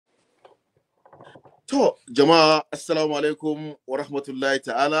To, jama'a, assalamu alaikum wa rahmatullahi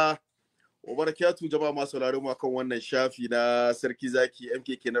ta'ala. Wa barakatu jama'a masu sauraro mu kan wannan shafi na Sarki Zaki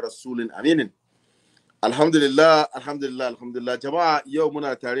MKK na Rasulun Aminin. Alhamdulillah, alhamdulillah, alhamdulillah. Jama'a, yau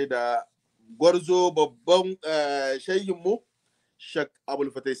muna tare da gwarzo babban shayinmu, Sheikh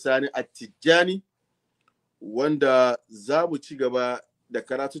Abulfathi Sani Attijani, wanda za mu ci gaba da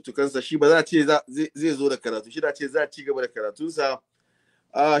karatuttukansa. Shi ba za a ce zai zo da karatu, shi da ce za a ci gaba da karatunsa.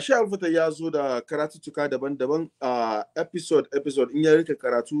 Sheikh Abulfathi ya zo da karatuttuka daban-daban a episode in ya rika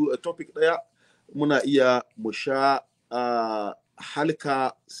karatu a topic daya muna iya mu sha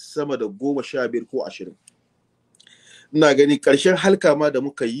halka sama da 15 ko 20. Ina gani karshen halka ma da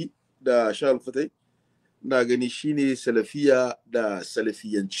muka yi da Sheikh Abulfathi ina gani shine salafiyya da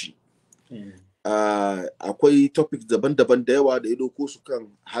salafiyanci. Akwai topics daban-daban da yawa da ya dauko su kan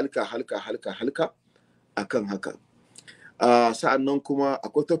halka akan haka. Sa'an nan kuma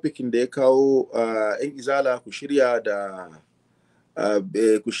akwai topikin da ya kawo ‘yan izala ku shirya da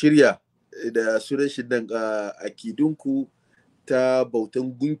sunan shi nan akidunku ta bautan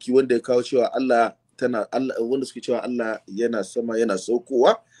gunki wanda ya kawo cewa Allah wanda suke cewa Allah yana sama yana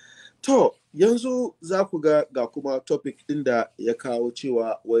saukowa. To yanzu za ku ga kuma topic ɗin da ya kawo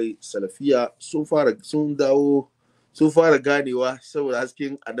cewa wai salafiyya sun fara ganewa saboda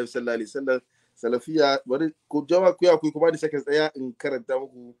hasken Annabi sallallahu alaihi wasallam. Salafiyya bari ku jama'a ku ya ku kuma da sake tsaya in karanta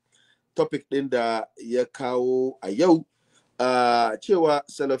muku topic din da ya kawo a yau cewa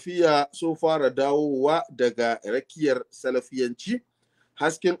salafiyya sun fara dawowa daga rakiyar salafiyanci.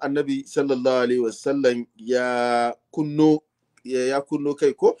 Hasken Annabi sallallahu alaihi wasallam ya kunno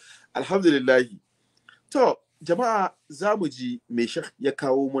kai ko alhamdulillah. To jama'a za mu ji me Sheikh ya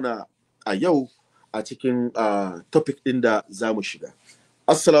kawo muna a yau a cikin topic din da za mu shiga.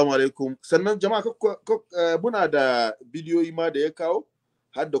 Assalamu alaikum. Sannan jama'a muna da bidiyoyi ma da ya kawo,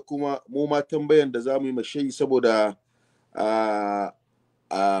 har da kuma mu ma tambayan da za mu yi mashayi saboda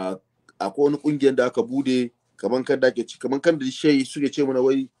akwai wani kungiyar da aka bude kaman kan da shayi suke ce mana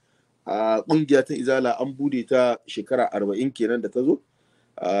wai kungiya ta izala an bude ta shekara 40 kenan da ta zo.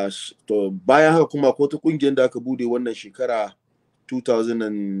 To bayan haka kuma akwai wata kungiyar da aka bude wannan shekara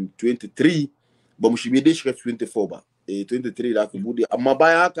 2023 ba mu shige dai shekara 24 ba. 23 da aka bude, amma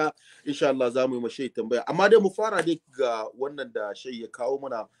bayan haka insha Allah za mu yi mashayi tambaya, amma dai mu fara dai ga wannan da shayi ya kawo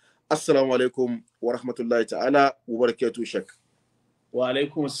mana. Assalamu alaikum wa rahmatullahi ta'ala wa barakatuhu Sheikh. Wa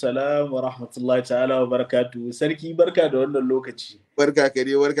alaikum assalam wa rahmatullahi ta'ala wa barakatuhu. Sarki barka da wannan lokaci. Barka ka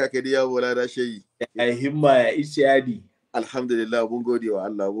dai ya Maulana shayi. Ya himma ya isyadi. Alhamdulillah, mun gode wa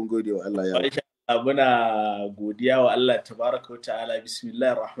Allah ya. Insha Allah muna godiya wa Allah tabaraka wa ta'ala.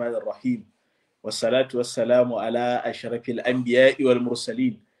 Bismillahir rahmanir rahim. والصلاة والسلام على أشرف الأنبياء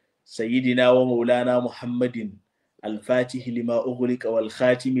والمرسلين سيدنا ومولانا محمد الفاتح لما أغلق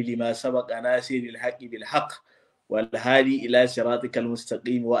والخاتم لما سبق ناصر الحق بالحق والهادي إلى صراطك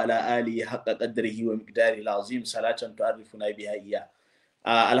المستقيم وعلى آله حق قدره ومقداره العظيم صلاة تعرفنا بها إياه.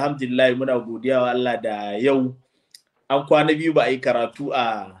 الحمد لله muna godiya wa Allah da yau an kwana biyu ba a yi karatu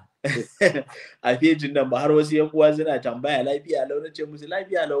a fejin nan ba, har wasu yan uwa suna tambaya lafiya lau, nace musu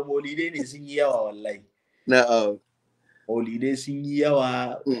lafiya lau, maulidai ne sun yi yawa wallahi. Na'am. Maulidai sun yi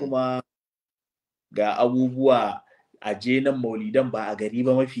yawa kuma ga abubuwa a jenan maulidan ba a gari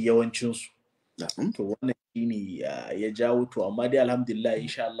ba mafi yawancinsu. To wannan shine ya jawo, to amma dai alhamdulillah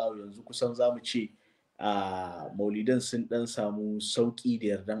insha Allah yanzu kusan zamu ce maulidan sun dan samu sauki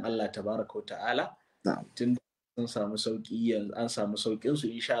da yardan Allah tabaraka wa ta'ala. Tun sun samu sauki, yanzu an samu saukin su,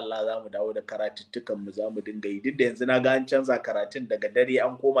 insha Allah za mu dawo da karatuttukan mu za mu dinga yi, duk da yanzu na ga an canza karatun daga dare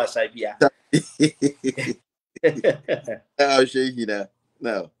an koma safiya. Shehi na.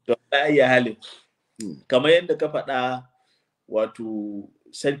 To ya halin kamar yadda ka faɗa, wato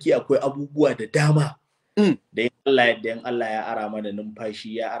sarki akwai abubuwa da dama da Allah ya ara mana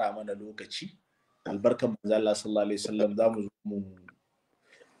numfashi, ya ara mana lokaci, albarkan manzo Allah sallallahu alaihi wasallam za mu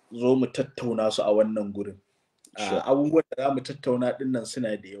zo mu tattauna su a wannan gurin. Abubuwan da za mu tattauna dinnan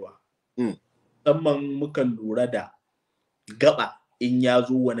suna da yawa. Musamman mukan lura da gaba in ya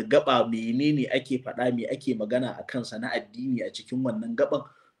zo, wani gaba menene ake faɗa, me ake magana a kansa na addini a cikin wannan gaban,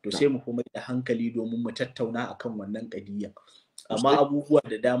 to sai mu kuma da hankali domin mu tattauna akan wannan ƙadiyya. Amma abubuwa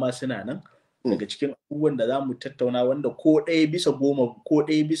da dama suna nan daga cikin abubuwan da za mu tattauna, wanda ko ɗaya bisa goma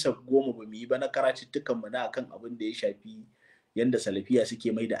ba mu yi ba na karatuttukan mu na akan abin da ya shafi yanda salafiya suke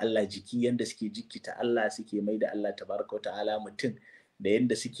mai da Allah jiki, yanda suke jikita Allah, suke mai da Allah tabaraka wa ta'ala mutum, da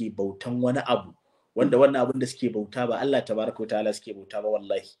yanda suke bautan wani abu wanda wannan abin da suke bauta ba Allah tabaraka wa ta'ala suke bauta ba,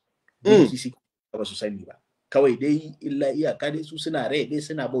 wallahi jiki suke ba su sani ba. kawai dai illa iyaka dai su suna rai dai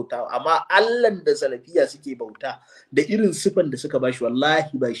suna bautawa, amma Allahn da Salafiyya suke bauta da irin sifan da suka bashi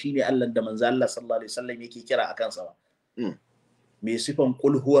wallahi ba shine Allahn da manzo Allah sallallahu alaihi wasallam yake kira akan sa ba. Mai sifan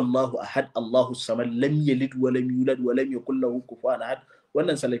qul huwallahu ahad Allahu samad lam yalid wa lam yulad wa lam yakul lahu kufuwan ahad,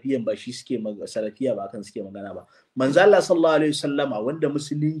 wannan Salafiyyan ba shi suke Salafiyya ba kan suke magana ba. Manzo Allah sallallahu alaihi wasallama wanda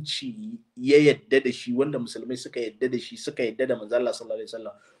musulunci ya yadda da shi, wanda musulmai suka yadda da shi, suka yadda da manzo Allah sallallahu alaihi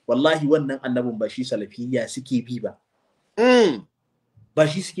wasallam, wallahi wannan annabin ba shi Salafiyya suke bi ba. Ba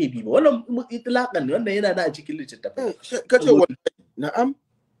shi suke bi ba, wannan itlaqan wannan yana da a cikin littattafai. Kace wallahi na'am,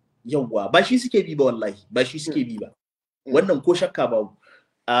 yawa ba shi suke bi ba, wallahi ba shi suke bi ba, wannan ko shakka babu.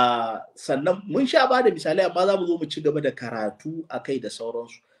 Sannan mun sha ba da misalai, amma za mu zo mu ci gaba da karatu akai da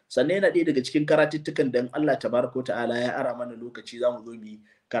sauransu. Sannan yana ɗaya daga cikin karatuttukan da Allah tabaraka wa ta'ala ya ara mana lokaci za mu zo mu yi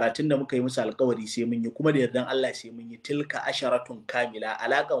karatun da muka yi musu alƙawari sai mun yi, kuma da yardan Allah sai mun yi tilka asharatun kamila,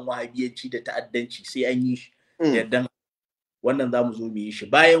 alaƙan wahabiyanci da ta'addanci sai an yi shi yardan wannan za mu zo mu yi shi.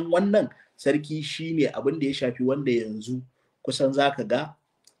 Bayan wannan sarki shine abin da ya shafi wanda yanzu kusan zaka ga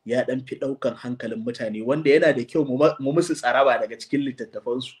ya dan fi daukan hankalin mutane, wanda yana da kyau mu musu tsaraba daga cikin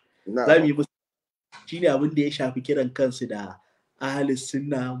littattafansu. Za mu yi musu shine abin da ya shafi kiran kansu da ahlus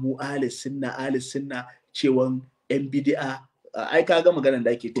sunna, mu ahlus sunna cewan yan bid'a. Ai kaga maganar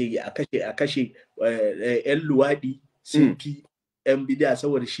da ake ta yi a kashe yan luwadi sun fi yan bid'a,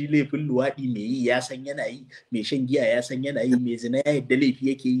 saboda shi laifin luwadi mai yi ya san yana yi, mai shan giya ya san yana yi, mai zina ya yadda laifi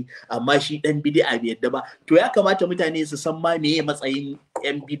yake yi, amma shi dan bid'a bai yadda ba. To ya kamata mutane su san ma meye matsayin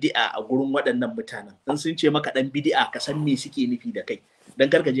yan bid'a a gurin waɗannan mutanen. In sun ce maka dan bid'a ka san me suke nufi da kai, dan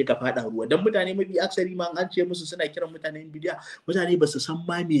kar ka je ka fada ruwa. Dan mutane mafi aksari ma an ce musu suna kiran mutanen bid'a, mutane ba su san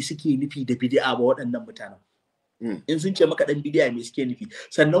ma me suke nufi da bid'a ba waɗannan mutanen. In sun ce maka dan bid'a me suke nufi,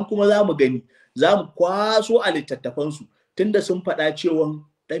 sannan kuma za mu gani, za mu kwaso a littattafansu tunda sun faɗa cewa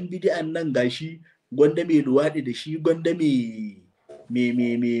ɗan bidi'an nan gashi gwanda mai luwaɗi da shi, gwanda mai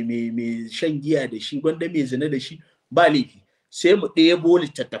shan giya da shi, gwanda mai zina da shi, ba laifi. Sai mu ɗebo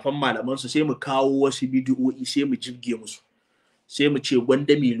littattafan malamansu sai mu kawo wasu bidi'o'i sai mu jibge musu, sai mu ce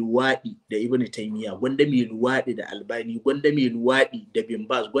gwanda mai luwaɗi da Ibn Taymiyyah, gwanda mai luwaɗi da Albani, gwanda mai luwaɗi da Bin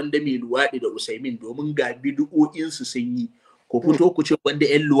Baz, gwanda mai luwaɗi da Usaimin, domin ga bidi'o'insu sun yi, ku fito ku ce gwanda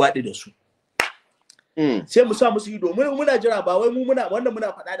 'yan luwaɗi da su. Sai mu sa musu yi, domin muna jira, ba wai mu muna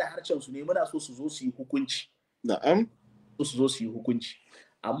faɗa da harshen su ne, muna so su zo su yi hukunci. Na'am. Su zo su yi hukunci.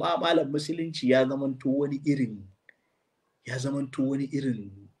 Amma malam musulunci ya zamanto wani irin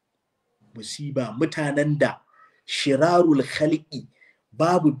musiba, mutanen da shirarul khalqi,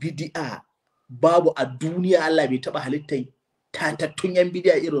 babu bid'a, babu a duniya Allah bai taba halittar tatattun yan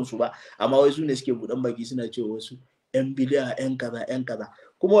bid'a irin su ba, amma wai su ne suke budan baki suna cewa wasu yan bid'a yan kaza.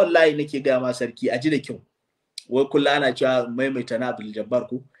 Kuma wallahi nake ga ma sarki, a ji da kyau, wai kullu ana cewa maimaita na Abdul Jabbar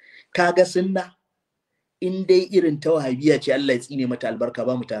ko kaga sunna in dai irin ta wahabiyya ce, Allah ya tsine mata albarka,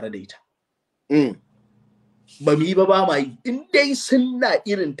 ba mu tare da ita. Ba mu yi ba ma yi. In dai sunna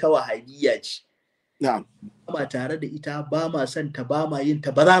irin ta wahabiyya ce, ba ma tare da ita, ba ma son ta, ba ma yin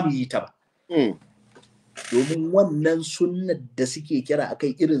ta, ba za mu yi ta ba. Domin wannan sunnar da suke kira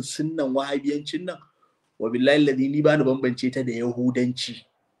akai irin sunnan wahabiyancin nan, wa billahi alladhi ni ba ni bambance ta da yahudanci,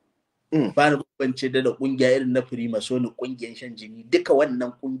 ba ni bambance da kungiya irin na Freemason, kungiyan shan jini, duka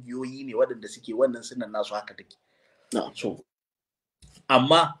wannan kungiyoyi ne waɗanda suke wannan sunnan nasu haka take. So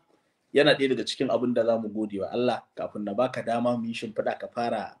amma yana ɗaya daga cikin abin da za mu gode wa Allah. Kafin na baka dama mu yi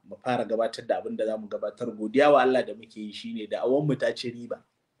shimfiɗa mu fara gabatar da abin da za mu gabatar, godiya wa Allah da muke yi shine da awon mu ta ci riba.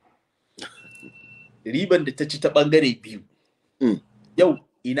 Riban da ta ci ta ɓangare biyu. Yau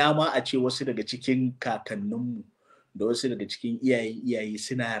ina ma a ce wasu daga cikin kakanninmu da wasu daga cikin iyaye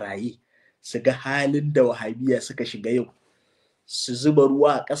suna raye, su ga halin da wahabiya suka shiga yau, su zuba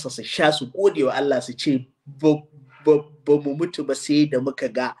ruwa a ƙasa su sha, su gode wa Allah, su ce ba mu mutu ba sai da muka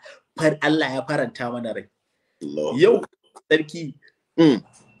ga Allah ya faranta mana rai. Yau sarki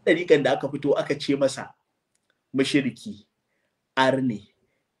ɗarikan da aka fito aka ce masa mushriki, arne,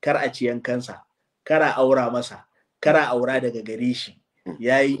 kar a ci yankansa, kar a aura masa, kar a aura daga gare shi,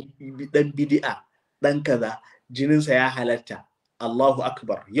 yayi dan bid'a, dan kaza, jininsa ya halatta. Allahu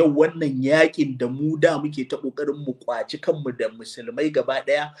akbar. Yau wannan yakin da mu da muke ta kokarin mu kwaci kanmu da musulmai gaba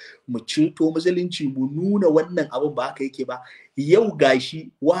daya, mu ceto musulunci, mu nuna wannan abin ba haka yake ba. Yau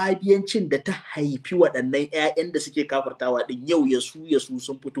gashi wahabiyancin da ta haifi waɗannan ƴaƴan da suke kafirtawa din, yau yasu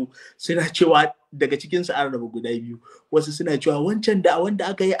sun fito suna cewa daga cikin su an rabu guda biyu. Wasu suna cewa wancan da wanda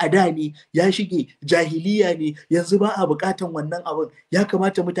aka yi a da ne, ya shige jahiliya ne, yanzu ba a buƙatan wannan abin, ya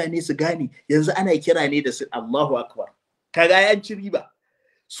kamata mutane su gane, yanzu ana kira ne da su. Allahu akbar. Kaga yan ci riba,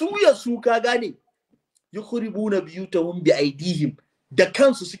 su ka gane, yukhribuna biyutahum bi aidihim, da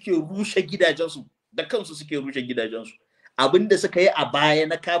kansu suke rushe gidajensu da kansu suke rushe gidajensu. Abinda suka yi a baya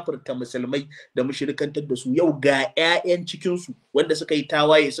na kafirta musulmai da mushrikantar da su, yau ga 'ya'yan cikinsu wanda suka yi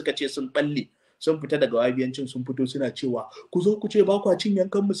tawaye suka ce sun balle sun fita daga wahabiyancin, sun fito suna cewa ku zo ku ce ba kwa cin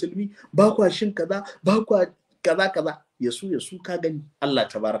yankan musulmi, ba kwa shin kaza, ba kwa kaza yasu ka gani. Allah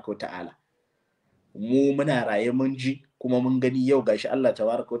tabaraka wa ta'ala, mu muna raye mun ji kuma mun gani yau gashi Allah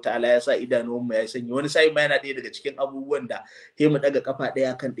tabaraka wa ta'ala ya sa idanun mu ya sanya. Wani sai ma yana ɗaya daga cikin abubuwan da he mu daga kafa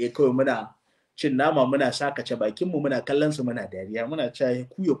ɗaya kan ɗaya kawai muna cin nama, muna sakace bakin mu, muna kallon su, muna dariya, muna cewa ya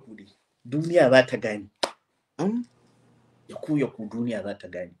ku dai duniya za ta gane. Ya ku duniya za ta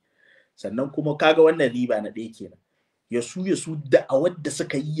gane. Sannan kuma kaga wannan riba na ɗaya kenan. Yasu da'awar da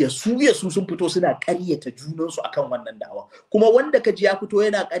suka yi, yasu sun fito suna ƙaryata junansu akan wannan da'awa. Kuma wanda ka ji ya fito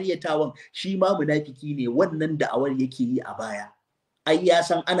yana ƙaryatawan shi ma munafiki ne, wannan da'awar yake yi a baya. Ai ya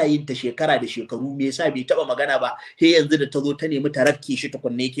san ana yin ta shekara da shekaru, me yasa bai taba magana ba, he yanzu da ta zo ta nemi tarakki shi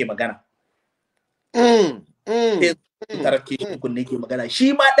tukunne yake magana. Tarakki shi tukunne yake magana.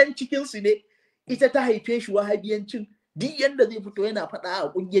 Shi ma dan cikin su ne, ita ta haife shi wahabiyancin. Duk yanda zai fito yana faɗa a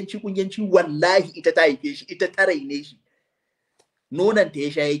kungiyanci wallahi ita ta haife shi, ita ta raine shi. Nonon ta ya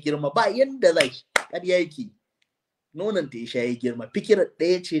sha ya girma, ba yanda za shi ƙarya yake. Nonon ta ya sha ya girma, fikirar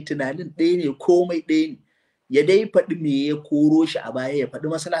ɗaya ce, tunanin ɗaya ne, komai ɗaya ne. Ya dai faɗi me ya koro shi a baya, ya faɗi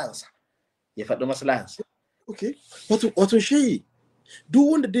maslahansa. Okay. Wato shehi,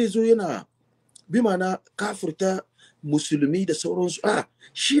 duk wanda dai zo yana bi mana kafirta musulmi da sauransu,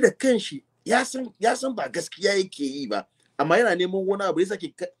 shi da kanshi ya san ba gaskiya yake yi ba, amma yana neman wani abu ya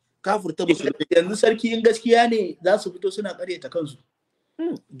sake kafirta musulmi. Yanzu sarki in gaskiya ne za su fito suna karyata kansu.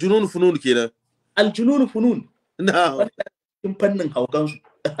 Junun funun kenan. Aljunun funun. Na. Cikin fannin haukansu.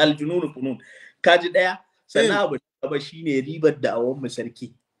 Aljunun funun. Kaji ɗaya. Sannan abu da shine ribar da awon mu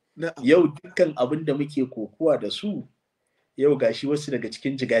sarki. Yau dukkan abin da muke kokuwa da su, yau gashi wasu daga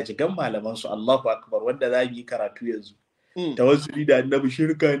cikin jigajigan malaman su, Allahu akbar, wanda za mu yi karatu yanzu. Tawassuli da annabi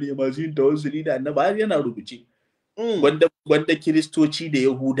shirka ne, masu yin tawassuli da annabi har yana rubuce. Wanda kiristoci da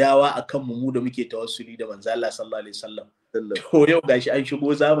yahudawa akan mu da muke tawassuli da manzo Allah sallallahu alaihi wasallam. To yau gashi an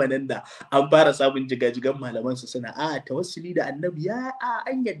shigo zamanin da an fara samun jigajigan malaman su suna tawassuli da annabi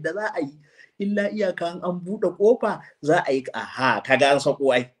an yadda za a yi, illa iyaka an buɗe kofa za a yi. Kaga an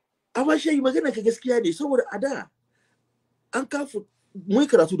sako ai. Amma shi magana ka gaskiya ne, saboda a da an kafir mun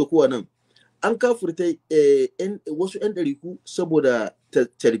karatu da kowa nan, an kafirta wasu 'yan ɗariku saboda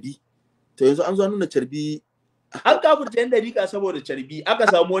carbi. To yanzu an zo nuna carbi. An kafirta 'yan ɗarika saboda carbi.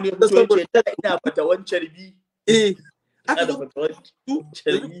 Aka samu wani fito ce ina fatawan carbi. Aka zo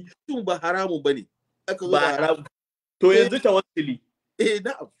carbi tun ba haramun bane. Ba haramun. To yanzu tawassuli.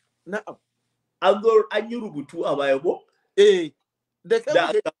 Na'am. An yi rubutu a baya ko? Da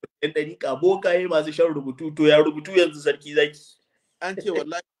aka 'yan ɗarika bokaye masu shan rubutu, to ya rubutu yanzu sarki zaki. An ce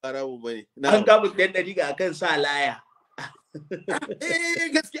wallahi haramun bane. An kafirta 'yan ɗarika akan sa laya.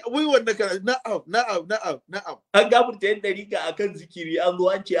 Gaskiya wai wannan kana na'am. An gafurta yan dariƙa akan zikiri, an zo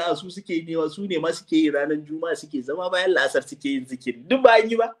an ce su suke ne, su ne ma suke yi ranar juma'a, suke zama bayan la'asar suke yin zikiri. Duk ba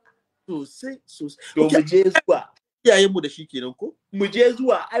yi ba. Sosai. To mu je zuwa. Iyayenmu da shi kenan ko? Mu je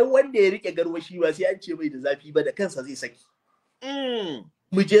zuwa, ai wanda ya rike garwashi ba sai an ce mai da zafi ba, da kansa zai saki.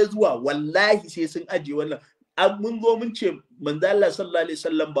 Mu je zuwa, wallahi sai sun aje wannan. Mun zo mun ce manzo Allah sallallahu alaihi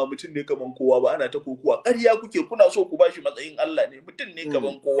wasallam ba mutum ne kaman kowa ba, ana ta kokuwa. Ƙarya kuke, kuna so ku bashi matsayin Allah ne, mutum ne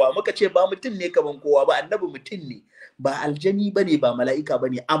kaman kowa. Muka ce ba mutum ne kaman kowa ba, annabi mutum ne, ba aljani bane, ba mala'ika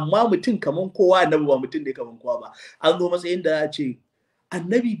bane, amma mutum kaman kowa, annabi ba mutum ne kaman kowa ba. An zo matsayin da ya ce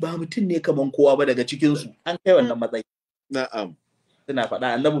annabi ba mutum ne kaman kowa ba daga cikin su. An kai wannan matsayi. Na'am. Suna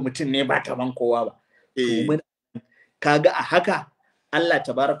faɗa annabi mutum ne ba kaman kowa ba. To kaga a haka Allah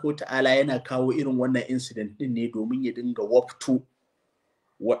tabaraka wa ta'ala yana kawo irin wannan incident din ne domin ya dinga wafto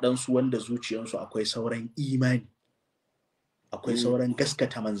waɗansu wanda zuciyarsu akwai sauran imani, akwai sauran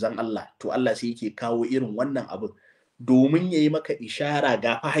gaskata manzan Allah. To Allah sai yake kawo irin wannan abin domin ya yi maka ishara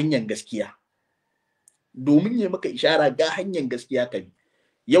ga hanyar gaskiya. Domin ya yi maka ishara ga hanyar gaskiya ka bi.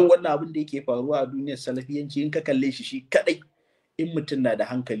 Yau wannan abin da yake faruwa a duniyar salafiyanci, in ka kalle shi kadai, in mutum na da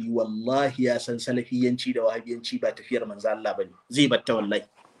hankali wallahi ya san salafiyanci da wahabiyanci ba tafiyar manzo Allah bane, zai batta wallahi.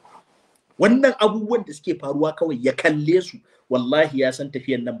 Wannan abubuwan da suke faruwa kawai ya kalle su, wallahi ya san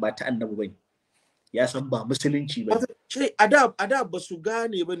tafiyar nan ba ta annabi bane, ya san ba musulunci bane. Sai ada ba su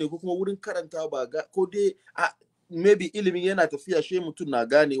gane bane, ko kuma wurin karanta ba ko dai maybe ilimin yana tafiya, shi mutum na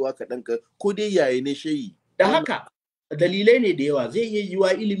ganewa kaɗan ka, ko dai yaye ne shehi. Da haka dalilai ne da yawa, zai iya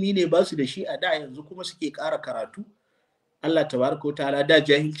yiwa ilimi ne ba su da shi a da, yanzu kuma suke ƙara karatu. Allah tabaraka wa ta'ala da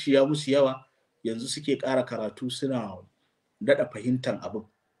jahilci ya musu yawa, yanzu suke ƙara karatu, suna daɗa fahimtar abin.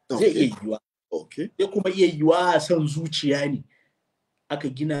 Zai iya yiwa. Zai kuma iya yiwa san zuciya ne aka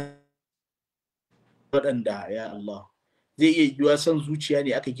gina waɗanda ya Allah zai iya yiwuwa son zuciya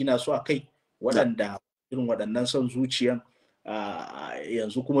ne aka gina su a kai, waɗanda irin waɗannan son zuciyan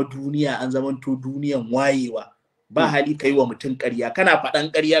yanzu kuma duniya an zamanto duniyan wayewa, ba hali kai wa mutum ƙarya, kana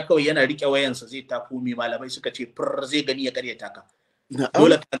faɗan ƙarya kawai yana riƙe wayansa zai tako mai malamai suka ce fur zai gani ya ƙaryata ka.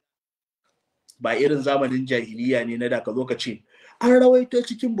 Dole ba irin zamanin jahiliya ne na da ka zo ka ce an rawaito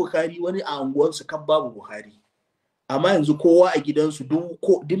cikin Bukhari, wani a unguwarsu kan babu Bukhari, amma yanzu kowa a gidansu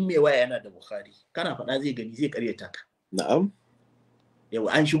duk mai waya yana da Bukhari, kana faɗa zai gani zai ƙaryata ka. Na'am. Yau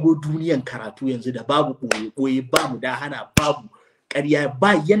an shigo duniyan karatu yanzu da babu ɓoye-ɓoye, ba mu da hana, babu ƙarya,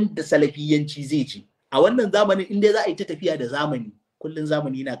 ba yanda salafiyanci zai ce. A wannan zamanin inda za a yi ta tafiya da zamani, kullun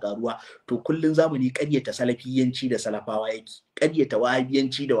zamani na karuwa, to kullun zamani ƙaryata salafiyanci da salafawa yake, ƙaryata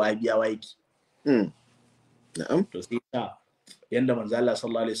wahabiyanci da wahabiyawa yake. Na'am. To sai ta yanda manzo Allah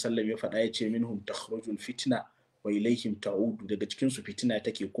sallallahu alaihi wasallam ya faɗa, ya ce minhum takhrujul fitna wa ilaihim ta'udu, daga cikin su fitina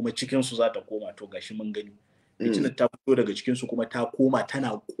take kuma cikin su za ta koma. To gashi mun gani fitinar ta fito daga cikin su kuma ta koma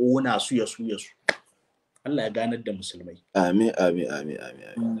tana kona su ya su. Allah ya ganar da musulmai. Amin, amin, amin,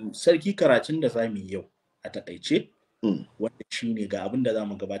 amin. Sarki, karatun da zamu yi yau a takaice wanda shine ga abin da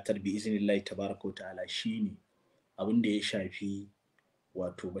zamu gabatar bi iznillahi tabaraka wa ta'ala, shine abin da ya shafi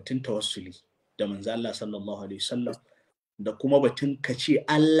wato batun tawassuli da manzo Allah sallallahu alaihi wasallam, da kuma batun kace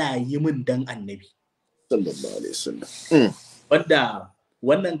Allah yi min dan annabi sallallahu alaihi wasallam. Wanda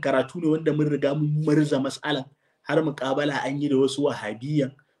wannan karatu ne wanda mun riga mun murza mas'alan, har muƙabala an yi da wasu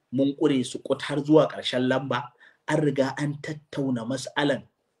wahabiyan, mun ƙure su har zuwa ƙarshen lamba, an riga an tattauna mas'alan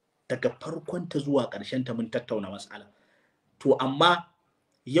daga farkon ta zuwa ƙarshen ta, mun tattauna mas'alan. To amma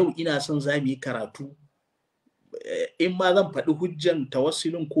yau ina son za mu yi karatu, in ma zan faɗi hujjan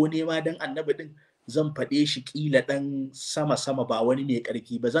tawassulin ko nema dan annabi din, zan faɗe shi ƙila ɗan sama-sama, ba wani mai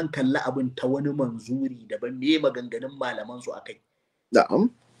ƙarfi ba, zan kalli abin ta wani manzuri daban, me maganganun malaman su akai. Na'am.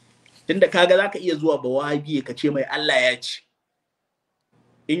 Tunda kaga zaka iya zuwa ba wahabi ka ce mai Allah ya ce,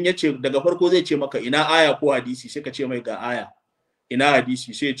 in ya ce daga farko zai ce maka ina aya ko hadisi, sai ka ce mai ga aya, ina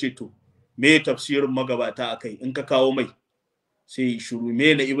hadisi, sai ya ce to me tafsirin magabata akai, in ka kawo mai sai shiru,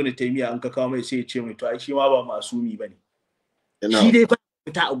 me na Ibn Taymiyyah, in ka kawo mai sai ya ce mai to ai shi ma ba masumi bane, shi dai ba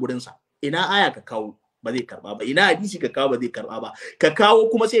fita a gurin sa, ina aya ka kawo ba zai karba ba, ina hadisi ka kawo ba zai karba ba, ka kawo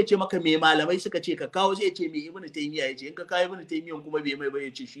kuma sai ya ce maka me malamai suka ce, ka kawo sai ya ce me Ibn Taymiyyah ya ce, in ka kawo Ibn Taymiyyah kuma bai mai ba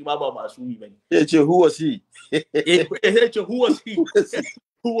ya ce shi ma ba masumi bane, ya ce who was he, ya ce who was he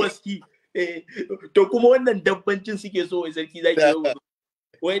who was he. To kuma wannan dabbancin suke so wai sarki zaki yau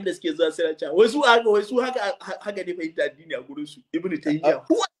wayanda suke zuwa suna cewa wasu haka ne fahimta addini a gurin su. Ibn Taymiyyah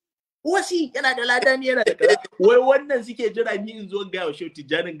who was he, yana da ladani, yana da kaza, wai wannan suke jira ni in zo ga wa Sheikh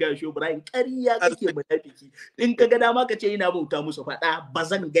Tijanin, ga Sheikh Ibrahim. Ƙarya kake munafiki, in ka ga dama ka ce ina bauta musu, faɗa ba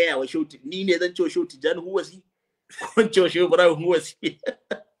zan gaya wa Sheikh, ni ne zan ce wa Sheikh Tijanin who was he, ko ce wa Sheikh Ibrahim who was he.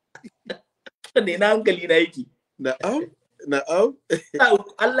 Ne na hankali na yake. Na'am.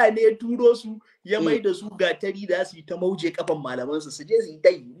 Allah ne ya turo su, ya mai da su gatari da su yi ta mauje kafan malamansu, su je su yi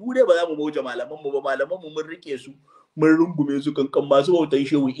dai. Mu dai ba za mu mauje malamanmu ba, malamanmu mun rike su, mun rungume su kankan, masu bautan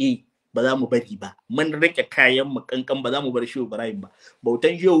shehu ba za mu bari ba, mun rike kayan mu kankan, ba za mu bar shehu Ibrahim ba.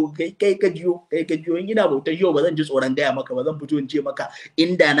 Bautan shehu kai ka jiyo, in ina bautan shehu ba zan ji tsoron gaya maka ba, zan fito in ce maka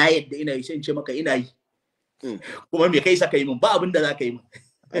inda na yadda ina yi, sai in ce maka ina yi. Kuma me kai saka yi min, ba abin da za ka yi min.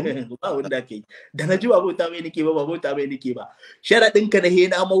 Ba wanda ka yi da na ji ba bauta mai nake ba, sharaɗin ka na he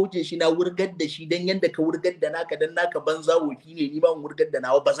na mauce shi, na wurgar da shi, dan yanda ka wurgar da naka, dan naka banza wofi ne, ni ba mu wurgar da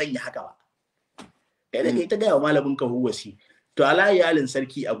nawa, ba zan yi haka ba. Kai da kai ta gaya wa malamin ka huwasi. To ala iyalin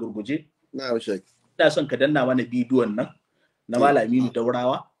sarki, a gurguje na'am Sheikh, ina son ka danna mana bidiyon nan na malami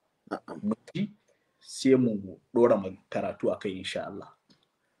Daurawa, mu ji sai mu dora mu karatu akai insha Allah.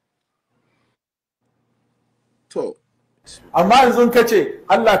 To amma yanzu ka ce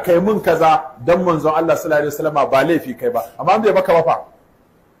Allah kai mun kaza dan manzon Allah sallallahu alaihi wasallam, ba laifi kai ba, amma bai baka ba fa.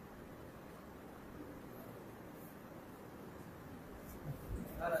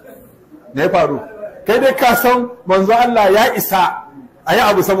 Me faru? Kai dai ka san manzon Allah ya isa a yi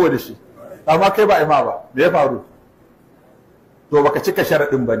abu saboda shi, amma kai ba ima ba. Me ya faru? To baka cika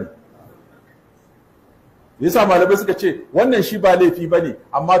sharaɗin ba ne. Yasa malamai suka ce wannan shi ba laifi ba ne,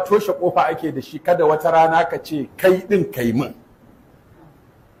 amma toshe kofa ake da shi, kada wata rana ka ce kai ɗin kai min.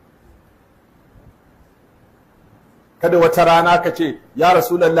 Kada wata rana ka ce ya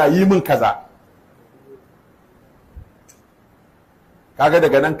Rasulallah yi min kaza. Kaga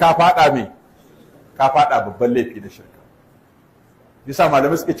daga nan ka faɗa me? Ka faɗa babban laifi da shirka. Yasa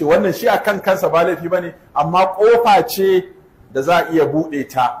malamai suka ce wannan shi akan kansa ba laifi ba ne, amma kofa ce da za a iya buɗe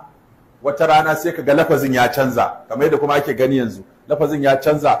ta wata rana sai ka ga lafazin ya canza kamar yadda kuma ake gani yanzu lafazin ya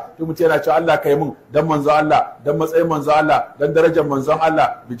canza tun mutum yana cewa Allah kai mun dan manzo Allah dan matsayin manzo Allah dan darajar manzon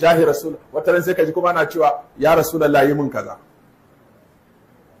Allah bi jahi rasul wata ran sai ka ji kuma ana cewa ya rasulullahi yi mun kaza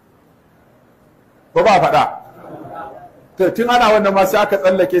ko ba faɗa tun ana wannan ma sai aka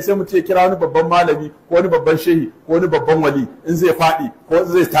tsallake sai mutum ya kira wani babban malami ko wani babban shehi ko wani babban wali in zai faɗi ko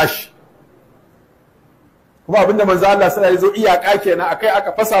zai tashi kuma abinda manzo Allah sai ya zo iyaka kenan akai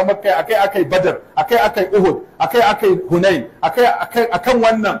aka fasa Makka akai akai Badar akai akai Uhud akai akai Hunain akan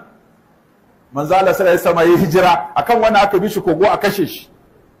wannan manzo Allah sai ya sama yi hijira akan wannan aka bi shi kogo a kashe shi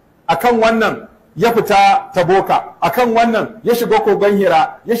akan wannan ya fita Taboka akan wannan ya shiga kogon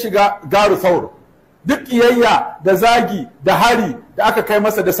Hira ya shiga Garu Thawr duk iyayya da zagi da hari da aka kai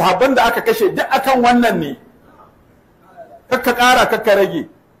masa da sahabban da aka kashe duk akan wannan ne kakka ƙara kakka rage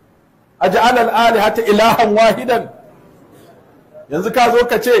aj'al al-alihata ilahan wahidan yanzu ka zo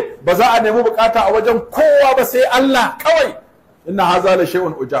ka ce ba za a nemi bukata a wajen kowa ba sai Allah kawai inna haza la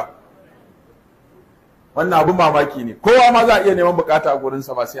shay'un ujab wannan abu mamaki ne kowa ma za a iya neman bukata a gurin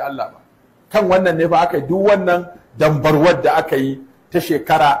sa ba sai Allah ba kan wannan ne fa aka yi duk wannan dambarwar da aka yi ta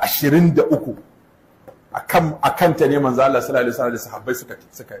shekara 23 akan ta ne manzo Allah sallallahu alaihi wasallam da sahabbai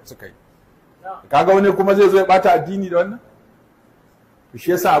suka yi kaga wani kuma zai zo ya bata addini da wannan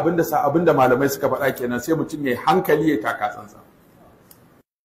shi yasa abinda malamai suka faɗa kenan sai mutum ya hankali ya taka tsansa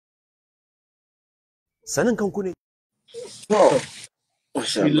sanin kanku ne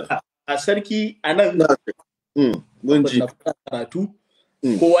a sarki anan mun ji karatu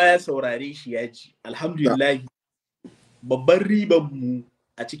kowa ya saurare shi ya ji alhamdulillah babban riban mu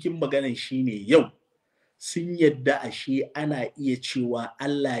a cikin maganan shine yau sun yadda ashe ana iya cewa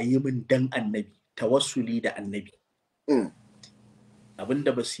Allah yi min dan annabi tawassuli da annabi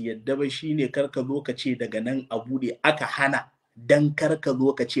abinda ba su yadda ba shine karka zo ka ce daga nan a bude aka hana dan karka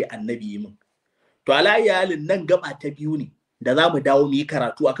zo ka ce annabi yi min to ala iyalin nan gaba ta biyu ne da za mu dawo mu yi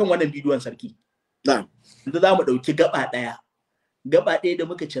karatu akan wannan bidiyon sarki na'am yanzu za mu ɗauki gaba ɗaya da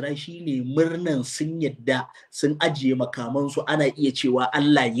muka cira shine murnan sun yadda sun ajiye makamansu ana iya cewa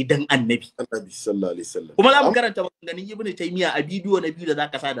Allah yi dan annabi sallallahu alaihi wasallam kuma za mu karanta maganganun Ibn Taymiyyah a bidiyo na biyu da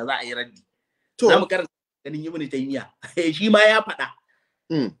zaka sa da za a yi raddi za mu karanta maganganun Ibn Taymiyyah shi ma ya faɗa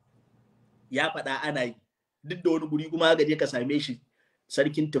ya faɗa ana yi duk da wani guri kuma ga je ka same shi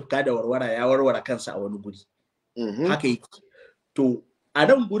sarkin tufka da warwara ya warware kansa a wani guri haka yake to a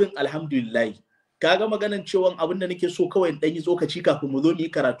nan gurin alhamdulillah kaga maganan cewa abin da nake so kawai dan yi tsokaci kafin mu zo mu yi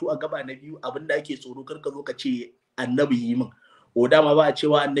karatu a gaba na biyu abin da ake tsoro karka zo ka ce annabi yi min o dama ba a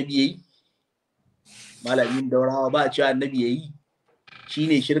cewa annabi yayi malamin daurawa ba a cewa annabi yayi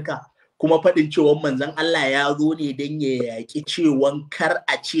shine shirka kuma faɗin cewa manzon Allah ya zo ne dan ya yaki cewan kar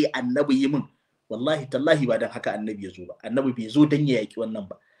a ce annabi yi min wallahi tallahi ba dan haka annabi ya zo ba annabi bai zo dan ya yaki wannan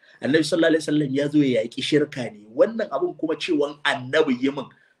ba annabi sallallahu alaihi wasallam ya zo ya yaki shirka ne wannan abun kuma cewan annabi yi min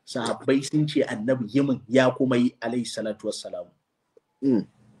sahabbai sun ce annabi yimin ya kuma yi alaihi salatu wassalam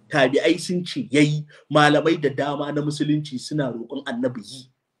tabi'ai sun ce yayi malamai da dama na musulunci suna roƙon annabi yi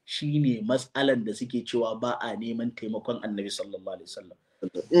shine matsalan da suke cewa ba a neman taimakon annabi sallallahu alaihi wasallam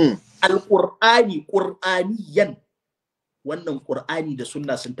qur'aniyan wannan qur'ani da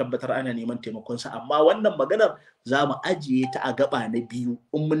sunna sun tabbatar ana neman taimakon sa amma wannan maganar za mu ajiye ta a gaba na biyu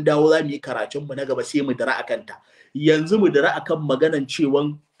in mun dawo za mu yi karatun mu na gaba sai mu dara akan ta yanzu mu dara akan maganan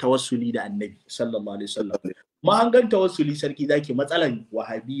cewan tawassuli da annabi sallallahu alaihi wasallam mahangan tawassuli sarki zaki matsalan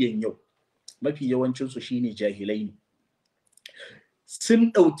wahabiyyan yau mafi yawancin su shine jahilai ne sun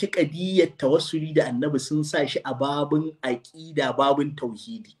dauki qadiyyar tawassuli da annabi sun sa shi a babun aqida babun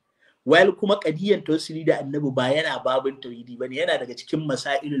tauhidi while kuma qadiyyar tawassuli da annabi ba yana babun tauhidi bane yana daga cikin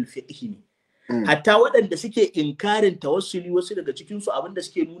masailul fiqh ne hatta waɗanda suke inkarin tawassuli wasu daga cikin su abinda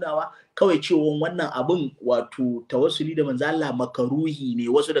suke nunawa kawai cewa wannan abin wato tawassuli da manzo Allah makaruhi ne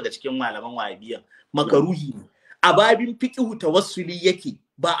wasu daga cikin malaman wahabiyya makaruhi ne a babin fiqhu tawassuli yake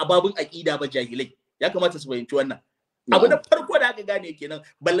ba a babin aqida ba jahilai ya kamata su fahimci wannan abu na farko da aka gane kenan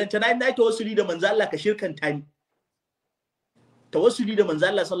ballantana ina tawassuli da manzo Allah ka shirkanta ni tawassuli da manzo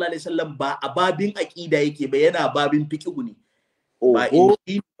Allah sallallahu alaihi wasallam ba a babin aqida yake ba yana babin fiqhu ne ba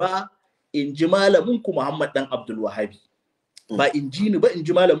in ba in ji malamin ku Muhammad dan Abdul Wahhabi ba in ji ni ba in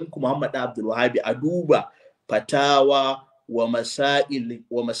ji malamin ku Muhammad dan Abdul Wahhabi a duba fatawa wa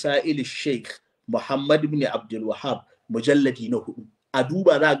masail Sheikh Muhammad ibn Abdul Wahhab mujalladi na 4 a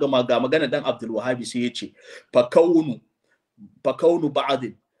duba za ga magana dan Abdul Wahhabi sai yace fa kaunu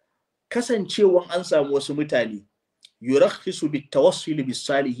ba'd kasancewan an samu wasu mutane yurakhisu bitawassul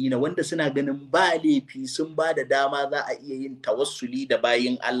bis-salihin wanda suna ganin ba laifi sun ba da dama za a iya yin tawassuli da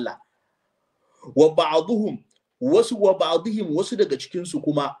bayin Allah wa ba'dhum wasu daga cikin su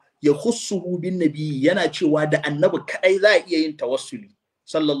kuma yakhussuhu bin nabi, yana cewa da annabi kadai za a iya yin tawassuli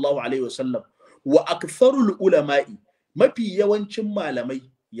sallallahu alaihi wasallam. Wa aktharul ulama'i, mafi yawancin malamai,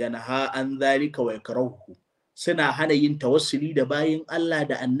 yanha an zalika wa yakrahu, suna hana yin tawassuli da bayin Allah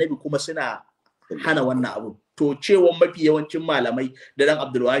da annabi, kuma suna hana wannan abu. To cewa mafi yawancin malamai da dan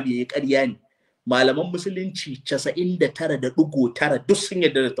Abdul Wahhab yayi ƙarya ne. Malaman musulunci 99.9 duk sun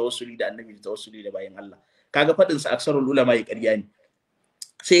yarda da tawassuli da annabi da tawassuli da bayin Allah. Kaga fadin sa aksarul ulama ya ƙarya ne.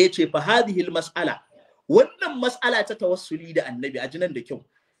 Sai yace fa hadhihi mas'ala, wannan mas'ala ta tawassuli da annabi a jinan da kyau,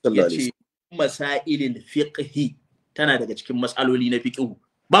 yace masailil fiqhi, tana daga cikin mas'aloli na fiqhu,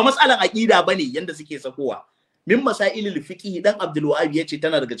 ba mas'alan aqida bane yanda suke sakowa. Min masailil fiqhi, dan Abdul Wahhab yace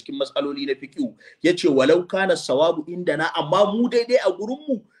tana daga cikin mas'aloli na fiqhu, yace walau kana sawabu indana, amma mu daidai a gurin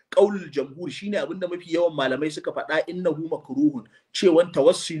mu qaulul jamhur shine abinda mafi yawan malamai suka faɗa, innahu makruhun, cewan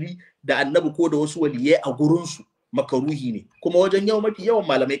tawassuli da annabi ko da wasu waliyai a gurin su makaruhi ne, kuma wajen mafi yawan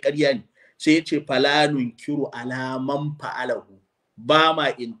malamai ƙarya ne. Sai yace falanun kiru ala man fa'alahu, ba ma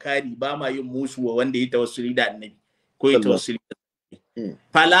inkari, ba ma yin musu wa wanda ya tawassuli da annabi ko ya tawassuli da annabi.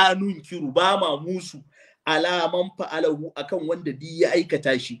 Falanun kiru, ba ma musu ala man fa'alahu, akan wanda duk ya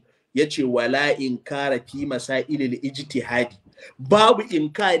aikata shi. Yace wala inkara fi masailil ijtihadi, babu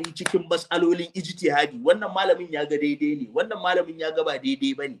inkari cikin mas'alolin ijtihadi. Wannan malamin ya ga daidai ne, wannan malamin ya ga ba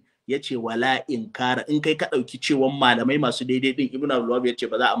daidai bane. Yace wala inkara, in kai ka dauki cewan malamai masu daidai din, Ibn Abdul Wahhab yace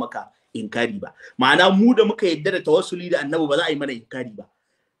ba za a maka inkari ba. Ma'ana mu da muka yadda da tawassuli da annabi ba za a yi mana inkari ba.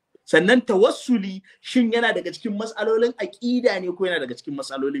 Sannan tawassuli shin yana daga cikin mas'alolin aqida ne ko yana daga cikin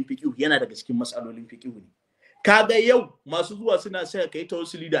mas'alolin fiqh? Yana daga cikin mas'alolin fiqh ne. Kaga yau masu zuwa suna sai kai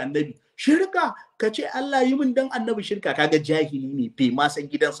tawassuli da annabi, shirka, kace Allah yi min dan annabi shirka, kaga jahili ne, bai ma san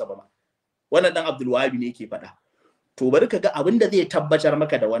gidansa ba ma. Wannan dan Abdul Wahhab ne yake faɗa. To bari kaga abin da zai tabbatar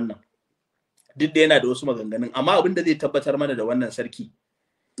maka da wannan, duk da yana da wasu maganganun, amma abin da zai tabbatar mana da wannan sarki,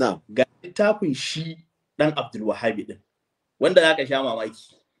 ga littafin shi dan Abdul Wahhab din, wanda zaka sha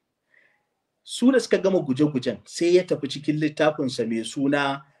mamaki. Su da suka gama guje-gujen, sai ya tafi cikin littafinsa mai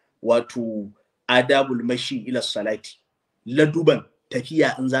suna wato adabul mashi ila salati, laduban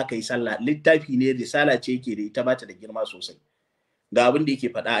tafiya in za ka yi sallah. Littafi ne, risala ce yake da ita, bata da girma sosai. Ga abin da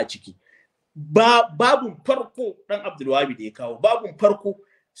yake faɗa a ciki. Babun farko dan Abdul Wahhab da ya kawo, babun farko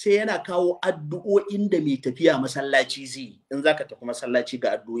sai yana kawo addu'o'in da mai tafiya masallaci zai, in za ka tafi masallaci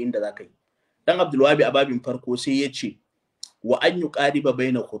ga addu'o'in da za ka yi. Dan Abdul Wahhab a babin farko sai ya ce wa an yuqariba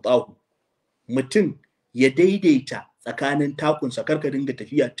baina khutahu, mutum ya daidaita tsakanin takunsa, karka dinga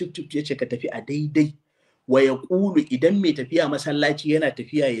tafiya tuk yace ka tafi a daidai. Wa yaqulu, idan mai tafiya masallaci yana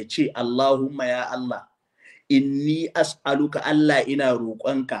tafiya ya ce Allahumma ya Allah, inni as'aluka, Allah ina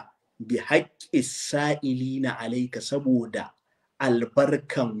roƙonka, bi haqqis sa'ilina alayka, saboda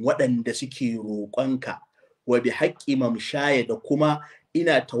albarkan waɗanda suke roƙonka, wa bi haqqi mamshaya, da kuma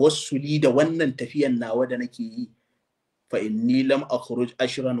ina tawassuli da wannan tafiyan nawa da nake yi. Fa inni lam akhruj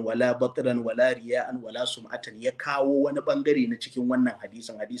ashran wala batran wala riya'an wala sum'atan, ya kawo wani bangare na cikin wannan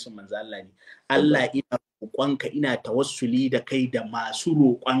hadisin manzo Allah ne. Allah ina roƙonka, ina tawassuli da kai da masu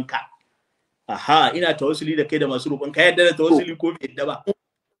roƙonka. Aha, ina tawassuli da kai da masu roƙonka. Yadda da tawassuli ko bai yadda ba?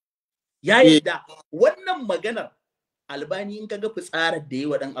 Ya yadda. Wannan maganar Albani in kaga fitsarar da yayi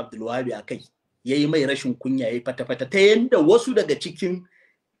wa dan Abdul Wahhab akai, yayi mai rashin kunya, yayi fata-fata, ta yanda wasu daga cikin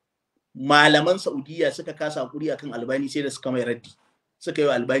malaman Saudiya suka kasa hakuri akan Albani, sai da suka mai raddi, suka yi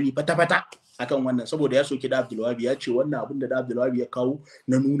wa Albani fata-fata akan wannan, saboda ya soki da Abdul Wahhab, ya ce wannan abin da Abdul Wahhab ya kawo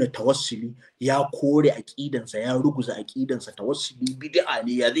na nuna tawassuli ya kore aqidansa, ya ruguza aqidansa, tawassuli bid'a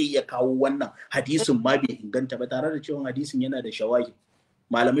ne, ya zai iya kawo wannan hadisin ma bai inganta ba, tare da cewa hadisin yana da shawahi.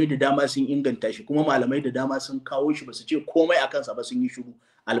 Malamai da dama sun inganta shi, kuma malamai da dama sun kawo shi, ba su ce komai akan sa ba, sun yi shiru.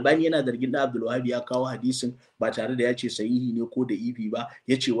 Albani yana zargin da Abdul Wahhab ya kawo hadisin ba tare da ya ce sahihi ne ko da ifi ba,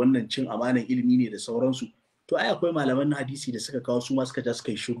 ya ce wannan cin amanan ilimi ne da sauransu. To ai akwai malaman hadisi da suka kawo, su ma suka ja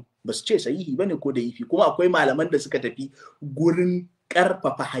suka yi shiru, ba su ce sahihi bane ko da ifi. Kuma akwai malaman da suka tafi gurin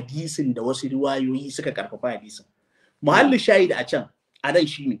karfafa hadisin da wasu riwayoyi suka karfafa hadisin. Muhallin shahid a can, a nan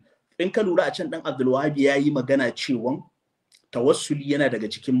shine, in ka lura a can dan Abdul Wahhab ya yi magana cewa tawassuli yana daga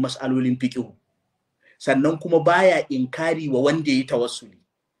cikin mas'alolin fiqh, sannan kuma baya inkari wa wanda yayi tawassuli.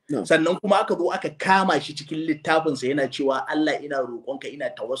 Sannan kuma aka zo aka kama shi cikin littafinsa yana cewa Allah ina roƙonka, ina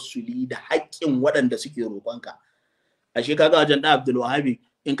tawassuli da haƙƙin waɗanda suke roƙonka. Ashe kaga wajen da Abdul Wahhab,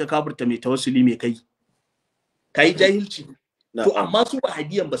 in ka kafirta mai tawassuli mai kai jahilci. To amma su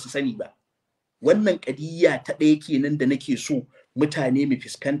wahabiyan ba su sani ba. Wannan kadiyya ta ɗaya kenan da nake so mutane mu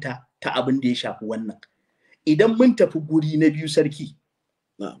fuskanta ta abin da ya shafi wannan. Idan mun tafi guri na biyu sarki,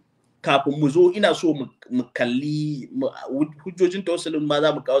 kafin mu zo ina so mu kalli hujjojin tawassulin ma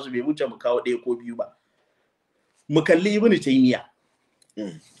za mu kawo su, bai wuce mu kawo ɗaya ko biyu ba. Mu kalli Ibn Taymiyyah.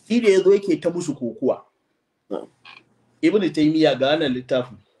 shi da yazo yake ta musu kokuwa. Ibn Taymiyyah ga wannan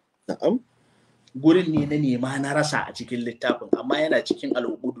littafin gurin ne na nema na rasa a cikin littafin, amma yana cikin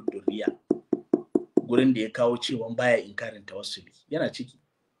al-uqudud durriya, gurin da ya kawo cewa baya inkarin tawassuli yana ciki.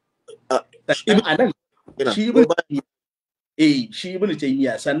 Shi Ibn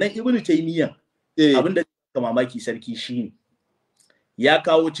Taymiyyah, sannan Ibn Taymiyyah abinda ka mamaki sarki shine ya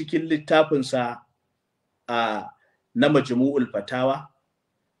kawo cikin littafinsa na Majmu'ul Fatawa,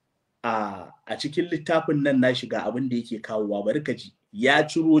 a cikin littafin nan na shiga abin da yake kawowa, bari ka ji. Ya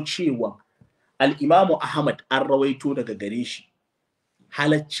ciro cewa al-Imam Ahmad an rawaito daga gare shi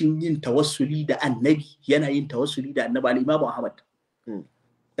halaccin yin tawassuli da annabi, yana yin tawassuli da annabi al-Imam Ahmad.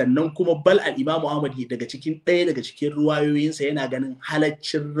 Sannan kuma bal al-Imam Ahmad daga cikin ɗaya daga cikin ruwayoyinsa yana ganin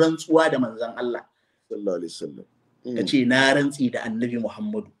halaccin rantsuwa da manzon Allah sallallahu alaihi wasallam. Kace na rantsi da annabi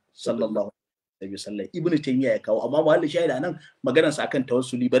Muhammadu sallallahu alaihi wasallam. Ibn Taymiyyah ya kawo, amma mahallin shahida nan maganar sa akan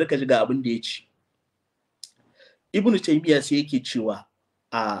tawassuli, bari ka ji ga abin da ya ce. Ibn Taymiyyah sai yake cewa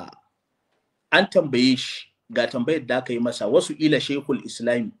an tambaye shi, ga tambayar da aka yi masa, wasu ila Sheikhul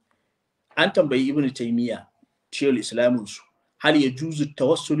Islami, an tambayi Ibn Taymiyyah Sheikhul Islamin su, hal yajuzu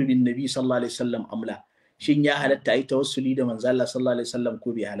tawassulu bin nabi sallallahu alaihi wasallam amla, shin ya halatta ai tawassuli da manzo Allah sallallahu alaihi wasallam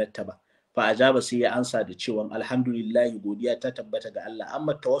ko bai halatta ba? Fa ajaba, sai ya ansa da cewa alhamdulillah, godiya ta tabbata ga Allah,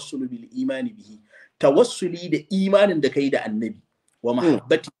 amma tawassulu bil imani bihi, tawassuli da imanin da kai da annabi, wa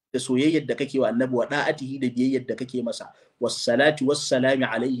mahabbati, da soyayyar da kake wa annabi, wa da'atihi, da biyayyar da kake masa, was salati was salami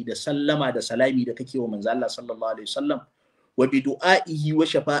alaihi, da sallama da salami da kake wa manzo Allah sallallahu alaihi wasallam, wa bi du'aihi wa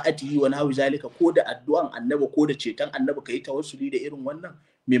shafa'atihi wa nahwi zalika, ko da addu'an annabi ko da ceton annabi kai tawassuli da irin wannan,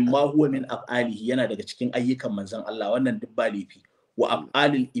 mimma huwa min af'alihi, yana daga cikin ayyukan manzon Allah, wannan duk ba laifi. Wa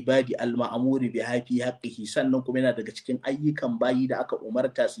af'alil ibadi al-ma'muri bi hafi haqqihi, sannan kuma yana daga cikin ayyukan bayi da aka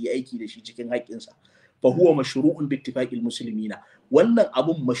umarta su yi aiki da shi cikin haƙƙinsa. Fa huwa mashru'un bi ittifaqil muslimina, wannan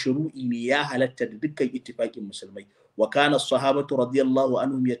abun mashru'i ne, ya halatta da dukkan ittifaqin musulmai. Wa kana as-sahabatu radiyallahu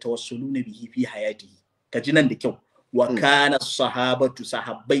anhum yatawassaluna bihi fi hayatihi, kaji nan da kyau. Wa kana as-sahabatu,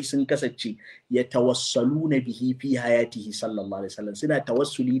 sahabbai sun kasance yatawassaluna bihi fi hayatihi sallallahu alaihi wasallam, suna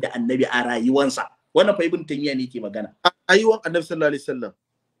tawassuli da annabi a rayuwansa. Wannan fa Ibn Taymiyyah ne ke magana. Ayyuwan annabi sallallahu alaihi wasallam.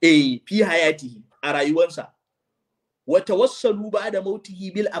 Fi hayatihi, a rayuwansa. Wa tawassalu ba'da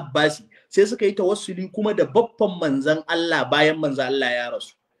mautihi bil Abbasi, sai suka yi tawassuli kuma da babban manzon Allah bayan manzon Allah ya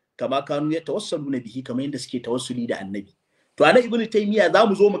rasu. Kama kanu ya tawassalu na bihi, kamar yadda suke tawassuli da annabi. To anan Ibn Taymiyyah za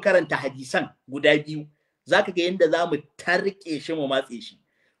mu zo mu karanta hadisan guda biyu, zaka ga yadda za mu tarke shi mu matse shi.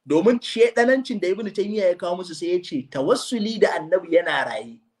 Domin shedanancin da Ibn Taymiyyah ya kawo musu, sai ya ce tawassuli da annabi yana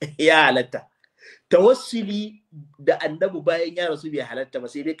raye ya halatta. Tawassuli da annabi bayan ya rasu bai halatta ba,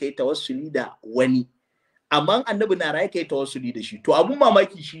 sai dai kai tawassuli da wani. Amma annabi na raye kai tawassuli da shi. To abun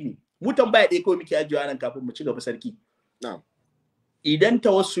mamaki shine, mu tambaya ɗaya kawai muke ajiyewa nan kafin mu ci gaba sarki. Na'am. Idan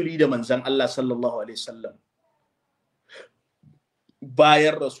tawassuli da manzon Allah sallallahu alaihi wasallam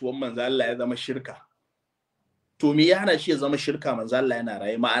bayan rasuwan manzon Allah ya zama shirka, to me ya hana shi ya zama shirka manzon Allah yana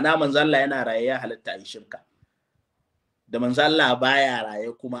raye? Ma'ana manzon Allah yana raye ya halatta a yi shirka, da manzon Allah baya raye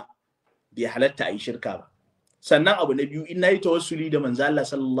kuma bai halatta a yi shirka ba. Sannan abu na biyu, in nayi tawassuli da manzo Allah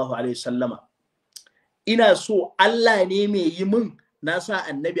sallallahu alaihi wasallama, ina so Allah ne mai yi min, na sa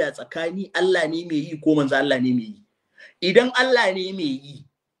annabi a tsakani, Allah ne mai yi ko manzo Allah ne mai yi? Idan Allah ne mai yi,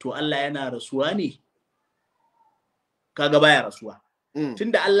 to Allah yana rasuwa ne? Kaga baya rasuwa.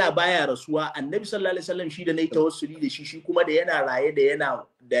 Tunda Allah baya rasuwa, annabi sallallahu alaihi wasallam shi da nayi tawassuli da shi, shi kuma da yana raye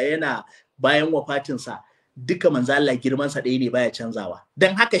da yana bayan wafatinsa, duka manzo Allah girmansa ɗaya ne, baya canzawa.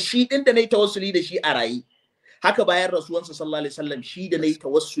 Dan haka shi din da nayi tawassuli da shi a rayi, haka bayan rasuwansa sallallahu alaihi wasallam, shi da nayi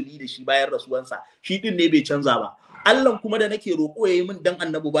tawassuli da shi bayan rasuwansa, shi din ne bai canza ba. Allah kuma da nake roƙo yayi min dan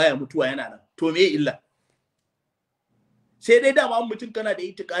annabi baya mutuwa yana nan. To me illa? Sai dai dama mutum kana da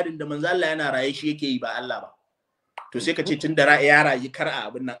itikadin da manzo Allah yana raye shi yake yi ba Allah ba. To sai ka ce tun da ya rayi kar a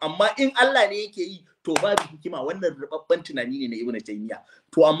abin nan. Amma in Allah ne yake yi, to babu hikima, wannan rubabban tunani ne na Ibn Taymiyyah.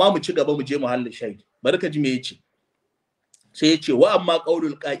 To amma mu ci gaba, mu je muhallin shahid. Bari ka ji me yace. Sai yace wa amma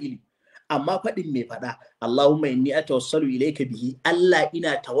qaulul qa'ili, amma fadin mai fada, Allahumma inni atawassalu ilayka bihi, Allah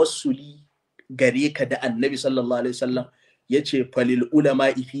ina tawassuli gare ka da annabi sallallahu alaihi wasallam, yace falil ulama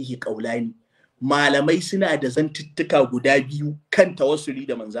fihi qaulani, malamai suna da zantuttuka guda biyu kan tawassuli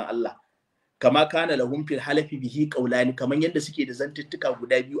da manzon Allah. Kama kana lahum fil halafi bihi qaulani, kaman yanda suke da zantuttuka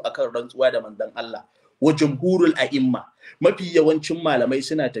guda biyu akan rantsuwa da manzon Allah. Wa jumhurul a'imma, mafi yawancin malamai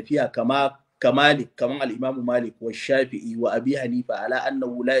suna tafiya kaman al-Imam Malik wa Shafi'i wa Abi Hanifa ala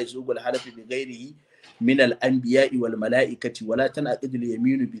annahu la yasuqu al-halafi bi ghairihi min al-anbiya'i wal mala'ikati wa la tanaqidu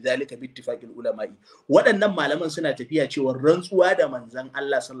al-yaminu bidhalika bi ittifaqi al-ulama'i. Waɗannan malaman suna tafiya cewa rantsuwa da manzon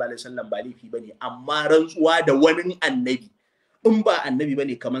Allah sallallahu alaihi wasallam ba laifi bane, amma rantsuwa da wani annabi in ba annabi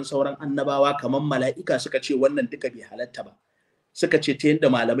bane kaman sauran annabawa kaman mala'ika suka ce wannan duka bai halatta ba suka ce ta yanda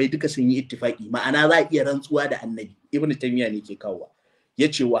malamai duka sun yi ittifaki ma'ana za a iya rantsuwa da annabi ibnu taymiya ne ke kawowa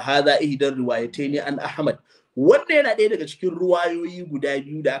yace wa hadha ihdar riwayatayn an ahmad wanda yana ɗaya daga cikin ruwayoyi guda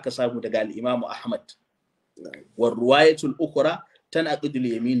biyu da aka samu daga al-imamu ahmad wa riwayatul ukhra tanaqidul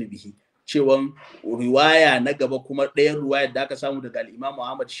yamin bihi cewan riwaya na gaba kuma ɗayan riwayar da aka samu daga al-imamu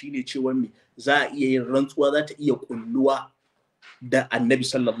ahmad shine cewan za a iya yin rantsuwa za ta iya kulluwa da annabi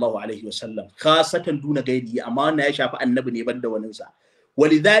sallallahu alaihi wasallam khasatan duna gairi amma wannan ya shafi annabi ne banda waninsa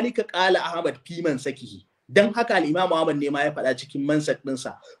walidhalika qala ahmad fi mansakihi dan haka al-imamu ahmad ne ma ya faɗa cikin mansak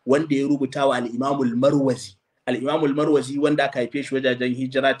ɗinsa wanda ya rubuta wa al-imamu al-marwazi al-imamu al-marwazi wanda aka haife shi wajajen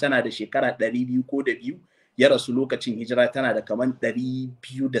hijira tana da shekara 200 ko da biyu ya rasu lokacin hijira tana da kaman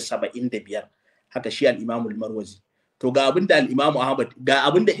 275 haka shi al-imamu al-marwazi to ga abinda al-imamu ahmad ga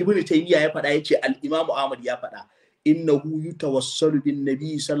abinda ibnu taymiya ya faɗa yace al-imamu ahmad ya faɗa innahu yatawassalu bin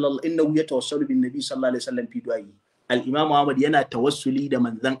nabi sallallahu alaihi wasallam fi du'ai al-imam Ahmad yana tawassuli da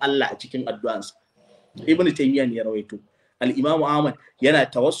manzon Allah a cikin addu'ansa ibn taymiyyah ne ya rawaito al-imam Ahmad yana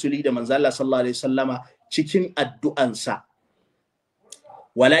tawassuli da manzon Allah sallallahu alaihi wasallama cikin addu'ansa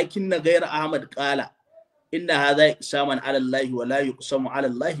walakin ghayra Ahmad qala inna hadha iqsaman ala Allah wa la yuqsamu ala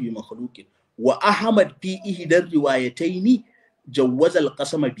Allah bi makhluqin wa Ahmad fi ihdar riwayataini jawwazal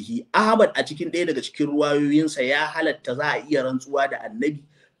qasama bihi Ahmad a cikin ɗaya daga cikin ruwayoyinsa ya halatta za a iya rantsuwa da annabi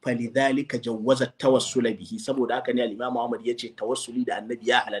falidhalika jawwaza tawassul bihi saboda haka ne al-Imam Ahmad yace tawassuli da annabi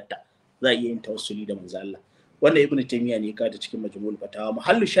ya halatta za a iya yin tawassuli da manzo Allah wannan Ibn Taymiyyah ne ka ta cikin Majmu'ul Fatawa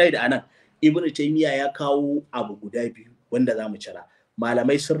muhallu shahid anan Ibn Taymiyyah ya kawo abu guda biyu wanda zamu cira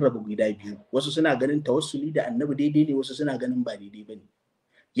malamai sun rabu guda biyu wasu suna ganin tawassuli da annabi daidai ne wasu suna ganin ba daidai bane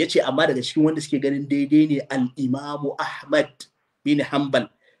yace amma daga cikin wanda suke ganin daidai ne al-Imam Ahmad bin Hanbal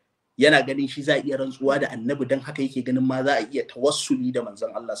yana ganin shi za a iya rantsuwa da annabi dan haka yake ganin ma za a iya tawassuli da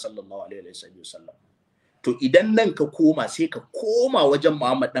manzon Allah sallallahu alaihi wasallam to idan nan ka koma sai ka koma wajen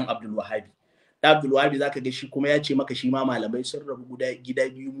Muhammad dan Abdul Wahhab zaka ga shi kuma ya ce maka shi ma malamai sun rabu gida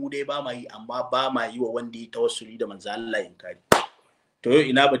biyu mu dai ba ma yi amma ba ma yi wa wanda ya tawassuli da manzon Allah inkari to yau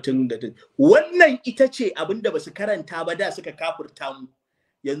ina batun da wannan ita ce abinda basu karanta ba da suka kafirta mu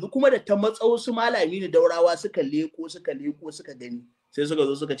yanzu kuma da ta matsawo su malami ne daurawa suka leko suka gani sai suka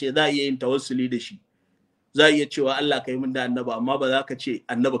zo suka ce za a iya yin tawassuli da shi za a iya cewa Allah kai min da annaba amma ba za ka ce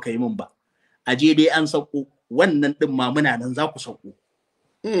annaba kai min ba a je dai an sauko wannan din ma muna nan za ku sauko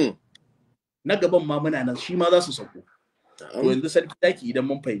na gaban ma muna nan shi ma za su sauko to yanzu sarki zaki idan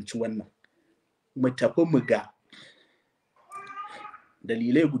mun fahimci wannan mu tafi mu ga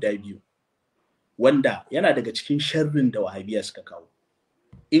dalilai guda biyu wanda yana daga cikin sharrin da wahabiya suka kawo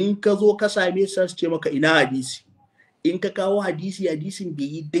in ka zo ka same su ce maka ina hadisi in ka kawo hadisin bai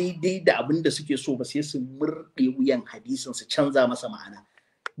yi daidai da abin da suke so ba sai su murɗe wuyan hadisin su canza masa ma'ana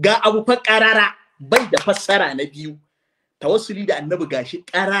ga abu fa ƙarara bai da fassara na biyu tawassuli da annabi gashi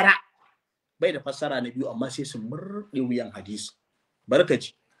ƙarara bai da fassara na biyu amma sai su murɗe wuyan hadisi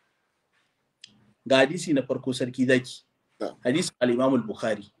barkaci ga hadisi na farko sarki zaki hadisin al-Imam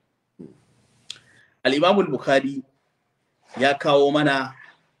al-Bukhari al-Imam al-Bukhari ya kawo mana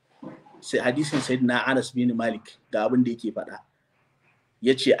sai hadisin sayyidina Anas bin Malik ga abin da yake faɗa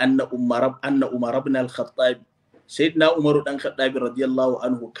yace anna Umar ibn al-Khattab sayyidina Umar dan Khattab radiyallahu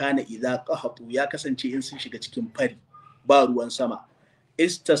anhu kana idza qahatu ya kasance in sun shiga cikin fari ba ruwan sama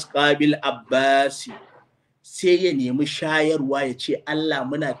istasqabil Abbas sai ya nemi shayarwa ya ce Allah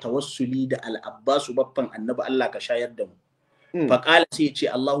muna tawassuli da al-Abbas babban annabi Allah ka shayar da mu faqala sai ya ce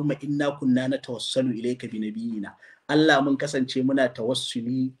Allahumma inna kunna natawassalu ilayka bi nabiyyina Allah mun kasance muna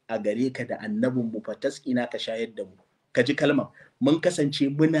tawassuli a gare ka da annabin mu fataskina ka shayar da mu ka ji kalmar mun kasance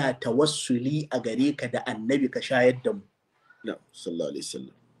muna tawassuli a gare ka da annabi ka shayar da mu sallallahu alaihi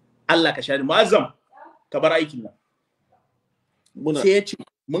wasallam Allah ka shayar mu azam ka bar aikin nan sai ya ce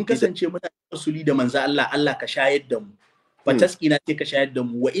mun kasance muna tawassuli da manzo Allah Allah ka shayar da mu fataskina sai ka shayar da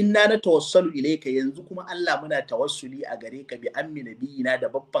mu wa inna natawassalu ilayka yanzu kuma Allah muna tawassuli a gare ka bi ammi nabiyina da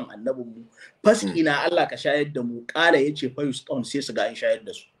babban annabin mu faskina Allah ka shayar da mu kala yace fa yusqon sai su ga an shayar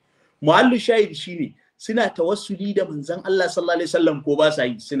da su muallu shahid shine suna tawassuli da manzon Allah sallallahu alaihi wasallam ko ba sa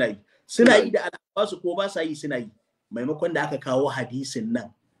yi suna yi da al'abasu ko ba sa yi suna yi maimakon da aka kawo hadisin nan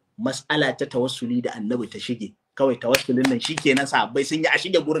mas'ala ta tawassuli da annabi ta shige kawai tawassulin nan shikenan sahabbai sun yi a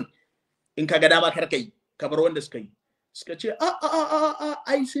shige gurin in ka ga dama kar kai ka bar wanda suka yi suka ce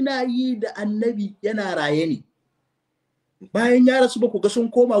ai suna yi da annabi yana raye ne bayan ya rasu ba ku ga sun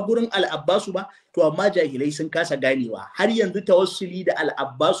koma gurin al-Abbasu ba to amma jahilai sun kasa ganewa har yanzu tawassuli da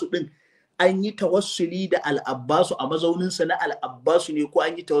al-Abbasu din an yi tawassuli da al-Abbasu a mazaunin sa na al-Abbasu ne ko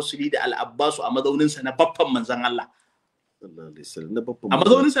an yi tawassuli da al-Abbasu a mazaunin sa na babban manzon Allah sallallahu alaihi wasallam na babban a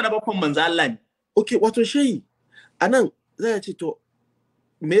mazaunin sa na babban manzo Allah ne. Okay, wato shehi anan za a ce to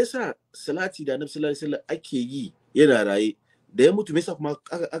me yasa salati da annabi sallallahu alaihi wasallam ake yi yana raye da ya mutu me yasa kuma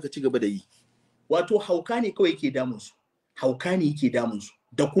aka ci gaba da yi? Wato hauka ne kawai yake damun su, hauka ne yake damun su,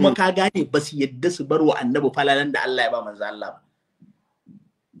 da kuma ka gane ba su yadda su bar wa annabi falalan da Allah ya ba manzo Allah ba.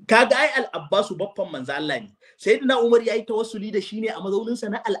 Kaga ai al-Abbasu babban manzo Allah ne, sayyidina Umar yayi tawassuli da shi ne a mazaunin sa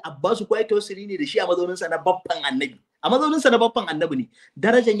na al-Abbasu, ko yayi tawassuli ne da shi a mazaunin sa na babban annabi? A mazaunin sa na babban annabi ne,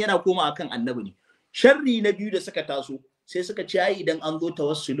 darajar yana koma akan annabi ne. Sharri na biyu da suka taso sai suka ce ai idan an zo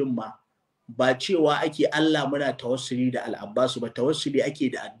tawassulin ma ba cewa ake Allah muna tawassuli da al-Abbasu ba, tawassuli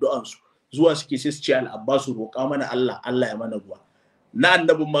ake da addu'an su. Zuwa suke sai su ce al-Abbasu roƙa mana Allah, Allah ya mana ruwa. Na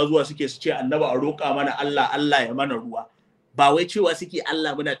annabin ma zuwa suke su ce annabi a roƙa mana Allah, Allah ya mana ruwa. Ba wai cewa suke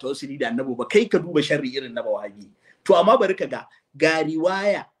Allah muna tawassuli da annabi ba, kai ka duba sharri irin na bawahi. To amma bari ka ga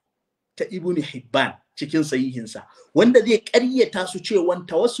riwaya ta Ibn Hibban cikin sahihinsa wanda zai ƙaryata su cewa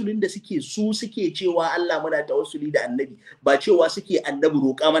tawassulin da suke cewa Allah muna tawassuli da annabi, ba cewa suke annabi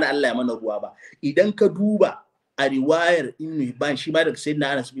roƙa mana Allah ya mana ruwa ba. Idan ka duba a riwayar Ibn Hibban shi ma daga sayyidina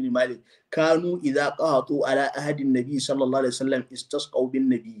Anas bin Malik, kanu idza qatu ala ahadin nabi sallallahu alaihi wasallam istasqaw bin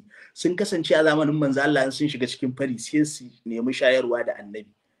nabi, sun kasance a zamanin manzo Allah sun shiga cikin fari sai su nemi shayarwa da annabi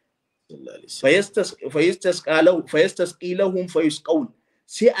fayastasqilahum fayusqawn,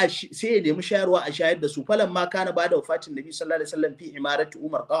 sai ya nemi shayarwa a shayar da su. Falan ma kana bada wafatin nabi sallallahu alaihi wasallam fi imarati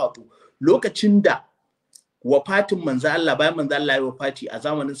Umar qatu, lokacin da wafatin manzo Allah, bayan manzo Allah ya wafati a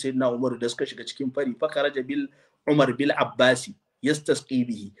zamanin sayyidina Umar da suka shiga cikin fari, fakaraja bil Umar bil Abbasi yastasqi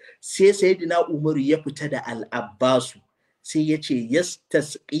bihi, sai sayyidina Umar ya fita da al-Abbasu sai ya ce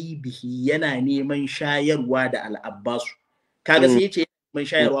yastasqi bihi, yana neman shayarwa da al-Abbasu. Kaga sai ya ce neman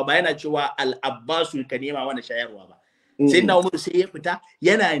shayarwa, ba yana cewa al-Abbasu ka nema mana shayarwa ba. Sayyidina Umar sai ya fita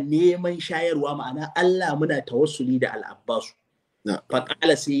yana neman shayarwa, ma'ana Allah muna tawassuli da al-Abbasu.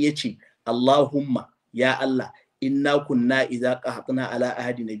 Faqala sai ya ce Allahumma ya Allah, inna kunna idza qahatna ala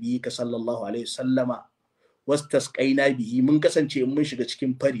ahadi nabiyyika sallallahu alaihi wasallama wastasqaina bihi, mun kasance mun shiga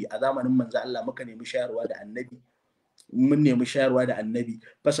cikin fari a zamanin manzo Allah muka nemi shayarwa da annabi, mun nemi shayarwa da annabi,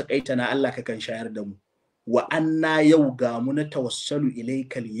 fasaqaitana Allah ka kan shayar da mu. Wa anna yau ga mu na tawassalu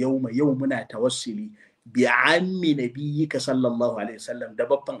ilaikal yawma, yau muna tawassuli bi ammi nabiyyika sallallahu alaihi wasallam, da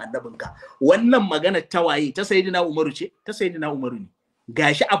babban annabinka. Wannan magana ta waye? Ta sayyidina Umaru ce? Ta sayyidina Umaru ne.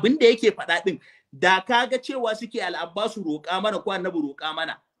 Gashi abin da yake faɗa din, da kaga cewa suke al-Abbasu roƙa mana ko annabi roƙa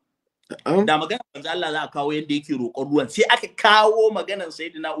mana, da magana manzo Allah za a kawo yanda yake roƙon ruwan, sai aka kawo maganar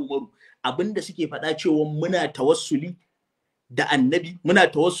sayyidina Umaru. Abinda suke faɗa cewa muna tawassuli da annabi, muna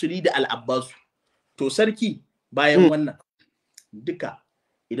tawassuli da al-Abbasu. To sarki, bayan wannan duka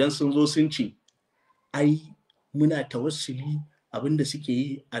idan sun zo sun ce ai muna tawassuli, abinda suke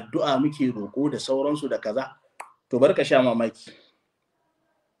yi addu'a muke roƙo da sauransu da kaza, to barka sha mamaki.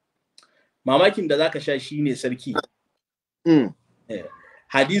 Mamakin da zaka sha shine sarki,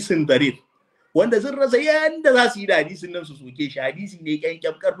 hadisin darir, wanda zan rasa yanda za su yi da hadisin nan su soke shi. Hadisi ne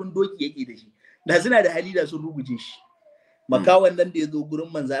kyankyan karfin doki yake da shi, da suna da hali da sun rubuje shi. Makawan nan da ya zo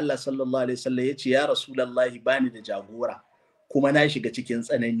gurin manzo Allah sallallahu alaihi wasallam ya ce ya rasulullahi, bani da jagora kuma na shiga cikin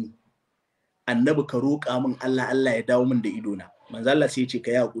tsanani, annabi ka roƙa min Allah, Allah ya dawo min da idona. Manzo Allah sai ya ce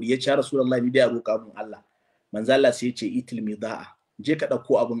ka yi hakuri. Ya ce ya rasulullahi, ni dai a roƙa min Allah. Manzo Allah sai ya ce itil midaa, je ka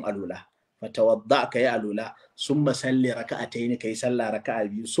dauko abin alola, fatawadda ka yi alola, summa salli raka'atayn, kai sallah raka'a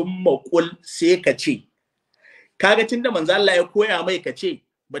biyu, summa qul, sai ka ce. Kaga tunda manzo Allah ya koya mai ka ce,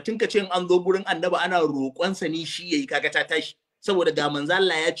 batun ka ce in an zo gurin annabi ana roƙonsa ni shi yayi, kaga ta tashi, saboda ga manzo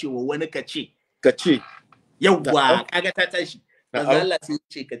Allah ya ce wa wani ka ce yawwa, kaga ta tashi. Manzo Allah sai ya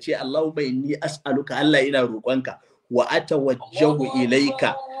ce ka ce Allahumma inni as'aluka, Allah ina roƙonka, wa atawajjahu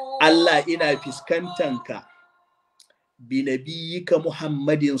ilaika, Allah ina fiskantanka, bi nabiyyika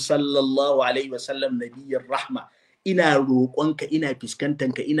Muhammadin sallallahu alaihi wasallam nabiyyir rahma, ina roƙonka, ina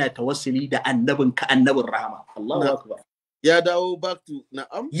fiskantanka, ina tawassuli da annabinka, annabin rahma. Allahu akbar. Ya dawo back to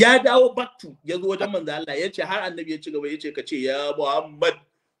na'am, ya dawo back to, ya zo wajen manzo Allah ya ce, har annabi ya ci gaba ya ce ka ce ya Muhammad.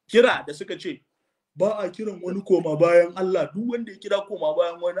 Kira da suka ce ba a kiran wani koma bayan Allah, duk wanda ya kira koma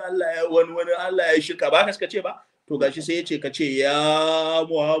bayan wani Allah ya wani Allah ya shirka, ba ka suka ce ba. To gashi sai ya ce ka ce ya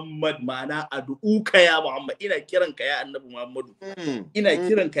Muhammad, ma'ana ad'uka ya Muhammad, ina kiran ka ya annabi Muhammadu, ina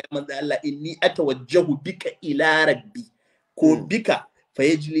kiran ka ya manzo Allah, inni atawajjahu bika ila rabbi, ko bika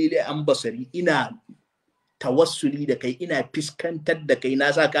fayajli li an basari, ina tawassuli da kai, ina fiskantar da kai, na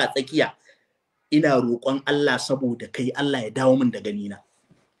sa ka a tsakiya, ina roƙon Allah saboda kai, Allah ya dawo min da ganina.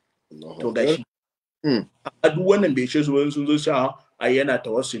 To gashi a duk wannan bai ce su wani sun zo sha ai yana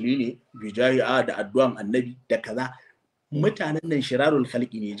tawassuli ne bijahi da addu'an annabi da kaza. Mutanen nan shirarul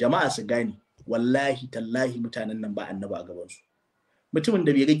khalqi ne, jama'a su gane. wallahi tallahi mutanen nan ba annabi a gaban su. Mutumin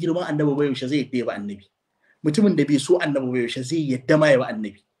da bai ga girman annabi ba yaushe zai yadda ba annabi. Mutumin da bai so annabi ba yaushe zai yadda ma ya ba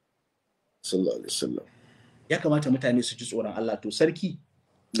annabi. Sallallahu alaihi wasallam. Ya kamata mutane su ji tsoron Allah. To sarki,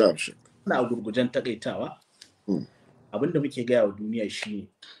 na'am Sheikh, na gurgujen takaitawa. Abinda muke gaya wa duniya shine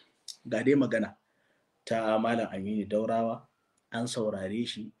ga dai magana ta Malam Aminu Daurawa, an saurare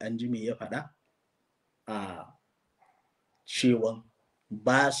shi, an ji me ya faɗa a cewa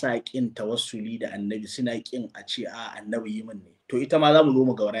ba sa ƙin tawassuli da annabi, suna ƙin a ce a annabi yi min ne. To ita ma za mu zo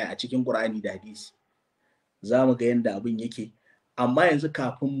mu gauraya a cikin Qur'ani da hadisi, za mu ga yadda abin yake. Amma yanzu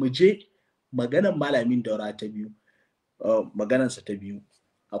kafin mu je maganan Malamin Daura ta biyu, maganarsa ta biyu,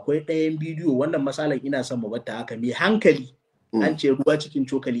 akwai ɗayan bidiyo, wannan masalan ina son mu bata haka mai hankali. An ce ruwa cikin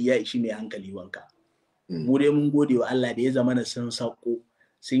cokali ya ishi mai hankali wanka. Mu dai mun gode wa Allah da ya zama na sun sauko,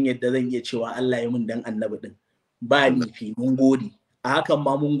 sun yadda zan iya cewa Allah ya mun dan annabi din. Ba lifi, mun gode. A hakan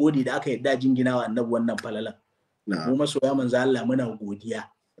ma mun gode da aka yadda jingina wa annabi wannan falalan. Mu masoya manzo Allah muna godiya.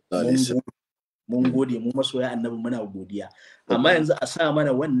 Mun gode, mu masoya annabi muna godiya. Amma yanzu a sa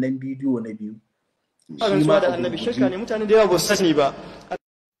mana wannan bidiyo na biyu. Rantsuwa da annabi shirka ne, mutane da yawa ba su sani ba.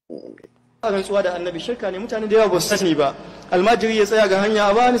 Rantsuwa da annabi shirka ne, mutane da yawa ba su sani ba. Almajiri ya tsaya ga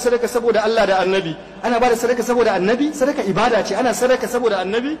hanya, a bani sadaka saboda Allah da annabi. Ana ba da sadaka saboda annabi? Sadaka ibada ce, ana sadaka saboda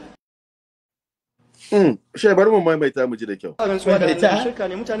annabi? Shai bari mu maimaita mu ji da kyau. Rantsuwa da annabi shirka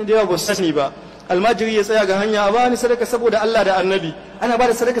ne, mutane da yawa ba su sani ba. Almajiri ya tsaya ga hanya, a bani sadaka saboda Allah da annabi. Ana ba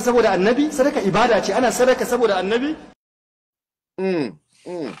da sadaka saboda annabi? Sadaka ibada ce, ana sadaka saboda annabi? An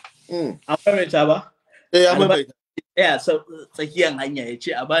maimaita ba? An maimaita. Tsakiyar hanya ya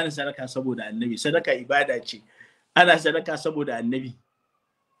ce a bani sadaka saboda annabi. Sadaka ibada ce, ana sadaka saboda annabi.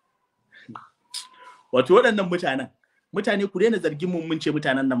 Wato waɗannan mutane ku daina zargin mun ce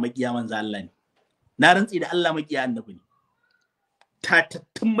mutanen nan makiya manzo Allah ne. Na rantsi da Allah makiya annabi ne.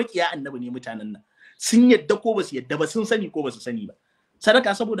 Tatattun makiya annabi ne mutanen nan. Sun yadda ko ba su yadda ba, sun sani ko ba su sani ba.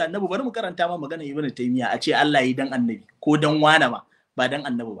 Sadaka saboda annabi, bari mu karanta ma magana Ibn Taymiyyah a ce Allah yi dan annabi ko dan wana ma, ba dan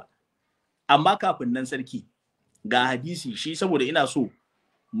annabi ba. Amma kafin nan sarki, ga hadisi shi, saboda ina so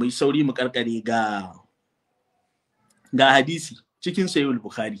mu yi sauri mu karkare ga hadisi cikin Sahih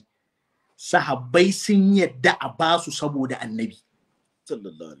Bukhari. Sahabbai sun yadda a basu saboda annabi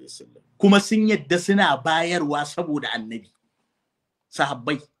sallallahu alaihi wasallam, kuma sun yadda suna bayarwa saboda annabi.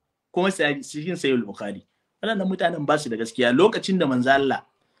 Sahabbai kuma cikin Sahih Bukhari. Waɗannan mutanen ba su da gaskiya. Lokacin da manzo Allah,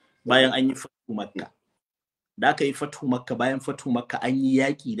 bayan an yi fatu Makka, da aka yi fatu Makka, bayan fatu Makka an yi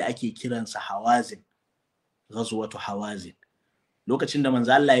yaƙi da ake kiransa Hawazin, ghazwatu Hawazin. Lokacin da manzo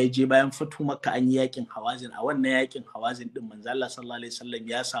Allah ya je bayan fatu Makka an yi yaƙin Hawazin. A wannan yaƙin Hawazin din manzo Allah sallallahu alaihi wasallam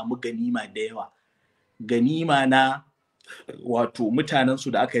ya samu ganima da yawa. Ganima na wato mutanen su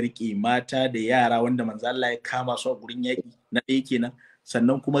da aka rike, mata da yara wanda manzo Allah ya kama su a gurin yaƙi, na ɗaya kenan.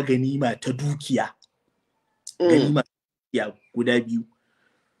 Sannan kuma ganima ta dukiya. Ganima ya guda biyu.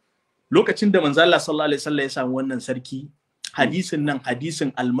 Lokacin da manzo Allah sallallahu alaihi wasallam ya samu wannan sarki, hadisin nan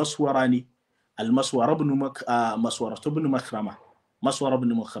hadisin al-Maswara ne, al-Maswara ibn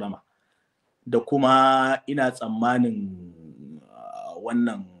Makhrama, da kuma ina tsammanin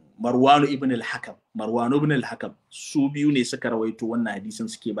wannan Marwanu ibn al-Hakam, su biyu ne suka rawaito wannan hadisin,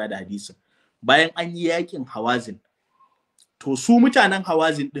 suke bada hadisin. Bayan an yi yakin Hawazin, to su mutanen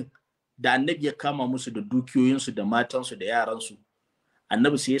Hawazin din da annabi ya kama musu da dukiyoyinsu da matansu da yaransu,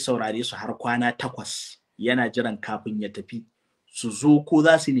 annabi sai ya saurare su har kwana 8 yana jiran kafin ya tafi su zo ko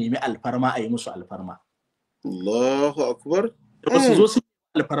za su nemi alfarma a yi musu alfarma. Allahu akbar. Da su zo su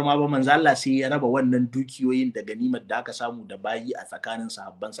nemi alfarma ba, manzo Allah sai ya raba wannan dukiyoyin da ganimar da aka samu da bayi a tsakanin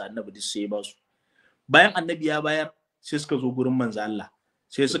sahabbansa, annabi duk sai ya ba su. Bayan annabi ya bayar, sai suka zo gurin manzo Allah,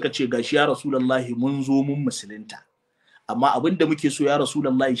 sai suka ce gashi ya Rasulullahi, mun zo mun musulunta, amma abin da muke so ya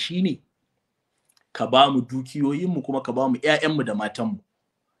Rasulullahi shine ka ba mu dukiyoyinmu kuma ka ba mu ƴaƴanmu da matanmu.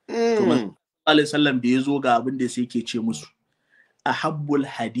 To manzo alaihi wasallam da yazo ga abin da sai yake ce musu, ahabbul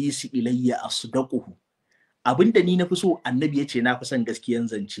hadisi ilayya asdaquhu. Abinda ni nafi so, annabi yace na fi son gaskiyan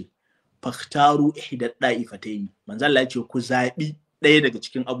zance. Faktaru ihda da'ifatayn. Manzo Allah yace ku zabi ɗaya daga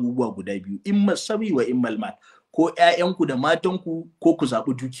cikin abubuwa guda biyu, imma sabi wa imma almal. Ko ƴaƴanku da matanku ko ku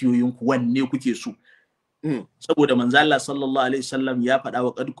zabi dukiyoyinku, wanne kuke so? Saboda manzo Allah sallallahu alaihi wasallam ya faɗa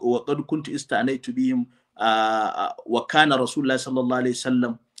wa qad kuntu istanaitu bihim wa kana rasulullah sallallahu alaihi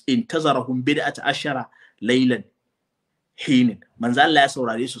wasallam intazarahum bid'at ashara laylan hinin. Manzo Allah ya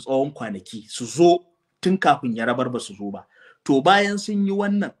saurare su tsawon kwanaki su zo tun kafin ya rabar ba su zo ba. To bayan sun yi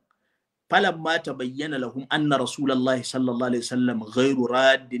wannan, falamma tabayyana lahum anna rasulullah sallallahu alaihi wasallam ghairu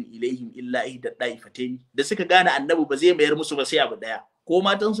raddin ilaihim illa ihda daifatayn, da suka gane annabi ba zai mayar musu ba sai abu daya, ko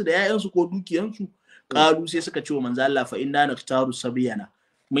matansu da 'ya'yansu ko dukiyansu. Qalu sai suka ce wa manzo Allah, fa inna naktaru sabiyana,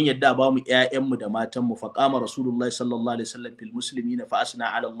 mun yadda ba mu ƴaƴanmu da matanmu fa qama rasulullahi sallallahu alaihi wasallam fil muslimina fa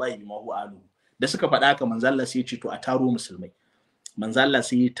asna ala Allah bima huwa alu. Da suka faɗa haka manzo Allah sai ya ce to a taro musulmai. Manzo Allah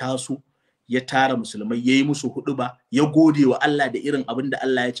sai ya taso ya tara musulmai yayi musu huduba ya gode wa Allah da irin abin da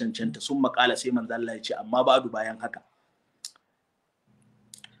Allah ya cancanta sun makala sai manzo Allah ya ce amma ba'du bayan haka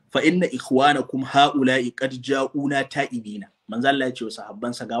fa inna ikhwanakum haula'i qad ja'una ta'ibina. Manzo Allah ya ce wa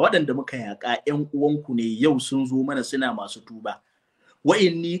sahabbansa ga waɗanda muka yaka ƴan uwanku ne yau sun zo mana suna masu tuba. Wa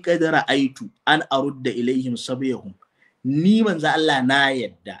inni qad ra'aytu an arudda ilaihim sabiyahum. Ni manzo Allah na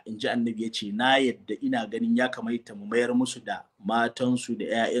yadda, inji annabi yace na yadda ina ganin ya kamata mu mayar musu da matansu da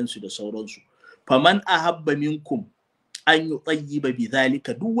ƴaƴansu da sauransu. Faman ahabba minkum an yutayyiba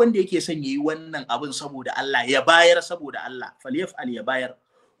bidhalika, duk wanda yake son yayi wannan abin saboda Allah ya bayar saboda Allah falyaf'al ya bayar.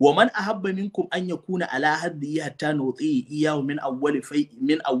 Wa man ahabba minkum an yakuna ala haddi hatta nuti iyahu min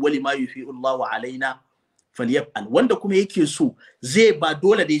awwali ma yufi'u Allahu alaina falyaf'al. Wanda kuma yake so zai ba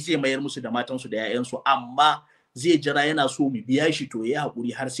dole dai zai mayar musu da matansu da ƴaƴansu amma zai jira yana so mu biya shi to ya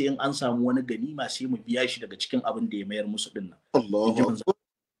haƙuri har sai in an samu wani ganima sai mu biya shi daga cikin abin da ya mayar musu din nan. Allahu Akbar.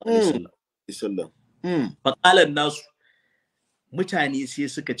 Nasu mutane sai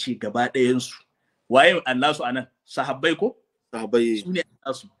suka ce gaba ɗayansu waye annasu anan sahabbai ko sahabbai su ne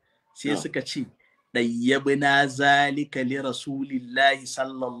nasu sai suka ce dayyabna zalika li rasulillahi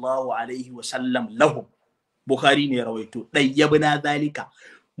sallallahu alaihi wa sallam lahum. Bukhari ne rawaito dayyabna zalika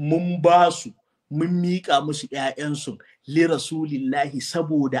mun ba su mun miƙa musu ƴaƴansu li rasulillahi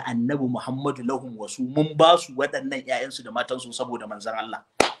saboda annabi Muhammadu lahum wasu mun ba su waɗannan ƴaƴansu da matansu saboda manzon Allah.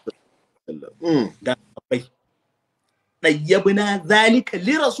 Da bai dayyabna zalika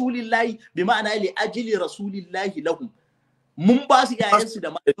li rasulillahi bi ma'ana li ajli rasulillahi lahum mun ba su ƴaƴansu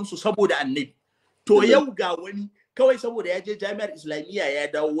da matansu saboda annabi. To yau ga wani kawai saboda ya je jami'ar islamiyya ya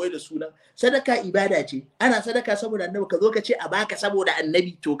dawo wai da sunan sadaka ibada ce, ana sadaka saboda annabi ka zo ka ce a baka saboda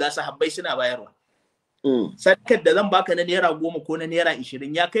annabi. To ga sahabbai suna bayarwa. Sadakar da zan baka na naira 10 ko na naira 20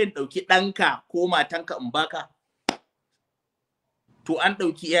 ya kai in dauki ɗanka ko matanka in baka. To an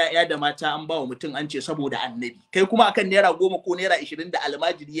dauki yaya da mata an bawa mutum an ce saboda annabi, kai kuma akan naira 10 ko naira 20 da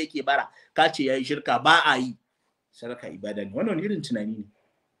almajiri yake bara ka ce yayi shirka. Ba a yi. Sadaka ibada ne. Wannan irin tunani ne.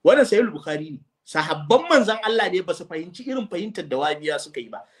 Wannan sahih bukhari ne. Sahabban manzon Allah ne ba su fahimci irin fahimtar da wabiya suka yi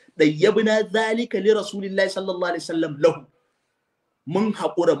ba. Dayyabna zalika li rasulillahi sallallahu alaihi wasallam lahu. Mun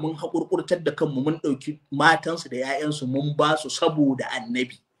haƙura mun haƙurƙurtar da kanmu mun ɗauki matansu da 'ya'yansu mun ba su saboda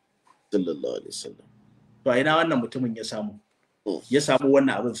annabi sallallahu alaihi wasallam. To ina wannan mutumin ya samu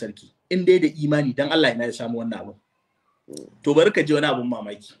wannan abin sarki in dai da imani dan Allah ina ya samu wannan abin. To bari ka ji wani abin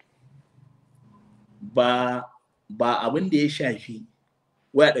mamaki. Ba abin da ya shafi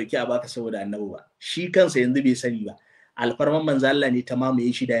waya dauki a baka saboda annabi ba, shi kansa yanzu bai sani ba alfarman manzo Allah ne ta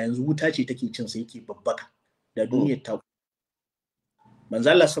mamaye shi da yanzu wuta ce take cin sa yake babbaka da duniyar ta.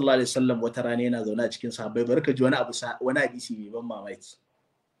 Manzo Allah sallallahu alaihi wasallam wata rana yana zaune a cikin sahabbai, barka ji wani hadisi mai ban mamaki.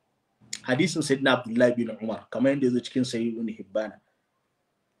 Hadisin sayyidina Abdullah bin Umar kamar yadda yazo cikin sahih ibn Hibban.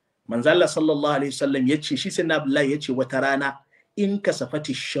 Manzo Allah sallallahu alaihi wasallam yace shi sayyidina Abdullah yace wata rana in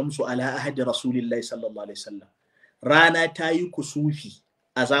kasafati shamsu ala ahadi rasulillahi sallallahu alaihi wasallam, rana ta yi kusufi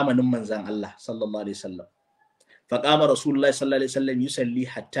a zamanin manzan Allah sallallahu alaihi wasallam. Faqama rasulullahi sallallahu alaihi wasallam yusalli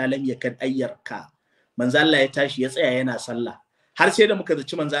hatta lam yakad ayyarka. Manzan Allah ya tashi ya tsaya yana sallah har sai da muka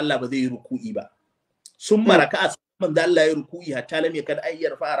zaci manzan Allah ba zai yi ruku'i ba. Sun maraka manzan Allah ya ruku'i hatta lam yakad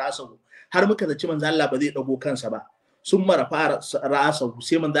ayyar fa rasahu, har muka zaci manzan Allah ba zai dago kansa ba. Sun marafa rasahu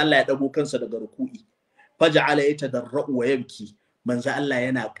sai manzan Allah ya dago kansa daga ruku'i. Faja'ala yatadarra'u wa yabki. Manzan Allah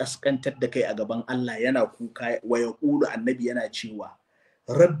yana kaskantar da kai a gaban Allah yana kuka wa yaqulu annabi yana cewa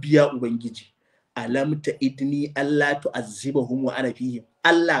rabbi ya ubangiji alam ta idni Allah tu'azzibahum wa ana fihim.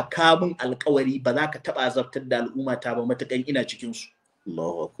 Allah ka mun alƙawari ba za ka taba azabtar da al'umma ta ba matakan ina cikin su.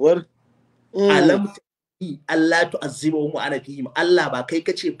 Allahu akbar. Alam ta idni Allah tu'azzibahum wa ana fihim. Allah ba kai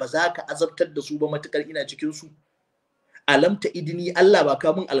kace ba za ka azabtar da su ba matakar ina cikin su. Alam ta idni Allah ba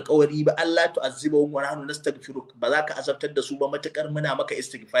ka mun alƙawari ba Allah tu'azzibahum wa nahnu nastaghfiruk, ba za ka azabtar da su ba matakar muna maka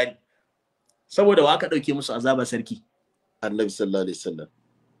istighfari. Saboda wa ka dauke musu azaba sarki? Annabi sallallahu alaihi wasallam.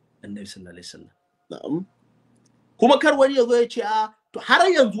 Annabi sallallahu alaihi wasallam. Na'am. Kuma kar wani yazo ya ce to har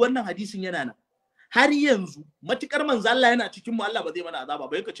yanzu wannan hadisin yana nan. Har yanzu matukar manzo Allah yana cikin mu Allah ba zai mana azaba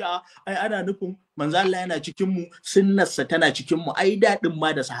ba. Yake ce ai ana nufin manzo Allah yana cikin mu, sunnarsa tana cikin mu. Ai dadin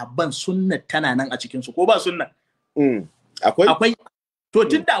ma da sahabban sunnar tana nan a cikin su ko ba sunnar? Akwai. To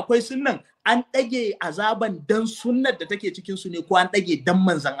tunda akwai sunnan an dage azaban dan sunnar da take cikin su ne ko an dage dan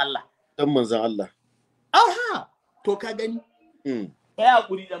manzon Allah? Dan manzon Allah. Aha. To ka gani? Ya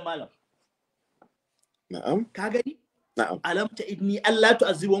hakuri dan malam. Na'am. Ka gani? Na'am. Alam ta idni Allah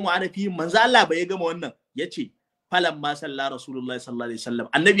tu'azzibu wa ana fi manzo Allah bai gama wannan yace falamma salla rasulullahi sallallahu alaihi wasallam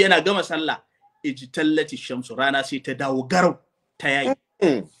annabi yana gama sallah ijtallati shamsu rana sai ta dawo garau ta yayi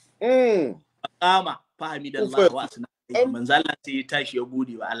qama fahimidallah wa asna manzo Allah sai ya tashi ya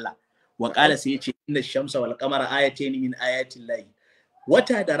gode wa Allah wa qala sai ya ce inna shamsa wal qamara ayatayn min ayatil lahi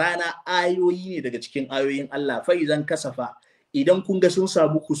wata da rana ayoyi ne daga cikin ayoyin Allah fa idan kasafa idan kun ga sun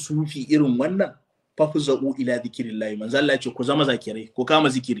samu kusufi irin wannan fafza'u ila zikrillah manzo Allah ya ce ku zama zakirai ku kama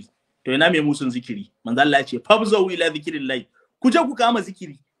zikiri to ina mai musun zikiri manzo Allah ya ce fafza'u ila zikrillah ku je ku kama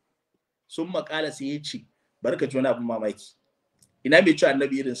zikiri sun makala sai ya ce barka ji wani abin mamaki ina mai ci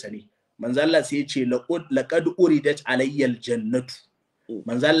annabi irin sa ne manzo Allah sai ya ce laqad uridat alayyal jannatu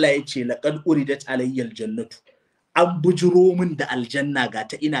manzo Allah ya ce laqad uridat alayyal jannatu an bujiro min da aljanna ga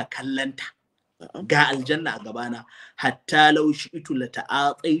ta ina kallanta ga aljanna a gabana hatta law shi'tu la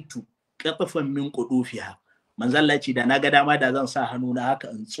ta'ataitu qatafan min qudufiha manzo Allah ya ce da naga dama da zan sa hannu na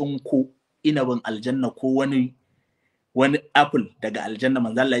haka in tsinko inabin aljanna ko wani apple daga aljanna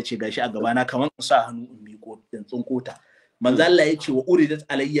manzo Allah ya ce gashi a gabana kaman in sa hannu in miko in tsinko ta manzo Allah ya ce wa uridat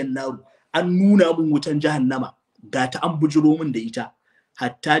alayyan naru an nuna min wutan jahannama ga ta an bujiro min da ita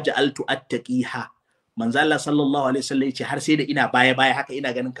hatta ja'altu attaqiha manzo Allah sallallahu alaihi wasallam ya ce har sai da ina baya haka ina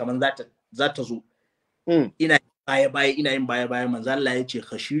ganin kaman za ta zo ina baya ina yin baya manzo Allah ya ce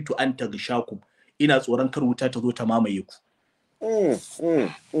khashitu an tagshakum ina tsoron kar wuta ta zo ta mamaye ku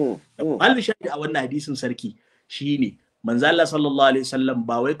Allah shahidi a wannan hadisin sarki shine manzo Allah sallallahu alaihi wasallam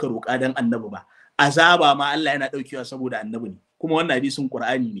ba wai ka roƙa dan annabi ba azaba ma Allah yana daukewa saboda annabi ne kuma wannan hadisin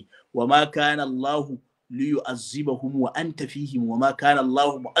Qur'ani ne wa ma kana Allah li yu'azzibahum wa anta fihim wa ma kana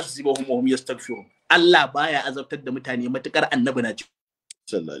Allah mu'azzibahum wa hum yastaghfirun Allah baya azabtar da mutane matukar annabi na cikin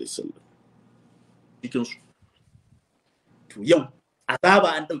sallallahu alaihi wasallam cikin su to yau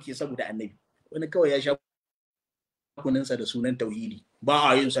azaba an dauke saboda annabi wani kawai ya sha kuninsa da sunan tauhidi ba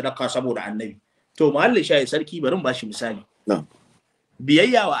a yin sadaka saboda annabi to mahallin shayi sarki bari mu bashi misali na'am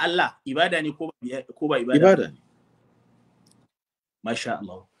biyayya wa Allah ibada ne ko ba ibada ne masha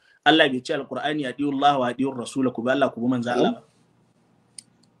Allah Allah bai ce alqur'ani adiyu Allah wa adiyu rasul ku bi Allah ku bi manzo Allah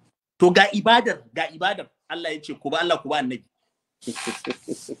to ga ibadar Allah ya ce ku bi Allah ku bi annabi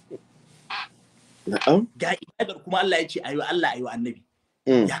na'am ga ibadar kuma Allah ya ce ayu Allah ayu annabi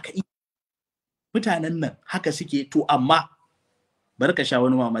ya ka mutanen nan haka suke to amma barka sha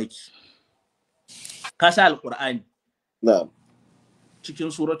wani mamaki ka sa alqur'ani na'am cikin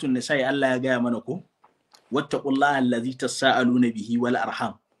suratul nisa Allah ya gaya mana ko wattaqullaha allazi tasaaluna bihi wal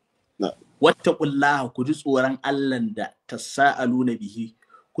arham wattaqullaha ku ji tsoron Allah da tasaaluna bihi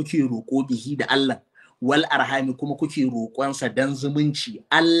kuke roko bihi da Allah wal arhami kuma kuke roƙonsa dan zumunci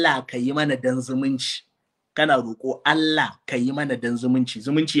Allah ka yi mana dan zumunci kana roko Allah ka yi mana dan zumunci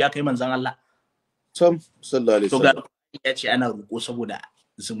ya kai manzon Allah sallallahu alaihi wasallam ya ce ana roko saboda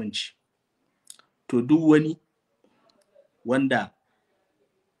zumunci to duk wani wanda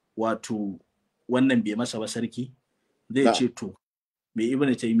wato wannan bai masa ba sarki zai ce to me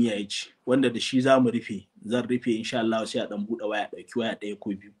ibnu taymiya ya ce wanda da shi zan rufe insha Allah sai a dan bude waya dauki waya daya ko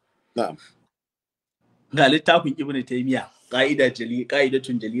biyu na'am ga littafin ibnu taymiya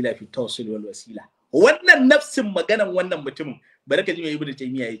qa'idatun jalila fi tawsil wal wasila wannan nafsin maganan wannan mutumin baraka ji me ibnu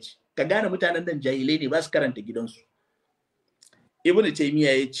taymiya ya ce ka gane mutanen nan jahilai ne ba su karanta gidansu ibnu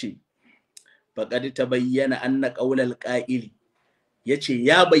taymiya ya ce faqad tabayyana anna qawlal qa'ili yace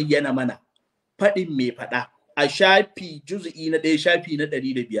ya bayyana mana fadin mai fada a shafi juz'i na 1 shafi na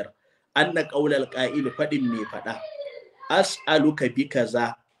 105 anna qawlal qa'ili fadin mai fada as'aluka bi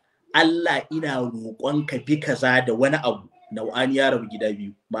kaza Allah ina roƙonka bi kaza da wani abu nau'an ya rabu gida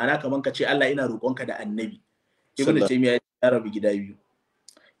biyu ma'ana kaman ka ce Allah ina roƙonka da annabi ibnu taymiya ya rabu gida biyu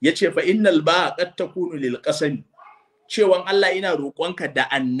yace fa innal ba'a qad takunu lil qasami cewan Allah ina roƙonka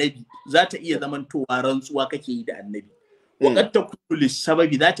da annabi za ta iya zamantowa rantsuwa kake yi da annabi wa qad takunu lis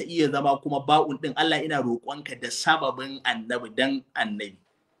sababi za ta iya zama kuma ba'un din Allah ina roƙonka da sababin annabi dan annabi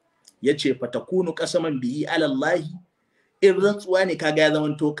yace fa takunu qasaman bihi ala Allah in rantsuwa ne kaga ya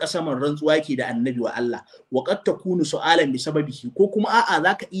zamanto qasaman rantsuwa ke da annabi wa Allah wa qad takunu su'alan bi sababihi ko kuma a'a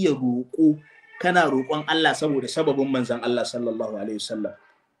zaka iya roƙo kana roƙon Allah saboda sababin manzon Allah sallallahu alaihi wasallam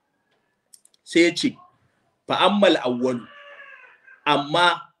sai ya ce fa'ammal awwalu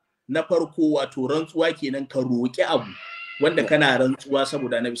amma na farko wato rantsuwa kenan ka roƙi abu wanda kana rantsuwa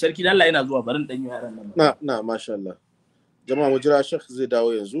saboda annabi sarki Allah yana zuwa barin dan yaran nan na masha Allah jama'a mu jira Sheikh zai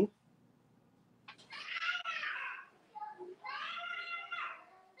dawo yanzu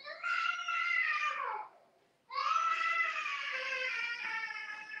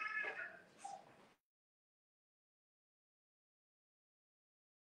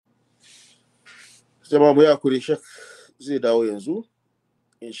jama'a mu yakuri Sheikh zai dawo yanzu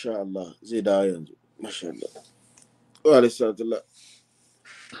insha Allah zai dawo yanzu masha Allah Wa alaikum salam.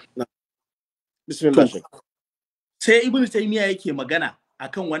 Bismillah Sheikh. Sai Ibn Taymiyyah yake magana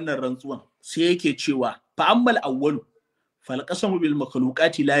akan wannan rantsuwan, sai yake cewa fa ammal awwalu fal qasamu bil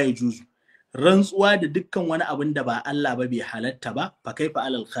makhluqati la yajuzu, rantsuwa da dukkan wani abin da ba Allah ba bai halatta ba, fa kaifa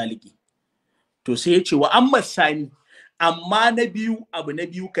alal khaliqi. To sai yace wa amma sani, amma na biyu, abu na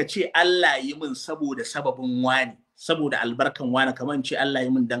biyu ka ce Allah yi min saboda sababin wani, saboda albarkan wani, kaman ce Allah yi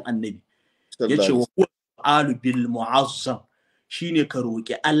min dan annabi. Yace wa huwa alu bil mu'azzam, shine ka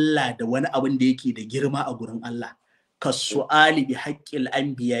roki Allah da wani abin da yake da girma a gurin Allah. Kasu'ali bi haqqil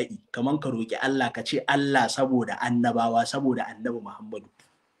anbiya'i, kaman ka roki Allah ka ce Allah saboda annabawa, saboda annabi Muhammadu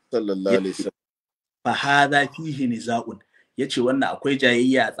sallallahu alaihi wasallam. Fa hadha fihi niza'un, yace wannan akwai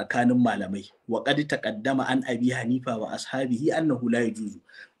jayayya a tsakanin malamai. Wa qad taqaddama an Abi Hanifa wa ashabihi annahu la yajuzu,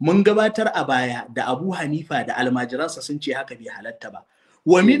 mun gabatar a baya da Abu Hanifa da almajiransa sun ce haka bai halatta ba.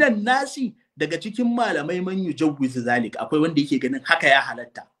 Wa minan nasi, daga cikin malamai man yujawwizu zalik, akwai wanda yake ganin haka ya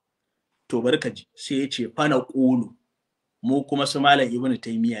halatta. To barka ji, sai yace fa na qulu, mu kuma su malam Ibn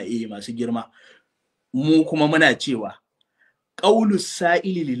Taymiyyah masu girma, mu kuma muna cewa qaulus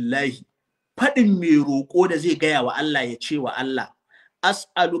sa'ili lillahi, fadin mai roko da zai gaya wa Allah ya ce wa Allah,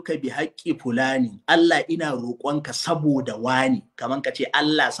 as'aluka bi haqqi fulani, Allah ina roƙonka saboda wani, kaman ka ce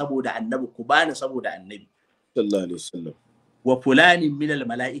Allah saboda annabi, ku bani saboda annabi sallallahu alaihi wasallam. Wa fulani minal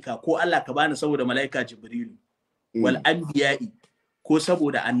mala'ika, ko Allah ka bani saboda mala'ika Jibrilu. Wal anbiya'i, ko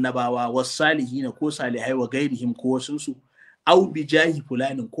saboda annabawa. Was salihina, ko salihai. Wa gairihim, ko wasunsu. Au bi jahi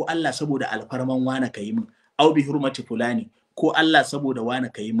fulanin, ko Allah saboda alfarman wani ka yi min. Au bi hurmati fulani, ko Allah saboda wani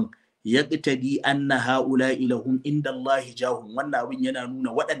ka yi min. Yaqtadi anna haula ilahum inda Allah jahun, wannan abin yana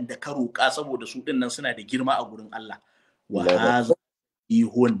nuna waɗanda ka roƙa saboda su dinnan suna da girma a gurin Allah. Wa hadha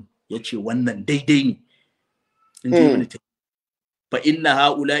ihun, yace wannan daidai ne. Fa inna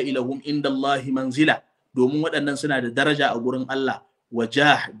haula ilahum inda Allah manzila, domin waɗannan suna da daraja a gurin Allah.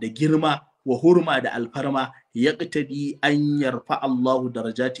 Wajah, da girma. Wa hurma, da alfarma. Yaqtadi an yarfa Allahu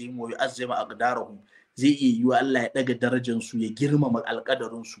darajatihim wa yu'azzima aqdarahum, zai iya yiwa Allah ya daga darajansu, ya girmama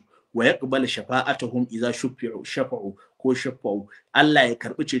alƙadarinsu. Wa yaqbal shafa'atuhum idza shafa'u, ko shafa'u, Allah ya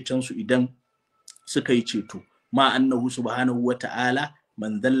karbi ceton su idan suka yi ceto. Ma annahu subhanahu wa ta'ala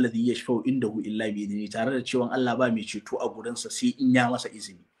man dhal ladhi yashfa'u indahu illa bi idni, tare da cewa Allah ba mai ceto a gurinsa sai in ya masa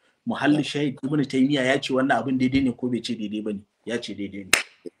izini. Muhalli shahid Ibn Taymiyyah ya ce wannan abin daidai ne ko bai ce daidai bane? Ya ce daidai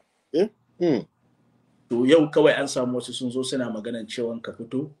ne. To yau kawai an samu wasu sun zo suna maganan cewa ka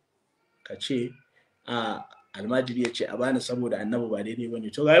fito ka ce a almajiri ya ce a bani saboda annabi ba daidai bane.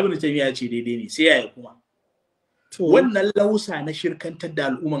 To ga Ibn Taymiyyah ya ce daidai ne, sai yaya kuma? To wannan lausa na shirkantar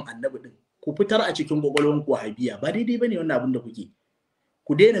da al'umman annabi din, ku fitar a cikin gwagwalwan ku Wahabiyya, ba daidai bane wannan abin da kuke.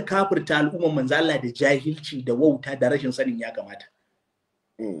 Ku daina kafirta al'umman manzo Allah da jahilci da wauta da rashin sanin ya kamata.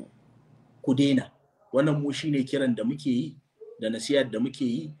 Ku daina. Wannan mu shine kiran da muke yi da nasihar da muke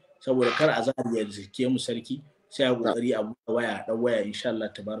yi, saboda kar a zahar ya zike mu sarki, sai a kokari a buɗe waya, dan waya insha Allah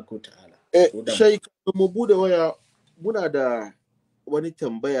tabaraka ta'ala. Sheikh, mu bude waya, muna da wani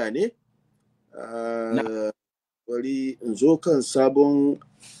tambaya ne. Bari in zo kan sabon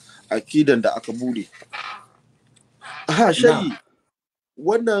akidan da aka bude. Sheikh,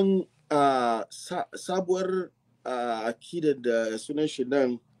 wannan sabuwar akidan da sunan shi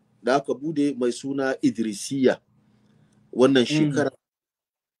nan da aka bude mai suna Idrisiyya wannan shekara.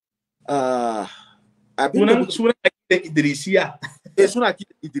 Sunan akidan Idrisiyya. Suna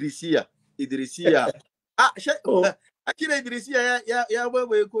akidan Idrisiyya. Akidan Idrisiyya ya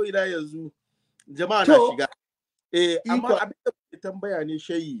baibaye ko ina yanzu. Jama'a na shiga. Amma abin da ke tambaya ne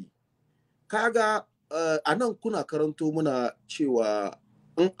shayi. Kaga a nan kuna karanto muna cewa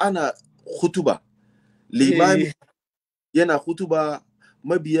in ana hutuba, limami yana hutuba,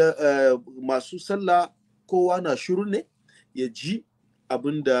 mabiya masu sallah kowa na shiru ne ya ji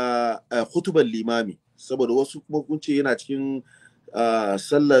abinda hutuban limami, saboda wasu kuma kun ce yana cikin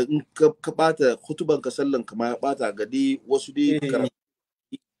sallah, in ka bata hutuban ka sallan ka ma ya bata gadi wasu dai karatu.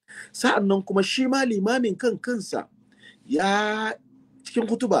 Sa'an nan kuma shi ma limamin kansa ya cikin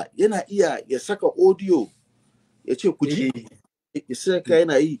hutuba yana iya ya saka audio ya ce ku ji, ya saka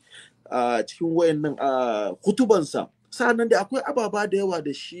yana yi a cikin wayannan hutubansa. Sa'annan da akwai ababa da yawa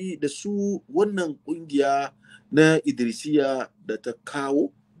da su wannan kungiya na Idrisiyya da ta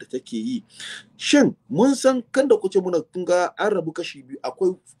kawo da take yi. Shin mun san kan da kuce muna kun ga an rabu kashi biyu,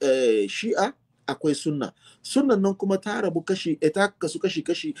 akwai Shi'a, akwai Sunna. Sunnan nan kuma ta rabu ta kasu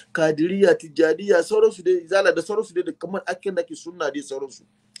kashi Kadiriya, Tijjaniya, sauransu dai, Izala da sauransu dai, da kamar akin da ke Sunna dai sauransu.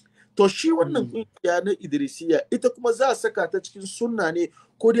 To shi wannan kungiya na Idrisiyya ita kuma za a saka ta cikin Sunna ne,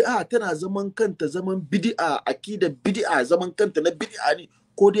 ko dai tana zaman kanta, zaman bid'a, akida bid'a, zaman kanta na bid'a ne,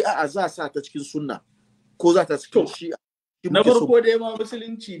 ko dai za a sa ta cikin Sunna, ko za ta cikin shi na farko dai ma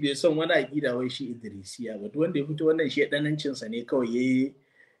musulunci bai son wani aqida wai shi idrisiya ba. Duk wanda ya fito wannan shedanancin sa ne kawai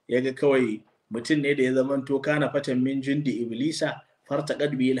yaga kawai mutum ne da ya zamanto kana fatan min jundi iblisa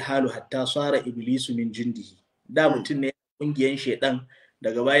fartaqad bil halu hatta sara iblisu min jundihi. Da mutum ne kungiyan shedan,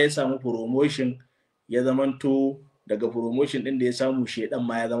 daga baya ya samu promotion, ya zamanto daga promotion din da ya samu shedan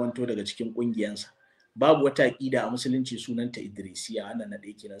ma ya zamanto daga cikin kungiyansa. Babu wata aqida a musulunci sunanta idrisiya, wannan na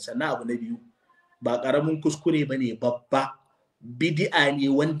dai kenan. Sannan abu na biyu, ba karamin kuskure bane babba, bid'a ne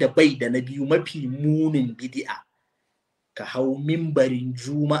wanda bai da na biyu, mafi munin bid'a. Ka hau mimbarin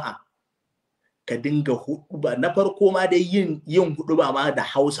juma'a ka dinga huduba. Na farko ma dai yin huduba ma da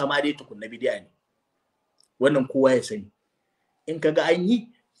Hausa ma dai tukunna bid'a ne, wannan kowa ya sani. In kaga an yi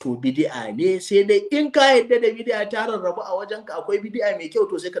to bid'a ne, sai dai in ka yadda da bid'a ta rarrabu a wajenka, akwai bid'a mai kyau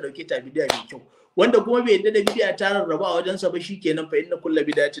to sai ka dauke ta bid'a mai kyau. Wanda kuma bai yadda da bid'a ta rarrabu a wajensa ba, shikenan fa inna kullu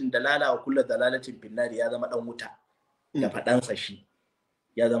bid'atin dalala wa kullu dalalatin finnari, ya zama dan wuta. Da fadansa shi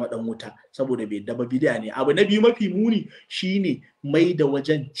ya zama dan wuta saboda bai yadda ba bid'a ne. Abu na biyu mafi muni shine mai da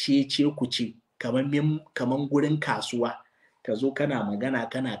wajen cece kuce, kaman gurin kasuwa, ka zo kana magana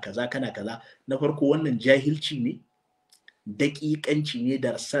kana kaza kana kaza. Na farko wannan jahilci ne, daƙiƙanci ne,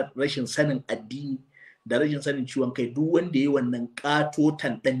 da rashin sanin addini, da rashin sanin ciwon kai. Duk wanda yayi wannan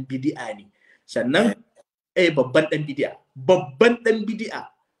katotan dan bid'a ne. Sannan babban dan bid'a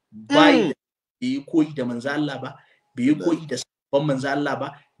bai yi koyi da manzo Allah ba, bai yi koyi da sabon manzo Allah ba,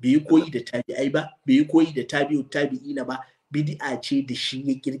 bai yi koyi da tabi'ai ba, bai yi koyi da tabi'ina ba. Bid'a ce da shi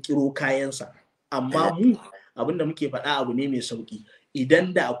ya kirkiro kayansa. Amma mu abinda muke faɗa abu ne mai sauki.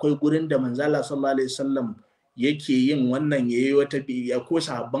 Idan da akwai gurin da manzo Allah sallallahu alaihi wasallam yake yin wannan, yayi wata bid'a, ko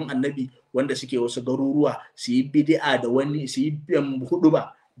sahabban annabi wanda suke wasu garuruwa su yi bid'a da wani, su yi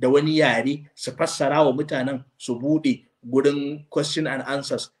huduba da wani yare, su fassara wa mutanen, su bude gurin question and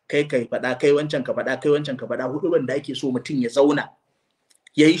answers, kai faɗa, kai wancan ka faɗa, kai wancan ka faɗa. Huduban da ake so mutum ya zauna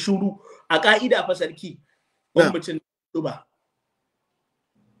yayi shuru. A ka'ida fa sarki, ban mutum huduba,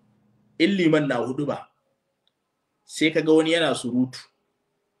 in liman na huduba sai kaga wani yana surutu,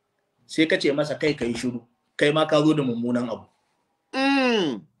 sai ka ce masa kai shuru, kai ma ka zo da mummunan abu.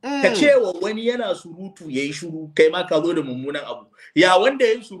 Ka ce wa wani yana surutu yayi shuru, kai ma ka zo da mummunan abu. Ya wanda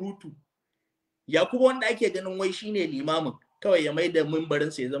yayi surutu, ya kuma wanda ake ganin wai shine limamin, kawai ya maida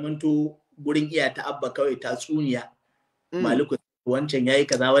mimbarin sa ya zamanto gurin iya ta abba, kawai ta tsuniya. Maliku wancan yayi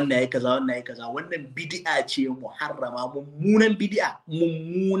kaza, wannan yayi kaza, wannan yayi kaza. Wannan bid'a ce muharrama, mummunan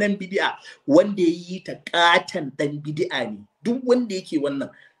bid'a. Wanda yayi ta katan dan bid'a ne. Duk wanda yake wannan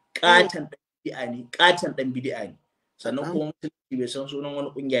katan dan bid'a ne. Sannan kuma mutum bai san sunan wani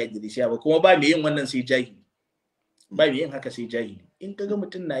kungiya idrisiya ba, kuma ba mai yin wannan sai jahili. Ba mai yin haka sai jahili. In kaga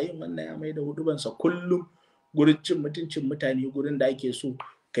mutum na yin wannan, ya mai da hudubansa kullum gurin cin mutuncin mutane, gurin da ake so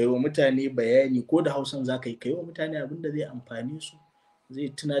kai wa mutane bayani, ko da Hausan za ka yi, kai wa mutane abin da zai amfane su, zai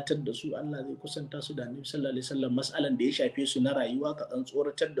tunatar da su Allah, zai kusanta su da Annabi sallallahu alaihi wasallam, mas'alan da ya shafe su na rayuwa, ka dan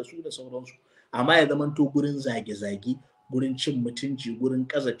tsoratar da su da sauransu. Amma ya zamanto gurin zage-zage, gurin cin mutunci, gurin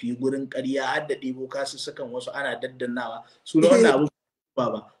kazafi, gurin ƙarya, har da ɗebo kasu sukan wasu ana daddannawa. Sunan wannan abu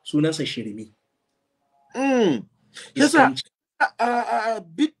ba sunansa shirme. Yasa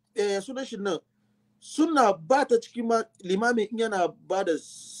sunan shi nan suna ba ta cikin limamin in yana ba da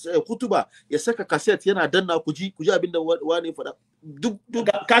kutuba ya saka kaset yana danna ku ji abin da wani faɗa. Duk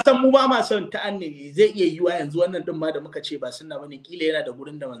ka san mu ba ma son ta'annabi. Zai iya yiwa yanzu wannan din ma da muka ce ba sunna bane, kila yana da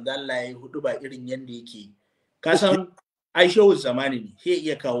gurin da manzo Allah ya yi huduba irin yanda yake. Ka san ai shehu zamani ne, sai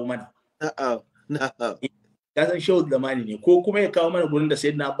iya kawo mana. Ka san shehu zamani ne, ko kuma ya kawo mana gurin da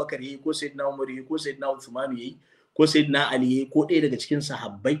sayyidina Abubakar yayi, ko sayyidina Umar yayi, ko sayyidina Uthman yayi, ko sayyidina Ali yayi, ko ɗaya daga cikin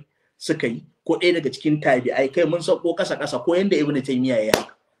sahabbai suka yi, ko ɗaya daga cikin tabi'ai. Kai mun sauko kasa ko yanda Ibn Taymiyyah ya yi.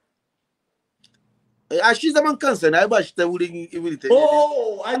 A shi zaman kansa na ba shi ta wurin Ibn Taymiyyah.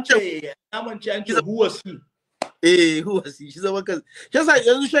 Oh, an ce who was he? Who was he? Shi zaman kansa. Yasa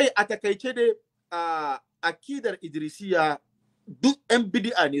yanzu shai a takaice dai akidar Idrisiya duk ɗan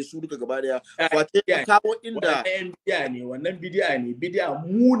bid'a ne su duka gaba daya. Wace kawo inda wannan bid'a ne, bid'a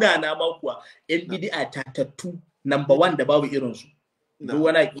munana ma kuwa, ɗan bid'a tatattu number 1 da babu irin su. Duk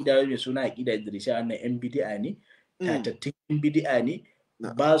wani aqida mai suna aqida Idrisiya, wannan ɗan bid'a ne, tatattun bid'a ne.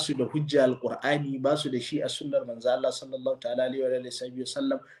 Ba su da hujja alqur'ani, ba su da shi a sunnar manzo Allah sallallahu ta'ala alaihi wa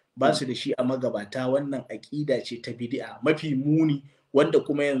sallam, ba su da shi a magabata. Wannan aqida ce ta bid'a mafi muni, wanda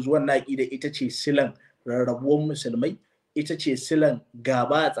kuma yanzu wannan aqida ita ce silan rarrabuwar musulmai, ita ce silan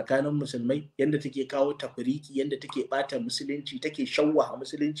gaba a tsakanin musulmai, yadda take kawo tafriki, yadda take bata musulunci, take shawwaha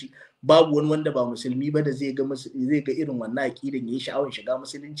musulunci. Babu wani wanda ba musulmi ba da zai ga irin wannan aqidan yayi sha'awar shiga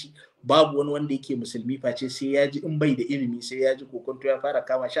musulunci. Babu wani wanda yake musulmi face sai ya ji in bai da ilimi, sai ya ji kokonto ya fara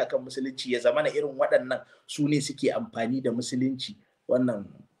kama shi akan musulunci, ya zamana irin waɗannan su ne suke amfani da musulunci. Wannan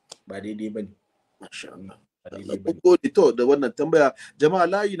ba daidai bane. Masha Allah. Gode to da wannan tambaya. Jama'a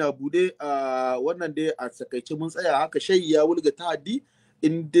layi na bude a wannan dai a sakaice mun tsaya haka. Sheikh ya wulga ta'addi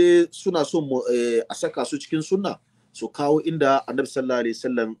in dai suna son a saka su cikin sunna su kawo inda Annabi sallallahu alaihi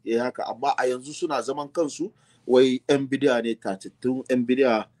wasallam ya haka, amma a yanzu suna zaman kansu wai yan bid'a ne, tatattun yan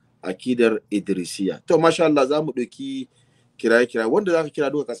bid'a akidar Idrisiyya. To masha Allah, za mu ɗauki kiraye wanda zaka kira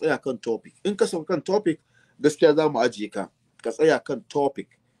duka ka tsaya kan topic. In ka sauka kan topic gaskiya za mu ajiye ka tsaya kan topic.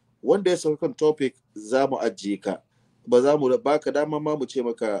 Wanda ya sauka kan topic za mu ajiye ka, ba za mu baka dama ma mu ce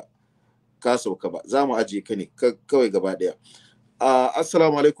maka ka sauka ba, za mu ajiye ka ne kawai gaba daya.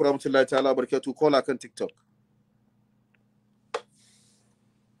 Assalamu alaikum warahmatullahi ta'ala barakatuh. Kola kan TikTok,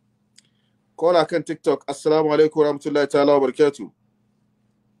 kola kan TikTok. Assalamu alaikum warahmatullahi ta'ala barakatuh.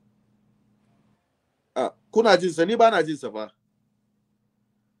 Kuna jin sa? Ni ba na jin sa fa.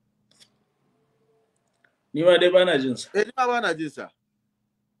 Ni ma dai ba na jin sa. Ni ma ba na jin sa.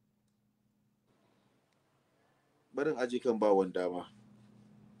 Barin aji kan ba wanda ma.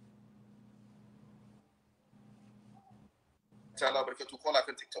 Ta'ala barkatu, kola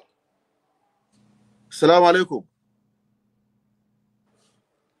kan TikTok. Assalamu alaikum.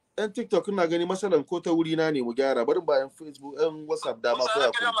 Ɗan TikTok ina gani masalan ko ta wuri na ne mu gyara, barin bayan Facebook ɗan WhatsApp da ma koya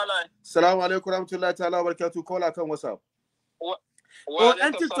ku. Assalamu alaikum warahmatullahi ta'ala barkatu, kola kan WhatsApp.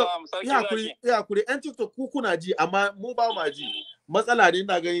 Ɗan TikTok ya kuri ɗan TikTok ku kuna ji amma mu ba ma ji. Matsala ne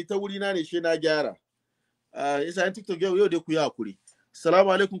ina gani ta wuri na ne shi na gyara. Isa yan TikTok yau dai ku yi hakuri.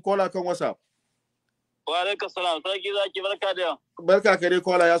 Assalamu alaikum, kola kan WhatsApp. Wa alaikum salam, sarki zaki, barka da yau. Barka ka dai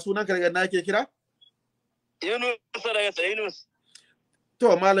kola, ya sunan ka daga na ke kira? Yunus daga Yunus.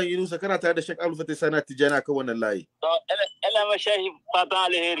 To malam Yunus, kana tare da Sheikh Abulfathi sana tijana kan wannan layi. To ina ma shehi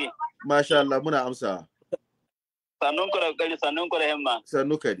fatan alheri. Masha Allah, muna amsa. Sannun ku da kokari, sannun ku da himma.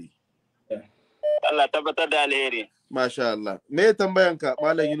 Sannu kadi. Allah tabbatar da alheri. Masha Allah. Me tambayanka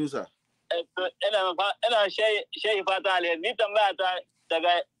malam Yunusa? Ina shehi fata alheri. Ni tambaya ta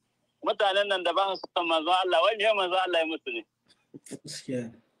daga mutanen nan da ba su san manzon Allah, wai me manzon Allah ya mutu ne?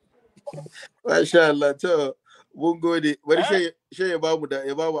 Masha Allah, to mun gode. Bari shehi ya ba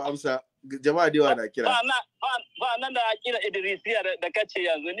mu amsa. Jama'a da yawa na kira. Ba nan da akira Idrisiyya da kace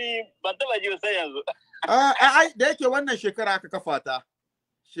yanzu, ni ban taba ji sai yanzu. Da yake wannan shekara aka kafa ta.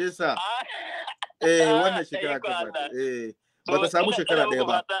 Shi yasa. Wannan shekara aka kafa ta. Ba ta samu shekara ɗaya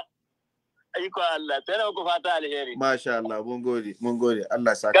ba. Aiko Allah, sai da ku fata alheri. Masha Allah, mun gode.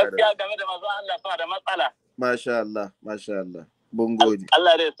 Allah saka da. Gaskiya game da manzo Allah fa da matsala. Masha Allah. Mun gode.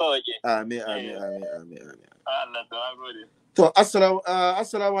 Allah dai sauke. Amin. Allah ta gode. To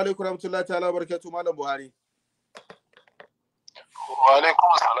assalamu alaikum warahmatullahi ta'ala barakatuh, malam Buhari. Wa alaikum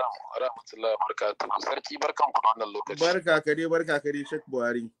assalam wa rahmatullahi wa barakatuh. Sarki barkan ku da wannan lokaci. Barka ka dai Sheikh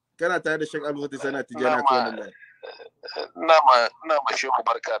Buhari. Kana tare da Sheikh Abulfathi sana tijana ko wannan. Ina ma shehu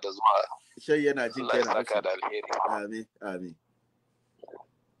barka da zuwa. Shai yana jin kai na barka da alheri. Amin.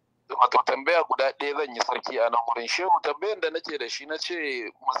 Wato tambaya guda ɗaya zan yi sarki a nan wurin. Shehu tambayan da nake da shi nace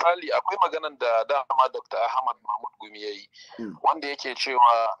misali akwai maganan da dama Dr. Ahmad Mahmud Gumi yayi wanda yake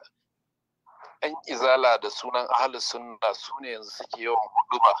cewa ɗan izala da sunan ahlus sunna su ne yanzu suke yawan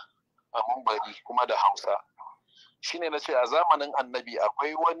huduma a mumbari kuma da Hausa. Shine nace a zamanin Annabi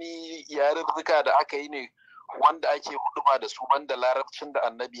akwai wani yarurruka da aka yi ne wanda ake huduma da su banda larabcin da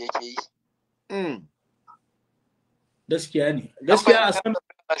Annabi yake yi. Gaskiya ne. Gaskiya a san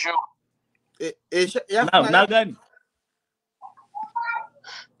na gani.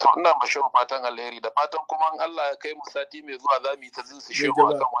 To ina ma shehu fatan alheri da fatan kuma in Allah ya kai mu sati mai zuwa za mu yi ta jin su shehu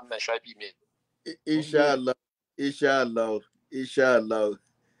akan wannan shafi mai. Insha Allah.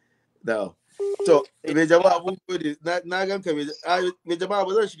 Now, to Mejamaa mun gode. Na ganka Mejamaa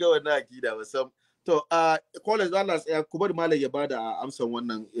ba zan shiga wannan akida ba sam. To college Allah tsaya ku bari malam ya bada amsan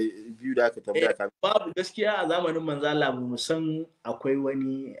wannan biyu da aka tambaya ka. Babu gaskiya a zamanin manzo Allah mu san akwai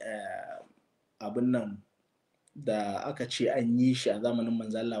wani abin nan da aka ce an yi shi a zamanin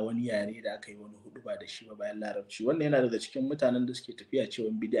manzo Allah, wani yare da aka yi wani huduba da shi ba bayan larabci. Wannan yana daga cikin mutanen da suke tafiya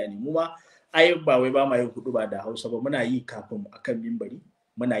cewa bid'a ne. Mu ma ai ba wai ba ma yin huduba da Hausa ba, muna yi kafin akan minbari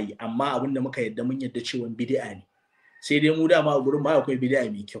muna yi, amma abin da muka yadda mun yadda cewa bid'a ne. Sai dai mu dama a gurin ma akwai bid'a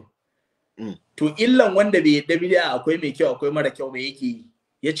mai kyau. To illan wanda bai yadda bid'a akwai mai kyau akwai mara kyau mai yake yi,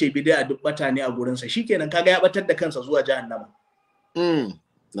 yace bid'a duk bata ne a gurinsa, shikenan kaga ya batar da kansa zuwa jahannama.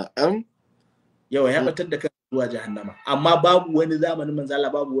 Na'am. Yawa ya batar da kansa zuwa jahannama. Amma babu wani zamanin manzo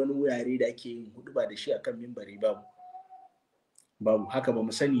Allah, babu wani wurare da ake yin huduba da shi akan minbari, babu haka. Ba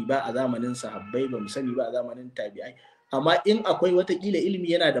mu sani ba a zamanin sahabbai, ba mu sani ba a zamanin tabi'ai. Amma in akwai watakila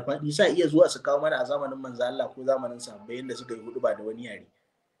ilimi yana da faɗi, sa iya zuwa su kawo mana a zamanin manzo Allah ko zamanin sahabbai yanda suka yi huduba da wani yare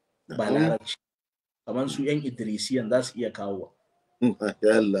ba larabci, kamar su yan Idrisiyan za su iya kawo.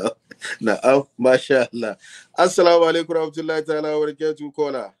 Ya Allah, na'am, masha Allah. Assalamu alaikum warahmatullahi ta'ala wa barakatuh.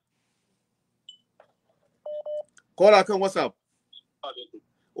 Kola kan WhatsApp.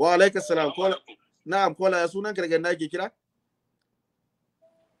 Wa alaikum salam. Kola, na'am, kola ya sunan ka daga ina ke kira?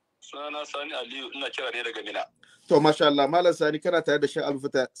 Sunana Sani Aliyu, ina kira ne daga Mina. To masha Allah, Malam Sani kana tare da Sheikh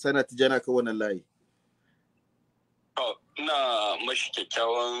Abulfathi sana tijana ka wannan layi. Ina mashi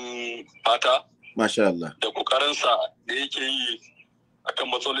kyakkyawan fata. Masha Allah. Da kokarinsa da yake yi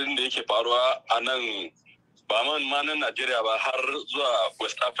akan matsalolin da yake faruwa a nan, ba ma nan Najeriya ba, har zuwa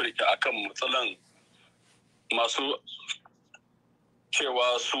West Africa akan matsalan masu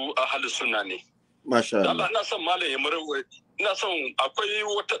cewa su ahli sunna ne. Masha Allah. Allah, ina son Malam ya murwa, ina son akwai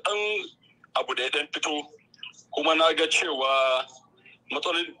wata ɗan abu da ya ɗan fito, kuma na ga cewa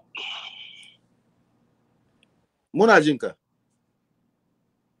matsalolin. Muna jin ka.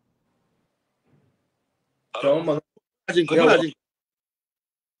 Muna jin ka, muna jin.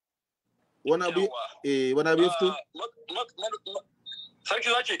 Wani abu ya fito? Sarki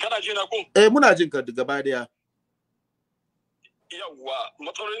zaki, kana ji na ku? Muna jin ka gaba daya. Yawwa,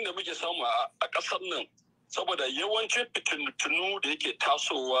 matsalolin da muke samu a ƙasar nan, saboda yawancin fitintunu da yake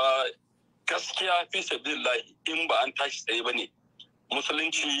tasowa, gaskiya fi sabilillahi, in ba an tashi tsaye ba ne,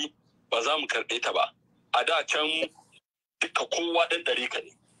 musulunci ba za mu karɓe ta ba. A da can duka kowa ɗan ɗarika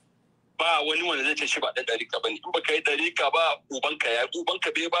ne, ba wani wanda zai ce shi ba ɗan ɗarika ba ne. In ba ka yi ɗarika ba, ubanka ya yi,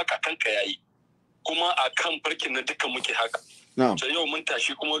 ubanka bai ba, kakanka ya yi. Kuma a kan farkin na duka muke haka. Sai yau mun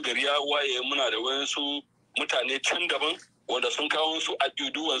tashi kuma gari ya waye, muna da wayansu mutane can daban wanda sun kawo su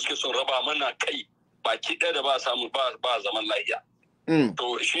aƙidu wanda suke son raba mana kai baki ɗaya da ba samu ba zaman lafiya.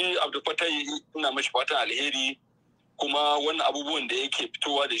 To shi Abulfathi ina mashi fatan alheri, kuma wannan abubuwan da yake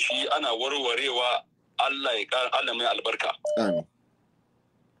fitowa da shi ana warwarewa. Allah ya ƙara, Allah mai albarka. Amin.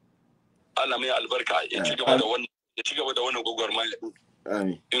 Allah mai albarka, ya ci gaba da wannan gwagwarmaya.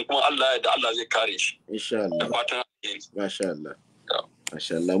 Amin. In kuma Allah ya da, Allah zai kare shi. Insha Allah. Da fatan alheri. Masha Allah.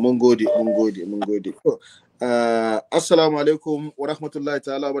 Masha Allah. Mun gode. Assalamu alaikum wa rahmatullahi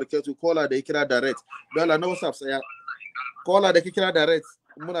ta'ala wa barakatuh. Kola da ya kira direct. Dala na WhatsApp tsaya. Kola da ka kira direct,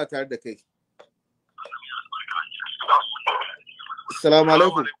 muna tare da kai. Assalamu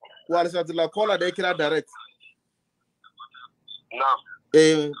alaikum. Wa alaikum. Kola da ya kira direct.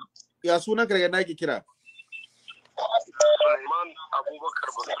 Na'am. Ya sunan ka daga na ke kira? Sulaiman Abubakar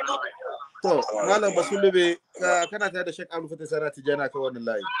Basulube. To, Malam Basulube, kana tare da Sheikh Abulfathi sana tijana ka wannan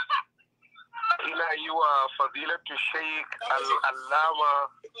layi. Ina yi wa fadilatu Sheikh Al-Allama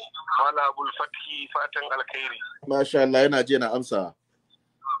Malam Abulfathi fatan alkhairi. Masha Allah, yana je na amsa.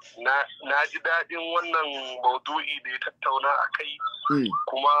 Na ji daɗin wannan maudu'i da ya tattauna a kai,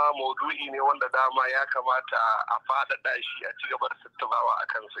 kuma maudu'i ne wanda dama ya kamata a faɗaɗa shi a ci gaba da tattaunawa a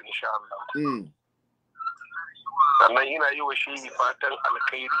kansa insha Allah. Sannan ina yi wa shehi fatan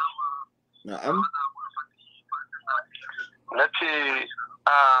alkhairi. Na'am. Na ce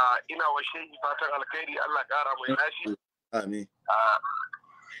ina wa shehi fatan alkhairi, Allah ƙara mai lafiya. Amin.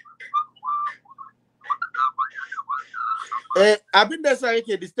 Abin da yasa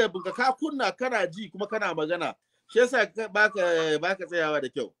yake disturb ka kunna kana ji kuma kana magana, shi yasa baka tsayawa da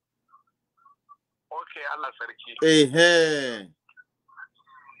kyau. Okay, Allah sarki.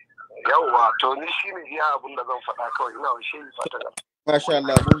 Yawwa, to ni shine iya abin da zan faɗa kawai, ina wa shehi fatan. Masha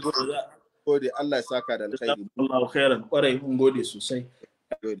Allah, mun gode, Allah ya saka da alkhairi. Allahu khairan, kwarai mun gode sosai.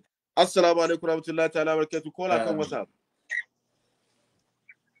 Assalamu alaikum warahmatullahi ta'ala barakatuh. Kola kan WhatsApp.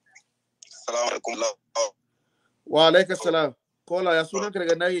 Assalamu alaikum. Wa alaikum salam. Kola ya sunan ka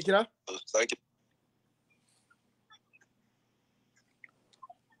daga na ke kira?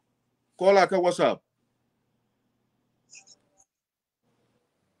 Kola kan WhatsApp.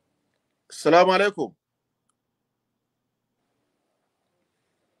 Assalamu alaikum.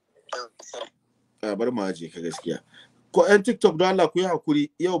 Bar ma aje ka gaskiya. Ko ɗan TikTok don Allah ku yi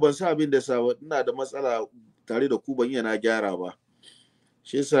hakuri, yau ban sa abin da sa ina da matsala tare da ku, ban iya na gyara ba.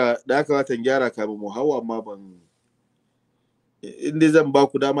 Shi yasa da aka watan gyara kamin mu hawa, amma ban, inda zan ba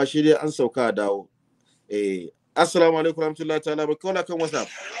ku dama shi dai an sauka a dawo. Assalamu alaikum warahmatullahi ta'ala barakatuh. Kan WhatsApp.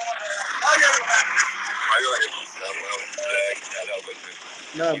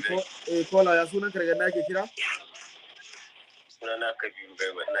 Na'am, kola ya sunan kargan da ake kira? Sunana Kabiru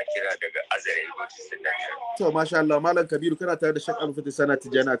Gaiba, ina kira daga Azare. To masha Allah, Malam Kabiru kana tare da Sheikh Abulfathi sana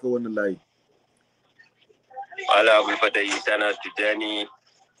tijana ka wannan layi. Ala Abulfathi sana Tijani.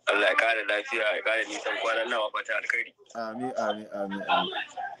 Allah ya kare lafiya, ya kare nisan kwanan nawa fata alkhairi. Amin, amin, amin,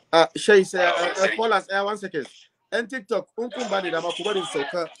 amin. Sheikh sai call us 1 second. And TikTok kun ba da dama ku bari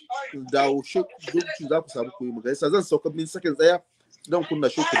sauka dawo shi duk za ku samu ku yi mu gaisa zan sauka min second tsaya don kunna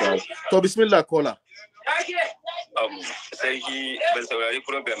shi ku dawo. To bismillah caller. Sarki ban saurari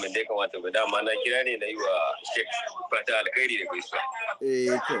program da ya kamata ba dama na kira ne na yi wa Sheikh fata alkhairi da gaisuwa.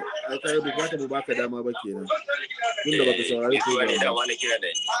 To ai kai bukata mu baka dama ba kenan. Tunda baka saurari program. Ne dama na kira da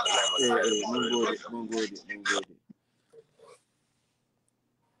mun gode.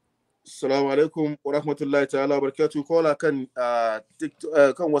 Assalamu alaikum wa rahmatullahi ta'ala wa barakatuh. Kola kan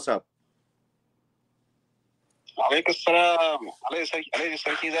TikTok kan WhatsApp. Alaikum salam. Alaikum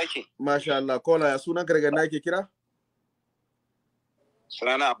sarki zaki. Masha Allah. Kola ya sunan ka daga nake kira?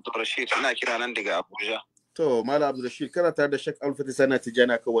 Sunana Abdul Rashid, ina kira nan daga Abuja. To, Malam Abdul Rashid, kana tare da Sheikh Abulfathi sana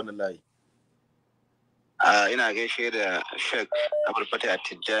Tijani kan wannan layi. Ina gaishe da Sheikh Abulfathi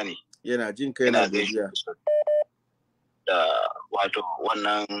Tijani. Yana jin kai na gajiya. Da wato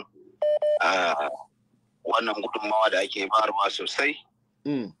wannan gudunmawa da ake bayarwa sosai.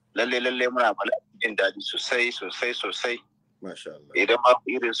 Lalle muna jin daɗi sosai. Masha Allah. Idan ba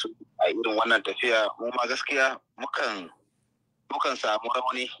irin su a irin wannan tafiya, mu ma gaskiya mukan samu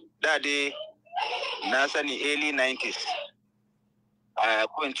rauni. Da dai na sani early 90s.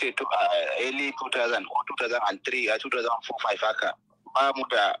 Ko in ce early 2000 ko 2003 a 2004-5 haka.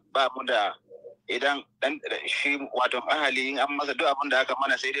 Ba mu da idan dan shi wato ahali in an masa duk abin da aka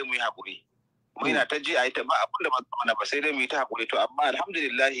mana sai dai mu yi hakuri. Mu yana ta ji a yi ta ba abin da ba mana ba sai dai mu yi ta hakuri to amma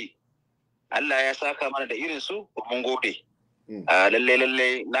alhamdulillah Allah ya saka mana da irin su mun gode.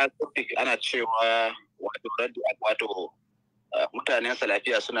 Lalle na topic ana cewa wato mutanen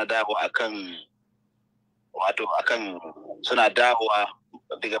Salafiyya suna dawo akan suna dawowa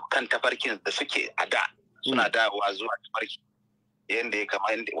daga kan tafarkin da suke a da suna dawowa zuwa tafarki yanda ya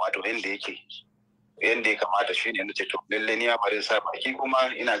kamata shi ne nace to lalle ni ya bari sa baki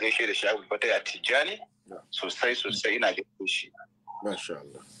kuma ina gaishe da Sheikh Abulfathi Tijani sosai ina gaishe shi. Masha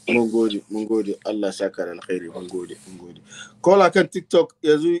Allah. Mun gode. Allah saka da alkhairi. Mun gode. Kola kan TikTok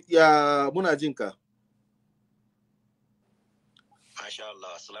yanzu ya muna jin ka. Masha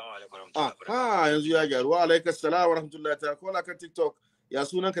Allah. Assalamu alaikum warahmatullahi wabarakatuh. Yanzu ya gyaru. Wa alaikum assalam warahmatullahi ta'ala. Kola kan TikTok ya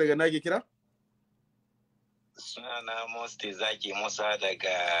sunan ka daga nake kira? Sunana Musti Zaki Musa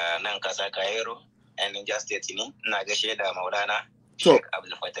daga nan kasa Cairo, Niger State ne. Ina gaishe da Maulana Sheikh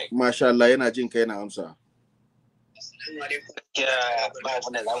Abulfathi. Masha Allah yana jin ka yana amsa. Ba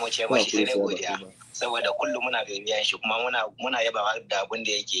wanda za mu ce mashi sai dai godiya saboda kullum muna bibiyan shi kuma muna yaba da abin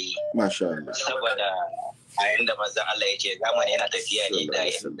da yake yi. Masha Allah. Saboda a yanda manzon Allah ya ce zamani yana tafiya ne da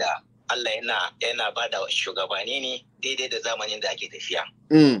yanda Allah yana ba da shugabanni ne daidai da zamanin da ake tafiya.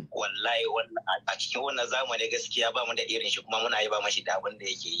 Wallahi a cikin wannan zamani gaskiya ba mu da irin shi kuma muna yaba mashi da abin da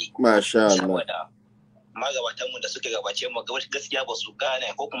yake yi. Masha Allah. Saboda magabatanmu da suka gabace mu gaskiya ba su gane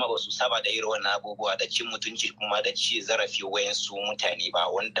ko kuma ba su saba da irin wannan abubuwa da cin mutunci kuma da ci zarafi wayansu mutane ba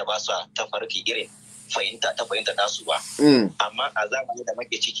wanda ba su tafarki irin fahimta tasu ba. Amma a zamanin da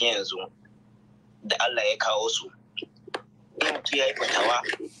muke cikin yanzu da Allah ya kawo su in mutum ya yi fatawa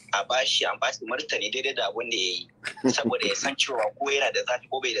a bashi an bashi martani daidai da abin da ya yi saboda ya san cewa ko yana da zafi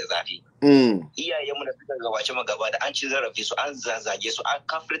ko bai da zafi. Iyayenmu da suka gabace mu gaba da an ci zarafi su an zazage su an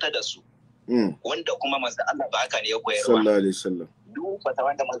kafirta da su. Wanda kuma manzo Allah ba haka ne ya koyarwa. Sallallahu alaihi wasallam. Duk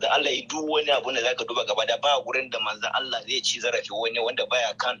fata da manzo Allah ya duk wani abu da zaka duba gaba da ba gurin da manzo Allah zai ci zarafi wani wanda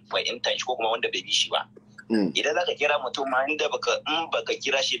baya kan fahimtar shi ko kuma wanda bai bi shi ba. Idan zaka kira mutum ma inda baka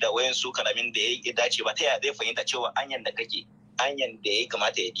kira shi da wayan su kalamin da ya dace ba ta yaya zai fahimta cewa anyan da kake anyan da ya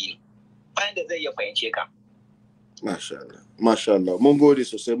kamata ya bi bayan da zai iya fahimce ka. Masha Allah. Mun gode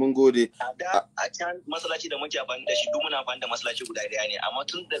sosai, mun gode. A can masallaci da muke amfani da shi duk muna amfani da masallaci guda daya ne, amma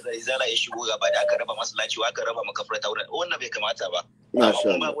tun da zara ya shigo gaba da aka raba masallaci aka raba makafar tauran wannan bai kamata ba. Masha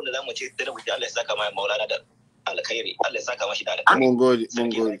Allah. Amma abin da zamu ce da rubuta Allah ya saka mai Maulana da alkhairi, Allah ya saka mashi da alkhairi. Mun gode.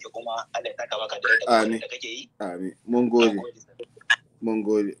 Kuma Allah ya saka maka da kake yi. Amin. Mun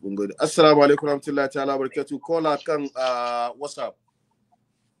gode. Assalamu alaikum warahmatullahi ta'ala barakatuh. Kola kan WhatsApp.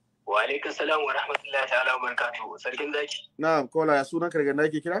 Wa alaikum salam wa rahmatullahi ta'ala wa barakatuhu. Sarkin zaki. Na'am, kola ya sunan ka daga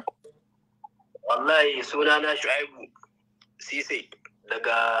nake kira? Wallahi sunana Shu'aibu Sise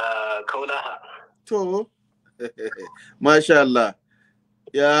daga Kaulaha. To. Masha Allah.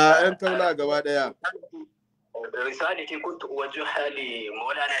 Ya ƴan Kaula gaba daya. Risalati kuntu uwajjiha li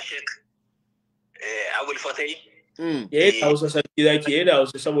Maulana Sheikh Abulfathi. Yayi Hausa sarki zaki, yayi da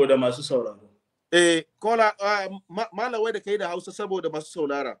Hausa saboda masu sauraro. Kola malawai da kai da Hausa saboda masu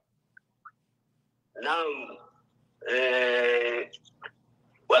saurara. Na'am.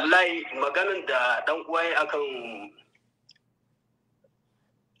 wallahi maganin da dan uwa ya akan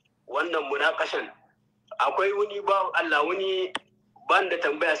wannan munakashan akwai wani ba Allah wani ban da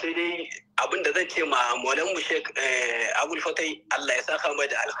tambaya sai dai abinda zan ce ma maulan mu Sheikh Abulfathi Allah ya saka mai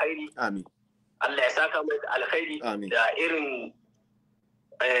da alkhairi amin Allah ya saka mai da alkhairi da irin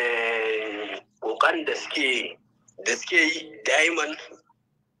kokarin da suke yi daiman.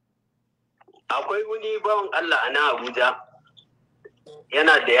 Akwai wani bawan Allah a nan Abuja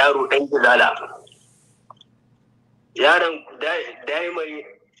yana da yaro ɗan gilala. Yaron daiman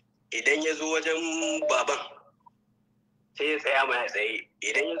idan ya zo wajen baban sai ya tsaya mai a tsaye,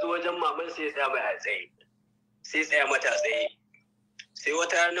 idan ya zo wajen maman sai ya tsaya mai a tsaye, sai tsaya mata a tsaye. Sai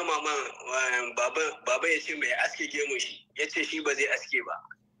wata rana maman baba ya ce mai aske gemun shi, ya ce shi ba zai aske ba,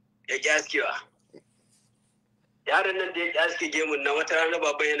 ya ƙi askewa. Yaron nan da ya ƙi aske gemun nan wata rana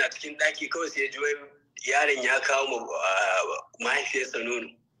baban yana cikin ɗaki kawai sai ya ji yaron ya kawo mahaifiyarsa nono.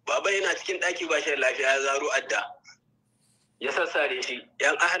 Baban yana cikin ɗaki ba shi da lafiya ya zaro adda. Ya sassare shi,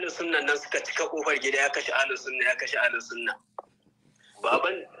 yan ahalin sunnan nan suka cika kofar gida ya kashe ahalin sunna ya kashe ahalin sunna.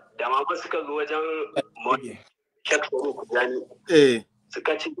 Baban da mama suka zo wajen Sheikh Kujani.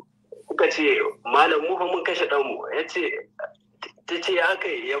 Suka ce malam mu fa mun kashe ɗanmu. Ya ce ta ce ya aka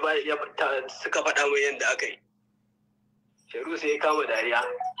yi suka faɗa mai yadda aka yi. Sharu sai ya kama dariya.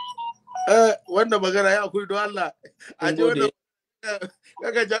 Wanda magana ya kuri don Allah. A ji wanda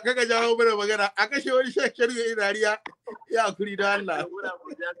kaka jawo mana magana a kashe wani shekaru ya yi dariya ya kuri don Allah.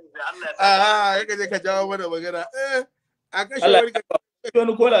 Kaka je ka jawo mana magana. A kashe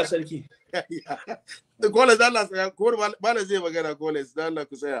wani kola sarki. Kola da Allah tsaya, ko bala zai magana kola da Allah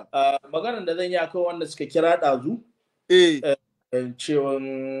ku tsaya. Maganar da zan yi akan wanda suka kira ɗazu. Cewan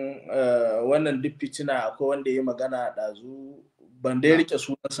wannan duk fitina akwai wanda ya magana ɗazu ban dai rike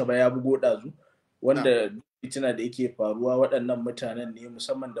sunansa ba ya bugo ɗazu wanda duk fitina da yake faruwa waɗannan mutanen ne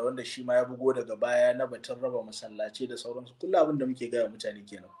musamman da wanda shi ma ya bugo daga baya na batun raba masallaci da sauransu kullum abin da muke gaya mutane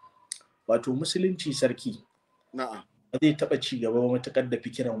kenan wato musulunci sarki ba zai taɓa ci gaba matuƙar da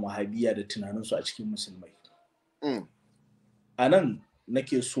fikiran wahabiya da tunaninsu a cikin musulmai a nan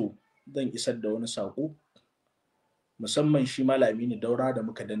nake so zan isar da wani saƙo musamman shi malami ne daura da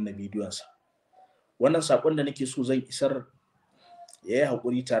muka danna bidiyonsa wannan sakon da nake so zan isar ya yi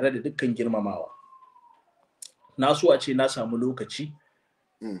haƙuri tare da dukkan girmamawa na so a ce na samu lokaci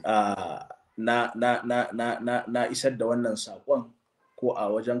na isar da wannan sakon ko a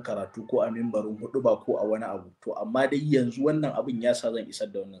wajen karatu ko a mimbarin huduba ko a wani abu to amma dai yanzu wannan abin ya sa zan isar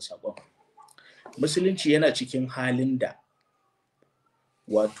da wannan sakon musulunci yana cikin halin da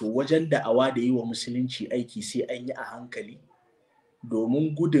wato wajen da'awa da yi wa musulunci aiki sai an yi a hankali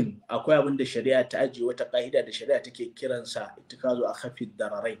domin gudun akwai abin da shari'a ta ajiye wata ƙa'ida da shari'a take kiransa itikazu a hafid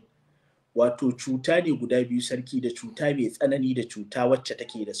dararai wato cuta ne guda biyu sarki da cuta mai tsanani da cuta wacce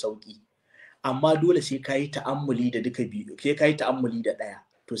take da sauki amma dole sai ka yi ta'ammuli da duka biyu sai ka yi ta'ammuli da ɗaya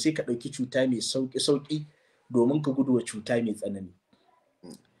to sai ka ɗauki cuta mai sauki domin ka gudu wa cuta mai tsanani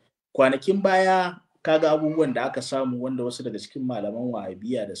kwanakin baya kaga abubuwan da aka samu wanda wasu daga cikin malaman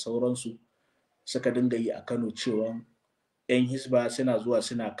wahabiya da sauransu suka dinga yi a Kano cewa 'yan hisba suna zuwa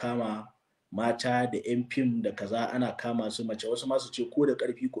suna kama mata da 'yan fim da kaza ana kama su mace wasu masu ce ko da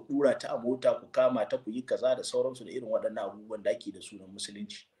ƙarfi ku ɗura ta a mota ku kama ta ku yi kaza da sauransu da irin waɗannan abubuwan da ake da sunan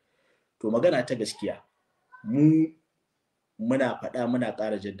musulunci to magana ta gaskiya mu muna faɗa muna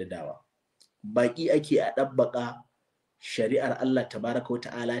ƙara jaddadawa baƙi ake a ɗabbaƙa shari'ar Allah tabaraka wa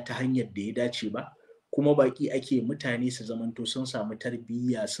ta'ala ta hanyar da ya dace ba kuma baki ake mutane su zamanto sun samu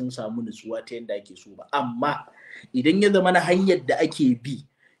tarbiyya sun samu nutsuwa ta yadda ake so ba amma idan ya zama na hanyar da ake bi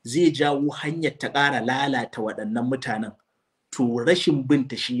zai jawo hanyar ta ƙara lalata waɗannan mutanen to rashin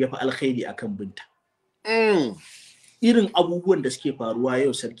binta shi ya fi alkhairi akan binta irin abubuwan da suke faruwa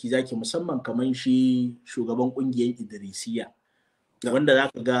yau sarki zaki musamman kamar shi shugaban ƙungiyar Idrisiyya wanda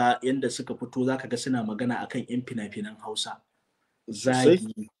zaka ga yanda suka fito zaka ga suna magana akan 'yan fina-finan Hausa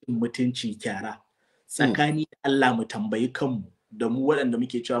zagi mutunci kyara tsakani da Allah mu tambayi kanmu da mu waɗanda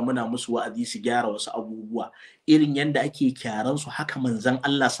muke cewa muna musu wa'azi su gyara wasu abubuwa irin yanda ake kyaran su haka manzon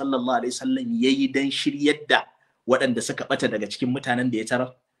Allah sallallahu alaihi wasallam yayi dan shiryar da waɗanda suka bata daga cikin mutanen da ya tarar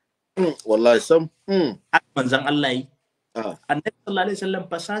wallahi sam haka manzon Allah yi annabi sallallahu alaihi wasallam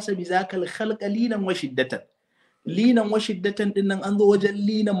fasasa bi zakal khalqa linan wa shiddatan din nan an zo wajen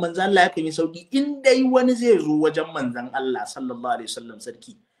linan manzon Allah yakan yi sauki in dai wani zai zo wajen manzon Allah sallallahu alaihi wasallam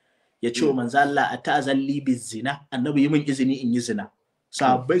sarki ya ce wa manzo Allah a ta'azalli bi zina annabi yi min izini in yi zina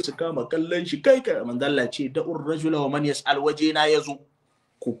sahabbai su kama kallon shi kai manzo Allah ce da'ur rajula wa man yas'al wajena yazo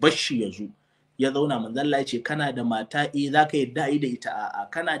ku bashi yazo ya zauna manzo Allah ya ce kana da mata zaka yadda ayi da ita a'a,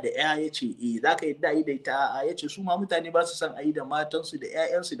 kana da ƴa ya ce zaka yadda ayi da ita a'a, ya ce su ma mutane ba su san ayi da matansu da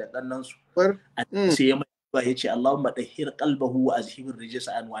ƴaƴansu da kannansu. Sai ya mai ya ce Allahumma dahhir qalbahu wa azhibir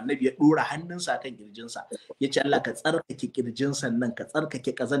rijsa an. Annabi ya dora hannunsa kan kirjinsa ya ce Allah ka tsarkake kirjinsa nan, ka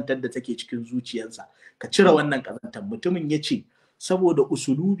tsarkake kazantar da take cikin zuciyarsa, ka cire wannan kazantar. Mutumin ya ce saboda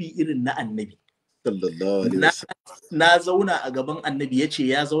usulubi irin na annabi na zauna a gaban annabi, ya ce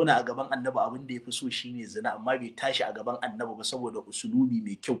ya zauna a gaban annabi abin da ya fi so shine zina, amma bai tashi a gaban annabi ba saboda usulubi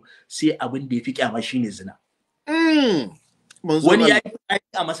mai kyau, sai abin da ya fi kyama shine zina. Wani ya yi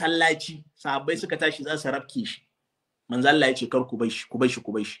a masallaci, sahabbai suka tashi za su rafke shi, manzo Allah ya ce kar ku bai shi, ku bai shi,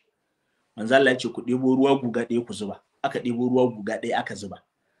 ku bai shi. Manzo Allah ya ce ku ɗebo ruwa guga ɗaya ku zuba. Aka ɗebo ruwa guga ɗaya aka zuba.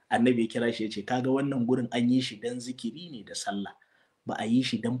 Annabi ya kira shi ya ce kaga wannan gurin an yi shi dan zikiri ne da sallah, ba a yi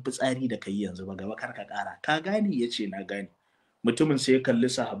shi dan fitsari da kai yanzu ba, gaba kar ka ƙara. Ka gane? Ya ce na gane. Mutumin sai ya kalli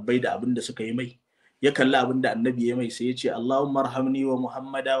sahabbai da abin da suka yi mai, ya kalli abin da annabi ya mai, sai ya ce Allahumma arhamni wa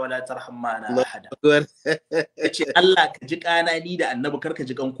Muhammada wa la tarham ma'ana ahada. Ya ce Allah ka ji kana ni da annabi, kar ka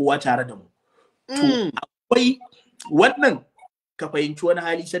ji kan kowa tare da mu. To akwai wannan, ka fahimci wani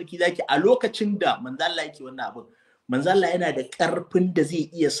hali sarki zaki, a lokacin da manzo Allah yake wannan abin, manzo Allah yana da karfin da zai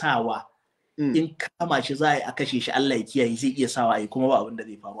iya sawa in kama shi za a kashe shi, Allah ya kiyaye, zai iya sawa ai kuma ba abin da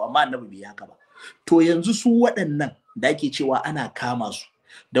zai faru, amma annabi bai haka ba. To yanzu su waɗannan da ake cewa ana kama su,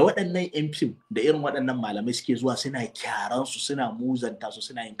 da waɗannan yan fim da irin waɗannan malamai suke zuwa suna kyaran su, suna muzanta su,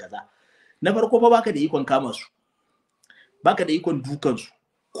 suna yin kaza. Na farko fa baka da ikon kama su, baka da ikon dukan su,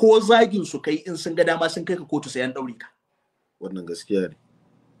 ko zagin su kai in sun ga dama sun kai ka kotu sai an daure ka. Wannan gaskiya ne,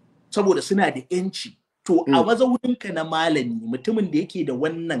 saboda suna da yanci. To a mazauninka na malami, mutumin da yake da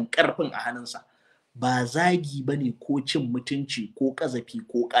wannan karfin a hannunsa, ba zagi bane ko cin mutunci ko kazafi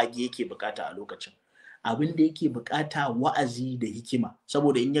ko kage yake bukata a lokacin. Abin da yake bukata wa'azi da hikima,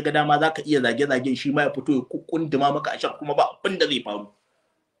 saboda in ya ga dama zaka iya zage-zagen shi ma ya fito ya kunduma maka a shar, kuma ba abin da zai faru,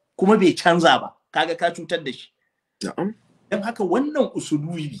 kuma bai canza ba, kaga ka cutar da shi. Na'am. Dan haka wannan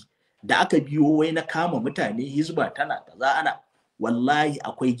usulubi da aka biyo wai na kama mutane, hizba tana kaza ana, wallahi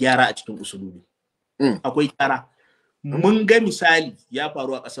akwai gyara a cikin usulubi. Akwai gyara. Mun ga misali ya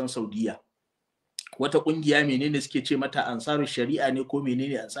faru a ƙasar Saudiya. Wata ƙungiya menene suke ce mata Ansarul Shari'a ne ko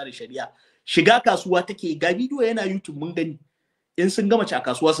menene Ansarul Shari'a, shiga kasuwa take, ga bidiyo yana YouTube mun gani, in sun ga mace a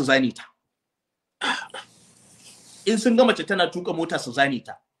kasuwa su zane ta, in sun ga mace tana tuka mota su zane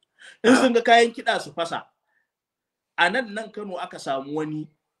ta, in sun ga kayan kiɗa su fasa. A nan Kano aka samu wani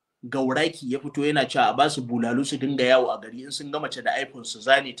gauraki ya fito yana cewa a basu bulalu su dinga yawo a gari, in sun ga mace da iPhone su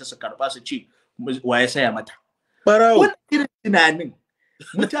zane ta, su karba su ce wa ya saya mata. Wannan irin tunanin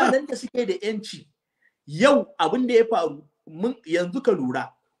mutanen da suke da yanci, yau abin da ya faru, yanzu ka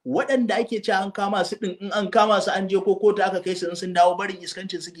lura waɗanda ake cewa an kama su din, in an kama su an je ko kotu aka kai su, in sun dawo barin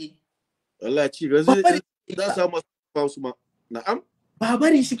iskancin suke. Allah ci gaza za su samu su ma. Na'am. Ba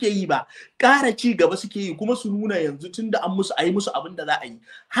bari suke yi ba, ƙara ci gaba suke yi, kuma su nuna yanzu tunda an musu ayi musu abin da za a yi.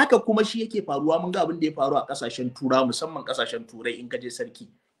 Haka kuma shi yake faruwa, mun ga abin da ya faru a ƙasashen Turawa, musamman ƙasashen Turai. In ka je sarki,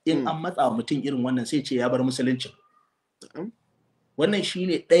 in an matsa wa mutum irin wannan sai ce ya bar musulunci. Wannan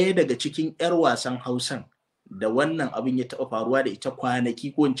shine ɗaya daga cikin 'yar wasan Hausan da wannan abin ya taɓa faruwa da ita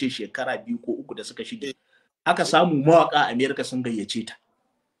kwanaki, ko in ce shekara 2 ko 3 da suka shige. Aka samu mawaƙa a Amerika sun gayyace ta.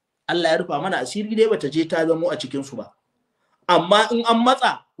 Allah ya rufa mana asiri dai bata je ta zamo a cikin su ba. Amma in an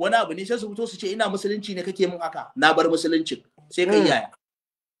matsa wani abu ne sai su fito su ce ina musulunci ne kake min haka, na bar musulunci, sai kai yaya.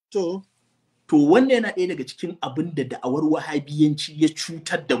 To wannan yana ɗaya daga cikin abin da da'awar wahabiyanci ya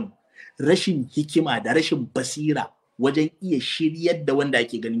cutar da mu, rashin hikima da rashin basira wajen iya shiryar da wanda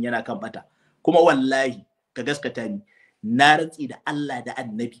ake ganin yana kan bata. Kuma wallahi ka gaskata ni, na rantsi da Allah da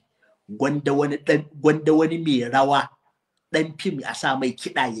Annabi, gwanda wani mai rawa dan fim a sa mai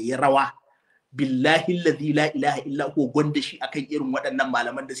kiɗa yayi rawa, billahi allazi la ilaha illa huwa, gwanda shi akan irin waɗannan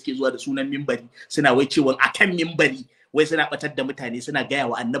malaman da suke zuwa da sunan mimbari suna wai cewa akan mimbari wai suna batar da mutane, suna gaya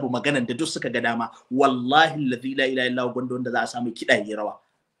wa Annabi maganan da duk suka ga dama. Wallahi allazi la ilaha illa huwa, gwanda wanda za a sa mai kiɗa yayi rawa.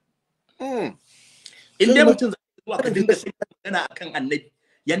 In dai mutum zai zuwa ka dinga sai magana akan Annabi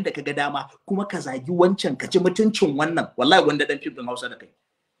yanda ka ga dama, kuma ka zagi wancan, ka ci mutuncin wannan, wallahi gwanda dan fim din Hausa da kai.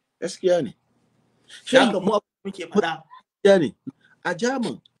 Gaskiya ne. Shaka mu muke faɗa. Gaskiya ne. A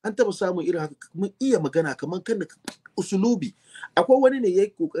Jamus an taba samun irin haka, mun iya magana kamar kan usulubi. Akwai wani ne ya yi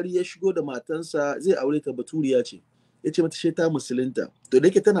kokari ya shigo da matansa, zai aure ta, baturiya ce, ya ce mata she ta musulunta, to da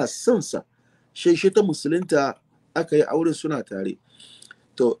yake tana son sa, she ta musulunta, aka yi auren suna tare.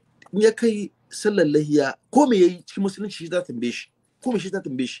 To in ya kai sallar lahiya, ko me yayi cikin musulunci shi za ta tambaye shi, ko me shi ta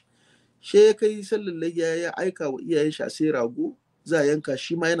tambaye shi. She ya kai sallar lahiya, ya aika wa iyayen shi a sai rago za a yanka,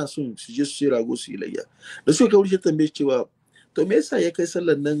 shi ma yana son su je su sai rago su yi layya. Da suka kai wurin shi tambaye shi cewa to me yasa ya kai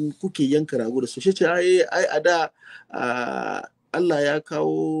sallan nan kuke yanka rago da su? Shi ce ai a da Allah ya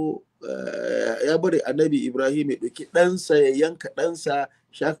kawo ya bari annabi Ibrahim ya ɗauki ɗansa ya yanka ɗansa,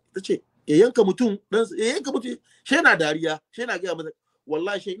 ta ce ya yanka mutum ɗansa ya yanka mutum, shi yana dariya, shi yana gaya masa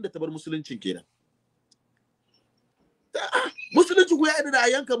wallahi shi inda ta bar musuluncin kenan. Musulunci ku ya yi da a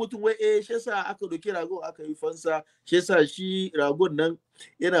yanka mutum wai shi yasa aka ɗauki rago aka yi fansa, shi yasa shi ragon nan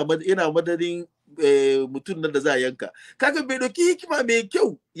yana madadin mutum nan da za a yanka. Kaga bai ɗauki hikima mai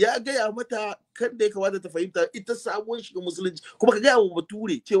kyau ya gaya mata kan da ya kamata ta fahimta ita sabuwar shiga musulunci, kuma ka gaya wa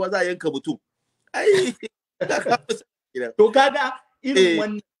bature cewa za a yanka mutum. Ai to kaga irin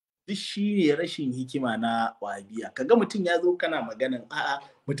wannan duk shi ne rashin hikima na wahabiya. Kaga mutum ya zo kana maganan a'a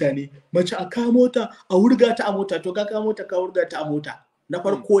mutane mace a kawo mota a wurga ta a mota, to ka kawo mota ka wurga ta a mota. Na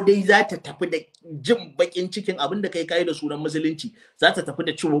farko dai za ta tafi da jin bakin cikin abin da kai da sunan musulunci, za ta tafi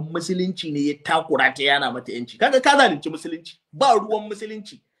da cewa musulunci ne ya takura ta yana mata yanci. Kaga ka zalunci musulunci, ba ruwan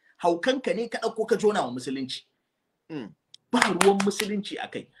musulunci, haukanka ne ka ɗauko ka jona wa musulunci, ba ruwan musulunci a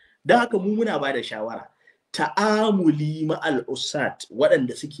kai. Don haka mu muna ba da shawara ta'amuli ma'al usat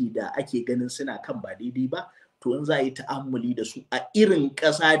waɗanda suke da ake ganin suna kan ba daidai ba, to in za a yi ta'amuli da su a irin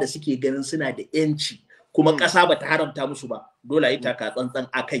ƙasa da suke ganin suna da yanci kuma ƙasa ba ta haramta musu ba, dole a yi taka tsantsan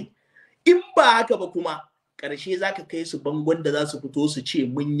a kai. In ba haka ba kuma ƙarshe za ka kai su bangon da za su fito su ce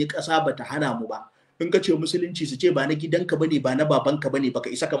mun yi ƙasa ba ta hana mu ba. In ka ce musulunci su ce ba na gidanka bane ba na babanka bane baka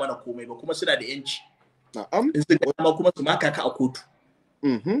isa ka mana komai ba, kuma suna da yanci. In su dama kuma su maka ka a kotu.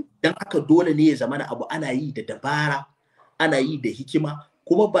 Dan haka dole ne ya zamana abu ana yi da dabara, ana yi da hikima,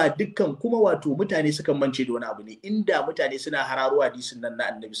 kuma ba dukkan kuma wato mutane sukan mance da wani abu ne. Inda mutane suna hararo hadisin nan na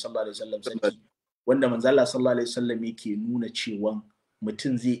Annabi sallallahu alaihi wasallam sarki wanda manzo Allah sallallahu alaihi wasallam yake nuna cewa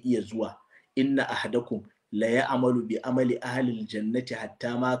mutum zai iya zuwa inna ahadakum la ya'malu bi amali ahli aljannati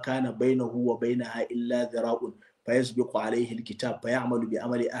hatta ma kana bainahu wa bainaha illa dhira'un fayasbiqu alayhi alkitab fayamalu bi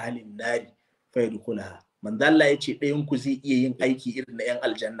amali ahli an-nar fayadkhulaha. Manzo Allah yace ɗayan ku zai iya yin aiki irin na 'yan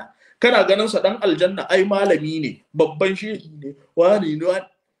aljanna. Kana ganin sa dan aljanna ai malami ne, babban shehi ne, wani ne,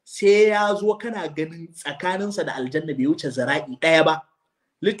 sai ya zo kana ganin tsakaninsa da aljanna bai wuce zara'i ɗaya ba.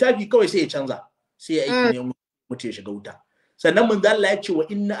 Littafi kawai sai ya canza, sai ya aiki ne mutu ya shiga wuta. Sannan manzo Allah ya ce wa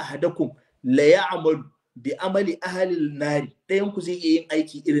inna ahadakum la ya'malu bi amali ahli an-nar, ɗayan ku zai iya yin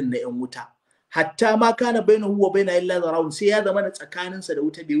aiki irin na 'yan wuta. Hatta ma kana bainahu wa baina illa zara'un, sai ya zama da tsakaninsa da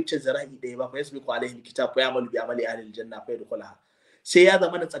wuta bai wuce zara'i ɗaya ba. Fa yasbiqu alaihi alkitab fa ya'malu bi amali ahli aljanna fa yadkhulaha. Sai ya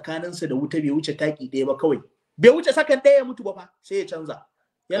zama da tsakaninsa da wuta bai wuce taki ɗaya ba, kawai bai wuce sakan ɗaya ya mutu ba fa, sai ya canza.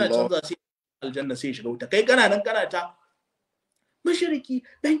 Yana canza sai aljanna sai ya shiga wuta. Kai kana nan kana ta mushriki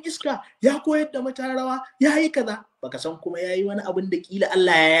dan iska ya koyar da mutane rawa ya yi kaza, baka san kuma ya yi wani abin da kila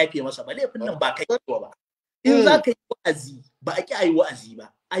Allah ya yafe masa ba. Laifin nan ba kai ba. In za ka yi wa'azi ba a ki a yi wa'azi ba,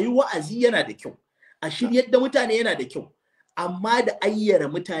 a yi wa'azi yana da kyau, a shiryar da mutane yana da kyau, amma da ayyara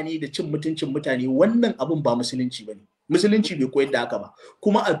mutane da cin mutuncin mutane wannan abin ba musulunci ba ne. Musulunci bai koyar da haka ba.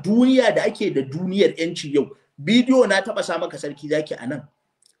 Kuma a duniya da ake da duniyar yanci yau, bidiyo na taɓa sa maka sarki zaki a nan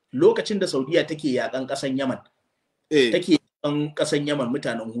lokacin da Saudiya take yakan ƙasan Yaman, take yakan ƙasan Yaman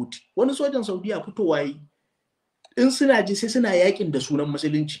mutanen Huti. Wani sojan Saudiya fitowa yi, in suna ji sai suna yakin da sunan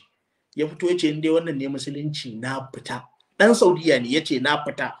musulunci, ya fito ya ce in dai wannan ne musulunci na fita. Dan Saudiya ne ya ce na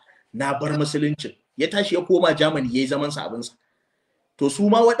fita, na bar musulunci. Ya tashi ya koma Germany ya yi zaman sa abinsa. To su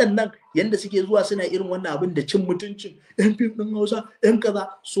ma waɗannan yanda suke zuwa suna irin wannan abin da cin mutuncin yan fim ɗin Hausa yan kaza,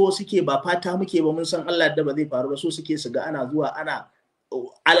 so suke ba fata muke ba, mun san Allah da ba zai faru ba, so suke su ga ana zuwa ana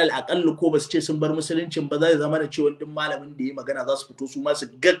alal aƙallu ko ba su ce sun bar musuluncin ba, zai zama da cewa duk malamin da ya magana za su fito su ma su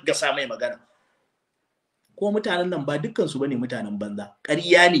gaggasa mai magana. Ko mutanen nan ba dukkansu bane mutanen banza,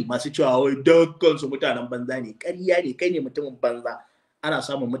 ƙarya ne masu cewa wai dukkansu mutanen banza ne, ƙarya ne, kai ne mutumin banza. Ana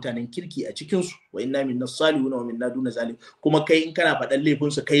samun mutanen kirki a cikinsu, wa inna minna salihuna wa minna duna zalim. Kuma kai in kana faɗan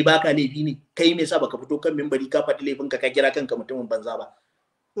laifinsu kai baka laifi ne, kai me yasa baka fito kan minbari ka faɗi laifinka ka kira kanka mutumin banza ba?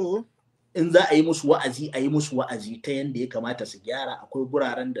 In za a yi musu wa'azi a yi musu wa'azi ta yanda ya kamata su gyara. Akwai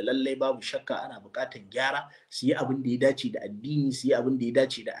guraren da lallai babu shakka ana buƙatar gyara, su yi abin da ya dace da addini, su yi abin da ya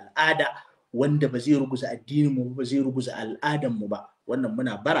dace da al'ada, wanda ba zai ruguza addinin mu ba zai ruguza al'adan mu ba. Wannan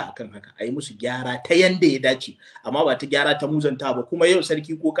muna bara akan haka, a yi musu gyara ta yanda ya dace, amma ba ta gyara ta muzanta ba. Kuma yau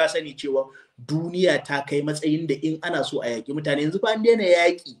sarki ko ka sani cewa duniya ta kai matsayin da in ana so a yaƙi mutane, yanzu fa an daina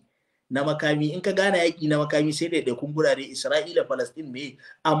yaƙi na makami. In ka gane yaƙi na makami sai da kun gurare Isra'ila, Palestine me,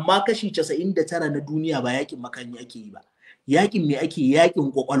 amma kashi 99 na duniya ba yaƙin makami ake yi ba. Yaƙin me ake?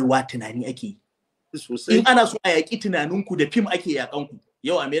 Yaƙin kwakwalwa, tunani ake yi. In ana so a yaƙi tunaninku da fim ake yaƙan ku.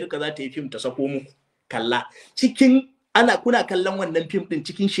 Yau America za ta yi fim ta sako muku kalla, cikin kuna kallon wannan fim din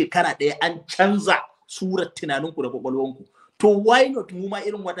cikin shekara ɗaya an canza surar tunaninku da kwakwalwanku. To why not mu ma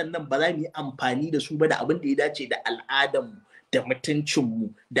irin waɗannan ba za mu yi amfani da su ba da abin da ya dace da al'adarmu da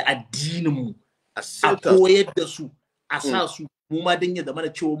mutuncinmu da addininmu a koyar da su a sa su mu ma dan ya zama da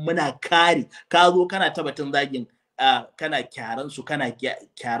cewa muna kare ka zo kana tabbatin zagin kana kyaran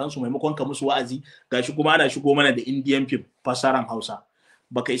su maimakon ka musu wa'azi gashi kuma ana shigo mana da Indian film fasaran Hausa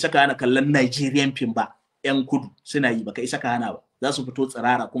baka isa ka hana kallon Nigerian film ba yan kudu suna yi baka isa ka hana ba za su fito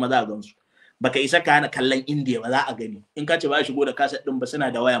tsirara kuma za a gansu baka isa ka hana kallon India ba za a gani in ka ce ba shigo da kaset din ba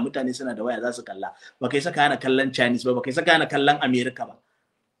suna da waya mutane suna da waya za su kalla baka isa ka hana kallon Chinese ba baka isa ka hana kallon America ba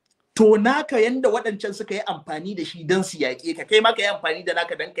to naka yanda waɗancan suka yi amfani da shi don su yaƙe ka kai ma ka yi amfani da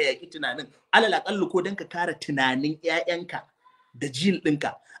naka don ka yaƙi tunanin alal aƙallu ko don ka kare tunanin ƴaƴanka da jil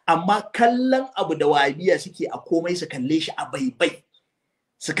ɗinka amma kallon abu da wabiya suke a komai su kalle shi a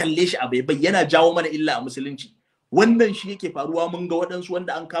baibai yana jawo mana illa a musulunci wannan shi yake faruwa mun ga waɗansu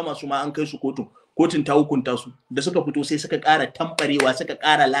wanda an kama su ma an kai su kotun ta hukunta su da suka fito sai suka ƙara tambarewa suka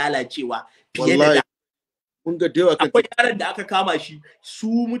ƙara lalacewa fiye da akwai yaran da aka kama shi su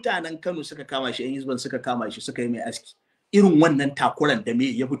mutanen Kano suka kama shi yan Hizban suka kama shi suka yi mai aski irin wannan takuran da me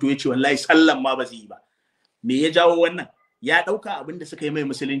ya fito ya ce wallahi sallan ma ba zai yi ba me ya jawo wannan ya dauka abin da suka yi mai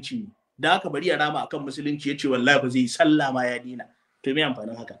musulunci da aka bari ya rama akan musulunci ya ce wallahi ba zai yi sallah ma ya dina to me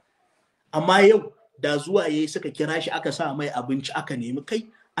amfanin haka amma yau da zuwa yayi suka kira shi aka sa mai abinci aka nemi kai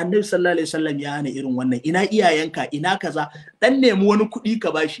Annabi sallallahu alaihi wasallam ya hana irin wannan ina iyayenka ina kaza dan nemi wani kuɗi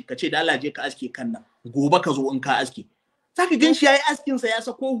ka bashi ka ce da Allah je ka aske kan nan gobe ka zo in ka aske zaka gan shi yayi askin sa ya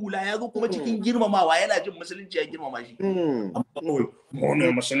sako hula ya zo kuma cikin girmamawa yana jin musulunci ya girmama shi mu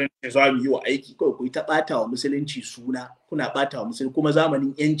ne musulunci za mu yi wa aiki kawai ku ta bata wa musulunci suna kuna bata wa musulunci kuma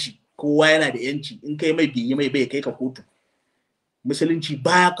zamanin yanci kowa yana da yanci in kai mai biyi mai bai kai ka kotu musulunci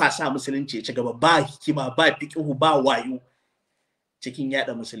baya ka sa musulunci ya ci gaba ba hikima ba fiqhu ba wayo cikin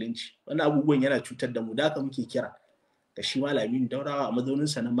yada musulunci wannan abubuwan yana cutar da mu da haka muke kira da shi malamin Daurawa a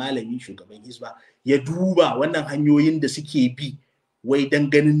mazauninsa na malami shugaban Hizba ya duba wannan hanyoyin da suke bi wai dan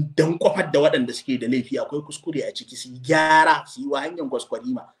ganin dan kwafar da waɗanda suke da laifi akwai kuskure a ciki su gyara su yi wa hanyar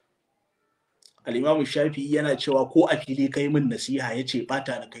kwaskwarima al-Imam Shafi'i yana cewa ko a fili kai min nasiha yace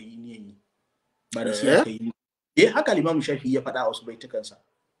bata da kai niyan yi ba nasiha kai haka al-Imam Shafi'i ya faɗa a wasu baitukansa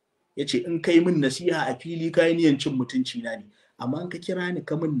yace in kai min nasiha a fili kai niyan cin mutunci na ne amma in ka kira ni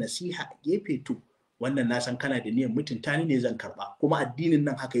ka min nasiha a gefe to wannan na san kana da niyyar mutunta ni ne zan karba kuma addinin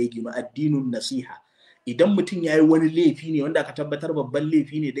nan haka yake ma addinin nasiha idan mutum yayi wani laifi ne wanda aka tabbatar babban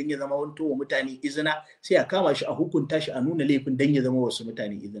laifi ne dan ya zama wanto wa mutane izina sai a kama shi a hukunta shi a nuna laifin dan ya zama wasu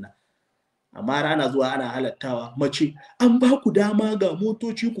mutane izina amma rana zuwa ana halattawa mace an ba ku dama ga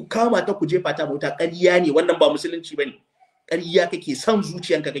motoci ku kama ta ku jefa ta bauta ƙarya ne wannan ba musulunci bane ƙarya kake son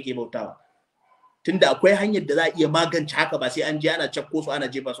zuciyanka kake bautawa tunda akwai hanyar da za a iya magance haka ba sai an je ana cakko su ana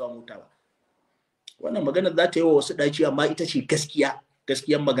jefa su a mota ba wannan magana za ta yi wa wasu daci amma ita ce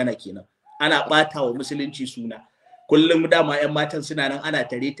gaskiyan magana kenan ana ɓata wa musulunci suna kullum dama yan matan suna nan ana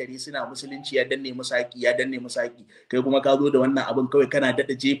tare suna musulunci ya danne musu haƙi kai kuma ka zo da wannan abin kawai kana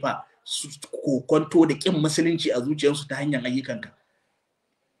daɗa jefa kokonto da ƙin musulunci a zuciyarsu ta hanyar ayyukanka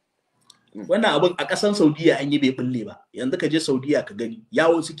wannan abin a ƙasan Saudiya an yi bai bulle ba yanzu ka je Saudiya ka gani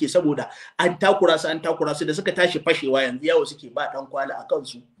yawo suke saboda an takura su da suka tashi fashewa yanzu yawo suke ba dan kwali a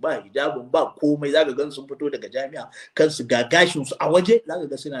kansu ba hijabin ba komai zaka gan sun fito daga jami'a kansu ga gashin su a waje zaka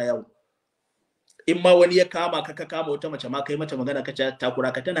ga suna yawo in ma wani ya kama ka kama wata mace ma kai mata magana ka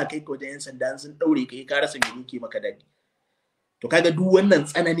takura ka tana kai ka wajen yan sanda sun daure ka rasa me yake maka dadi to kaga duk wannan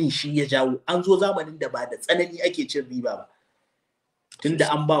tsananin shi ya jawo an zo zamanin da ba da tsanani ake cin riba ba tunda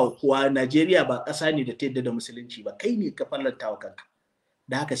an ba kowa Najeriya ba ƙasa ne da ta yadda da musulunci ba kai ne ka fallanta wa kanka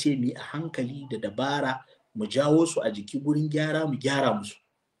da haka sai mu yi a hankali da dabara mu jawo su a jiki gurin gyara mu gyara musu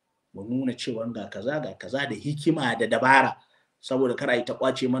mu nuna cewa ga kaza da hikima da dabara saboda kar a yi ta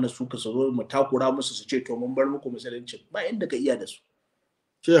kwace mana su ka zo mu takura musu su ce to mun bar muku musulunci ba inda ka iya da su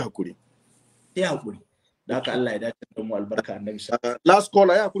sai hakuri da haka Allah ya dace da mu albarka annabi last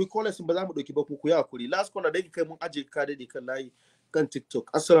caller ya hakuri caller sun ba za mu dauki ba ku ya hakuri last caller da kai mun aje ka dade kan layi kan TikTok.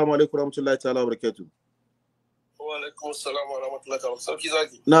 Assalamu alaikum warahmatullahi ta'ala wabarakatuh. Wa alaikum assalam wa rahmatullahi ta'ala. Sauki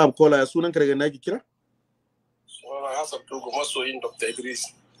zaki. Na'am kola ya sunan ka daga naki kira? Sunana Hassan Togo masoyin Dr. Idris.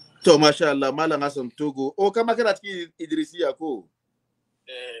 To masha Allah Malam Hassan Togo. Oh kama kana cikin Idrisiya ko?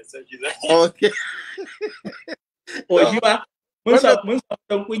 Sauki zaki. Okay. Shi ba mun sa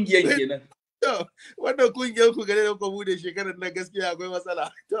dan kungiyar kenan. To wannan kungiyar ku gare da ku bude shekarar nan gaskiya akwai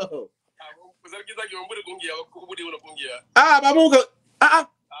matsala. To sarki zaki mun bude kungiya ko bude wani kungiya ba mu ga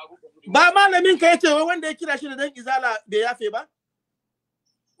ba malamin ka yace wanda ya kira shi da dan izala bai yafe ba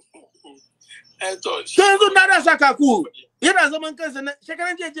to yanzu na da saka ku yana zaman kansa na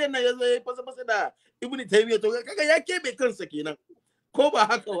shekaran jeje nan yazo yayi fasa da Ibn Taymiyyah to kaga ya kebe kansa kenan ko ba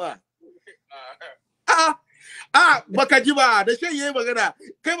haka ba baka ji ba da shan yayi magana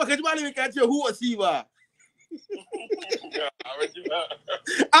kai baka ji malami ka ce who was he ba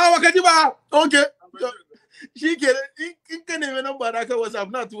baka ji ba okay shikenan in ka nemi number na kan WhatsApp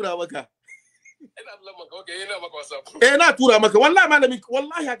na tura maka na tura maka wallahi malami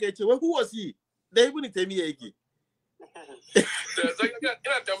wallahi haka yace who was he da ibn taymiya yake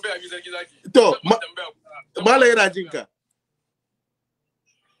ina tambaya mi sarki zaki to malai yana jinka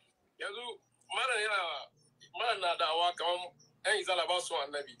yanzu mana na da'awa kamar ɗan izala ba su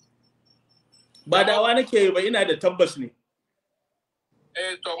annabi ba da'awa nake ba ina da tabbas ne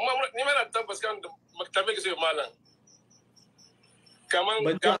to ni mana tabbas kan maktabe ke sai malam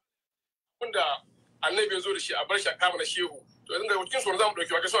kaman da annabi ya zo da shi a bar shi a kama na shehu to yanzu da cikin su zamu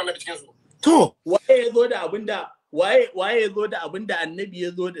dauki wa kai su annabi cikin su to waye ya zo da abinda waye ya zo da abinda annabi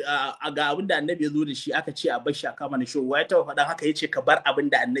ya zo ga abinda annabi ya zo da shi aka ce a bar shi a kama na shehu waye ta faɗan haka yace ka bar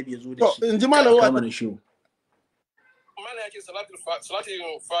abinda annabi ya zo da shi in ji malam wa kama na shehu mana yake salatul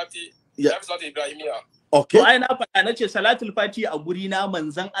fati ya fi salatul ibrahimiya okay to ai na faɗa nace salatul fati a guri na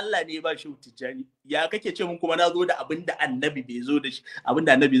manzon Allah ne ba shehu tijjani ya kake ce mun kuma na zo da abinda annabi bai zo da shi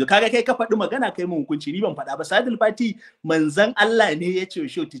abinda annabi zo kaga kai ka faɗi magana kai mun hukunci ni ban faɗa ba salatul fati manzon Allah ne ya ce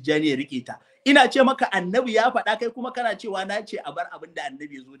shehu tijjani ya rike ta ina ce maka annabi ya faɗa kai kuma kana cewa na ce a bar abinda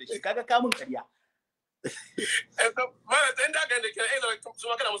annabi ya zo da shi kaga ka mun ƙarya mana ta inda aka yi da kira su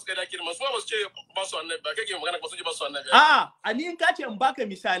ma kana musu kai da kirma su ma ba su ce ba su annabi ba kake magana ba su ce ba su annabi a ni in ka ce in baka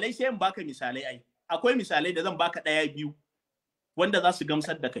misalai sai in baka misalai ai akwai misalai da zan baka ɗaya biyu wanda za su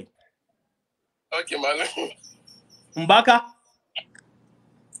gamsar da kai okay malam in baka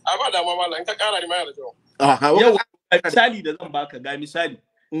a ba da ma malam in ka kara ni ma yana da kyau yau misali da zan baka ga misali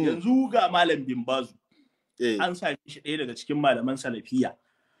yanzu ga malam bin bazu an sami shi ɗaya daga cikin malaman salafiyya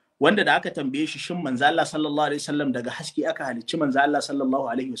wanda da aka tambaye shi shin manzo Allah sallallahu alaihi wasallam daga haske aka halicci manzo Allah sallallahu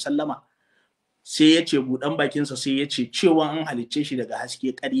alaihi wasallama sai ya ce budan bakin sa sai ya ce cewa an halicce shi daga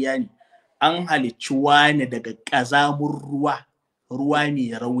haske ƙarya ne an halicci wani daga ƙazamun ruwa mai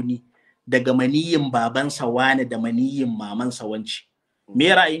rauni daga maniyin babansa wani da maniyin mamansa wanci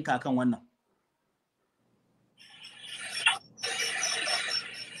me ra'ayinka kan wannan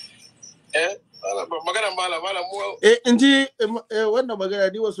magana malam in ji wannan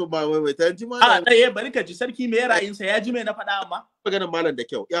magana ni wasu ba wai ta ji malam bari ka ji sarki me ra'ayinsa ya ji me na faɗa amma magana malam da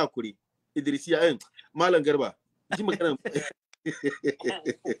kyau ya hakuri Idrisiya malam Garba ji magana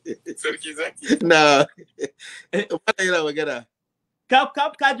sarki zaki na malam yana magana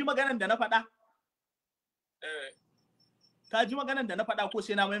ka ji maganan da na faɗa ka ji maganan da na faɗa ko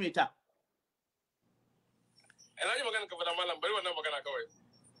sai na maimaita ina ji maganan ka faɗa malam bari wannan magana kawai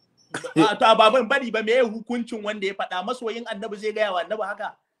to baban bari ba me hukuncin wanda ya faɗa masoyin annabi zai gaya wa annabi haka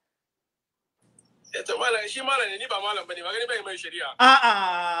to malam shi malam ne ni ba malam bane magani bai mai shari'a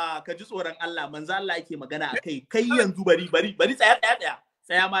ka ji tsoron Allah manzo Allah yake magana akai kai yanzu bari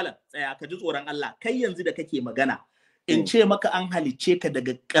tsaya malam tsaya ka ji tsoron Allah kai yanzu da kake magana in ce maka an halicce ka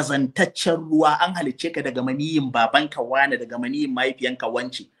daga kazantaccen ruwa an halicce ka daga maniyin babanka wani daga maniyin mahaifiyanka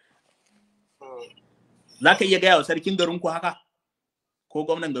wance zaka iya gaya wa sarkin garinku haka ko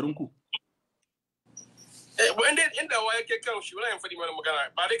gwamnan garinku? Inda wa yake kan shi wani faɗi mana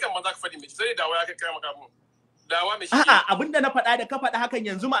magana ba dai kan maza ka faɗi mai sai da wa yake kai maka mu dawa mai shi abinda na faɗa da ka faɗa hakan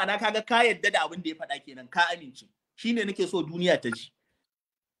yanzu ma'ana kaga ka yadda da abin da ya faɗa kenan ka amince shine nake so duniya ta ji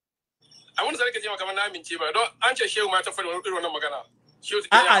abin da nake ce maka na amince ba don an ce shehu ma ta faɗi irin wannan magana shi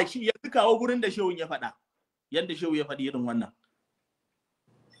yanzu kawo gurin da shehun ya faɗa yanda shehu ya faɗi irin wannan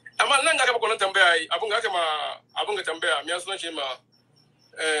amma nan ga ka bakon tambaya abun ga tambaya me sunan shi ma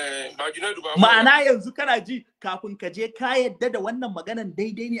ma'ana yanzu kana ji kafin ka je ka yadda da wannan maganan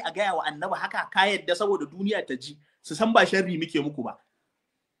daidai ne a gaya wa annabi haka ka yadda saboda duniya ta ji su san ba sharri muke muku ba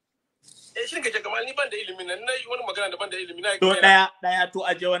shi ne kake kamar ni ban da ilimi nan nayi wani magana da ban da ilimi na to daya to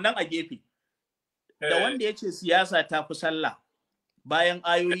aje wannan a gefe da wanda yace siyasa ta fi sallah bayan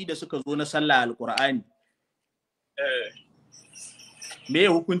ayoyi da suka zo na sallah alqur'ani me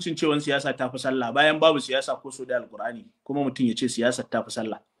hukuncin cewa siyasa ta fi sallah bayan babu siyasa ko so da alqur'ani kuma mutum ya ce siyasa ta fi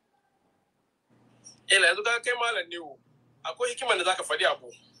sallah yanzu ka kai malam ne akwai hikimar da zaka faɗi abu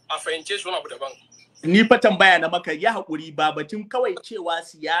a fahimce shi wani abu daban ni fa tambaya na maka ya haƙuri ba batun kawai cewa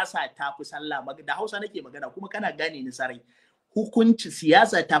siyasa ta fi sallah da Hausa nake magana kuma kana gane ni sarai hukunci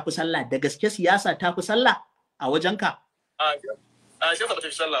siyasa ta fi sallah da gaske siyasa ta fi sallah a wajenka a siyasa ba ta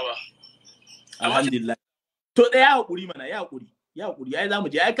fi sallah ba alhamdulillah to da ya haƙuri mana ya haƙuri ai zamu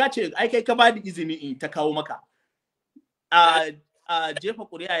je ai ka ce ai kai ka ba da izini in ta kawo maka a jefa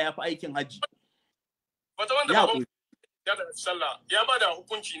ƙuri'a ya fi aikin haji wata wanda ya da sallah ya ba da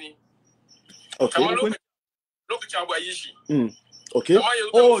hukunci ne kamar lokaci abu a yi shi Okay.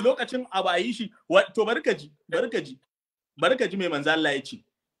 Oh, lokacin a ba yi shi. To barkaji mai manzo Allah ya ce.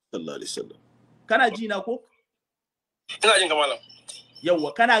 Sallallahu alaihi wasallam. Kana ji na ko? Ina jin kamalan.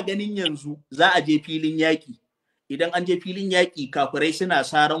 Yawwa, kana ganin yanzu za a je filin yaƙi. Idan an je filin yaƙi, kafirai suna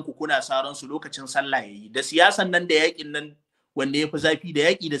saran ku, kuna saran su lokacin sallah yayi. Da siyasan nan da yaƙin nan wanne yafi zafi, da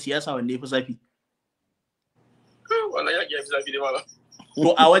yaƙi da siyasa wanne yafi zafi? Wannan yaƙi yafi zafi dai malam.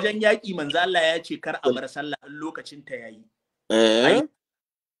 To a wajen yaƙi manzo Allah ya ce kar a bar sallah in lokacin ta yayi.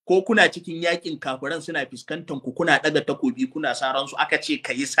 Ko kuna cikin yaƙin kafiran suna fuskantar ku, kuna daga takobi kuna saran su, aka ce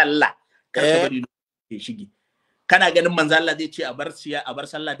kayi sallah kar ka bari ya shige. Kana ganin manzo Allah zai ce a bar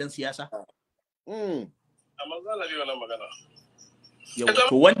sallah dan siyasa? Amma manzo Allah bai wannan magana. Yau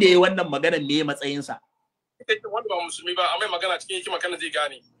to wanda yayi wannan magana me matsayin sa? Wanda ba musulmi ba, amma magana cikin hikima kana zai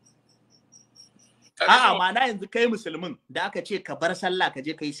gane. A'a, ma'ana yanzu kai musulmin da aka ce ka bar sallah ka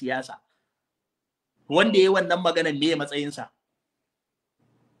je kai siyasa. Wanda yayi wannan magana me matsayin sa?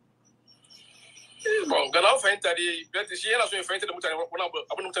 Gana fahimta dai, shi yana so ya fahimta da mutane wani abin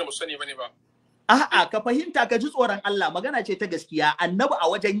da mutane ba su sani bane ba. A'a, ka fahimta, ka ji tsoron Allah, magana ce ta gaskiya. Annabi a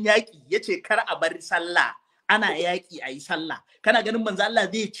wajen yaƙi ya ce kar a bar sallah, ana yaƙi a yi sallah. Kana ganin manzo Allah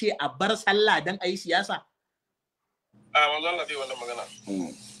zai ce a bar sallah don a yi siyasa? Manzo Allah bai wannan magana.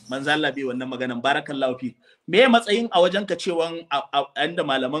 Manzo Allah bai wannan maganan, barakallahu fi. Me matsayin a wajen ka cewan inda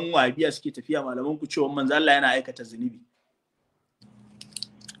malaman wahabiya suke tafiya, malaman ku cewan manzo Allah yana aikata zunubi?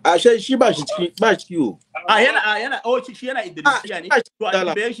 Shi ba shi kiwo. Yana shi yana Idrisiya ne. To a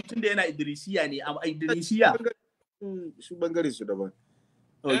tambaye shi tunda yana Idrisiya ne, a Idrisiya. Shi bangare su daban.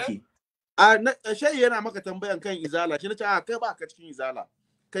 Okay. Sheikh yana maka tambayan kan izala, shi nace kai ba ka cikin izala.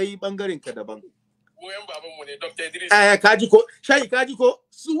 Kai bangaren ka daban. Goyen baban mu ne Dr. Idris. Kaji ko? Sheikh kaji ko?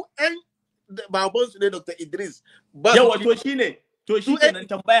 Su ɗan baban su ne Dr. Idris. Yawa to shine. To shi kenan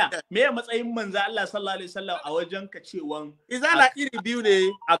tambaya, me ya matsayin manzo Allah sallallahu alaihi wasallam a wajen ka cewan izala iri biyu ne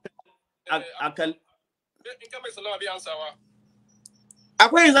akal in ka mai sallama bai amsawa.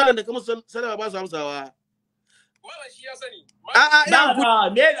 Akwai izalan da kuma sallama ba su amsawa. Mallan shi ya sani.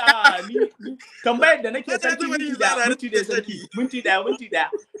 Ni tambayar da nake sarki minti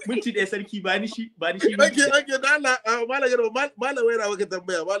da sarki ba ni shi. Okay, dala mallan wai rawa ka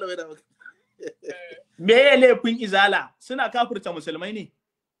tambaya, mallan wai rawa. Me ya laifin izala suna kafirta musulmai ne?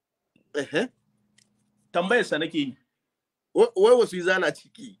 Tambayar sa nake yi. Wai wasu izala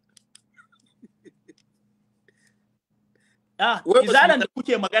ciki. Izalan da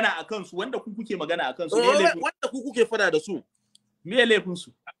kuke magana a kansu, wanda ku kuke magana a kansu, wanda ku kuke fada da su. Me ya laifin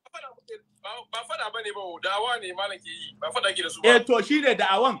su? Ba fada bane ba, da'awa ne malam ke yi, ba fada ke da su ba. To shi ne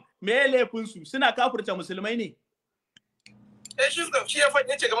da'awan, me ya laifin su? Suna kafirta musulmai ne? Shi ya faɗi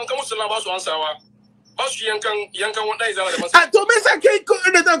yace gaban kan musulma ba su ansawa. Ba su yankan wanda izala da masu. To me yasa kai ko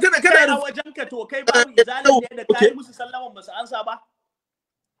da kana da wajen ka to kai ba izalan ne da kai musu sallaman ba su ansa ba?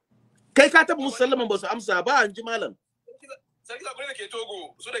 Kai ka taba musu sallaman ba su amsa ba, an ji malam. Sarki zakuri da ke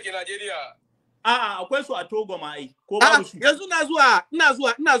Togo, su da ke Najeriya. A'a, akwai su a Togo ma ai. Ko babu su. Yanzu ina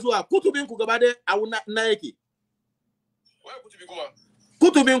zuwa. Kutubin ku gaba dai a na yake. Wai kutubi kuma?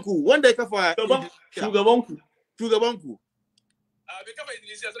 Kutubin ku wanda ya kafa shugaban ku. Bai kafa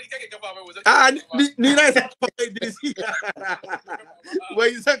Idrisiya, sarki kake kafa mai wazar. Ni na isa kafa mai Idrisiya.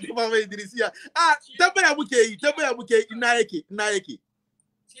 Wai isa kafa mai Idrisiya. Tambaya muke yi, ina yake.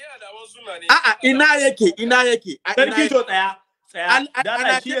 Yana da awan suna ne. Ina yake. Sarki to tsaya.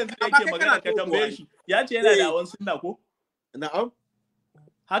 Da shi yanzu yake magana ka tambaye shi. Ya ce yana da awan sunna ko? Na'am.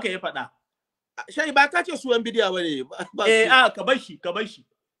 Haka ya faɗa. Shai ba ka ce su yan bidiya bane. Ka bar shi.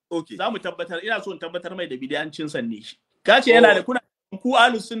 Okay. Za mu tabbatar, ina so in tabbatar mai da bidiyancin sanne shi. Ka ce yana da kuna ku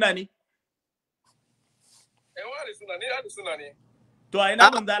ahlus sunna ne? Ahlus sunna ne. To a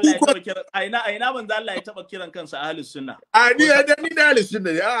ina manzo Allah ya taba kiran ina manzo Allah ya taba kiran kansa ahlus sunna? Ni da ahlus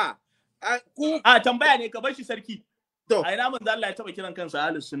sunna ne. Tambaya ne, ka bar shi sarki. To a ina manzo Allah ya taba kiran kansa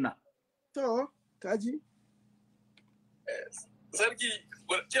ahlus sunna? To kaji. Sarki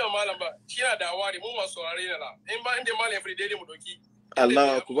cewa malam ba, shi yana da awari mu masu saurare ne la. In ba inda malam ya fadi daidai mu doki.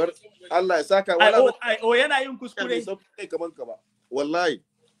 Allah akbar. Allah ya saka yana yin kuskure kai kaman ka ba. Wallahi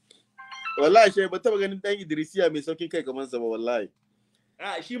shi ba taba ganin dan Idrisiya mai saukin kai kaman sa ba wallahi.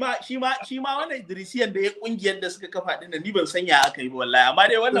 Shi ma wannan Idrisiyan da ya kungiyar da suka kafa din ni ban sanya aka yi ba wallahi, amma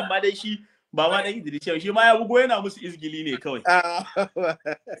dai wannan ma dai shi ba ma dan Idrisiya, shi ma ya bugo yana musu izgili ne kawai.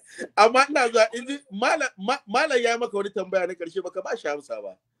 Amma ina zuwa inji malam ya maka wani tambaya na karshe baka ba shi amsa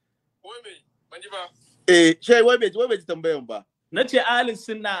ba. Wai me? Ban ji ba. Shai wai bai ji tambayan ba. Na ce ahlus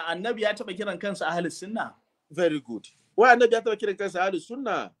sunna, annabi ya taba kiran kansa ahlus sunna. Very good. Wai annabi ya taba kiran kansa ahlus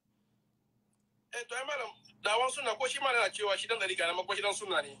sunna? To ai malam, dawon sunna ko shi ma yana cewa shi dan dariƙa ne, ko shi dan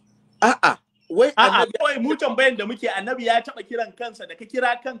sunna ne. wai annabi kawai mu tambayan da muke annabi ya taba kiran kansa da ka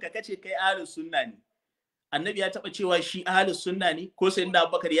kira kanka kace kai ahlus sunna ne annabi ya taba cewa shi ahlus sunna ne ko sai inda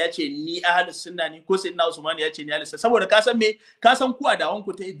Abubakar ya ce ni ahlus sunna ne ko sai inda Usman ya ce ni ahlus sunna saboda ka san me ka san ku a dawon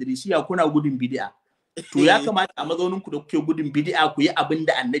ku ta Idrisiya kuna gudun bid'a to ya kamata a mazaunin ku da kuke gudun bid'a ku yi abin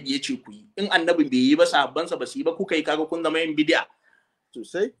da annabi ya ce ku yi in annabi bai yi ba sahabban sa ba su yi ba kuka yi kaga kun zama yin bid'a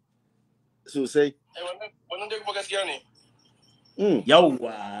sosai sosai wannan dai kuma gaskiya ne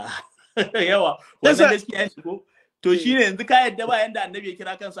yawa yawa wannan gaskiya ne ko to shine yanzu ka yadda ba yanda annabi ya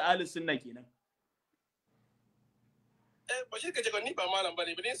kira kansa ahlus sunna kenan ba shi kace ni ba malam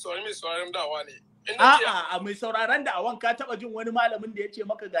bane ba ne sauraron dawa ne a'a mai sauraron da awan ka taba jin wani malamin da ya ce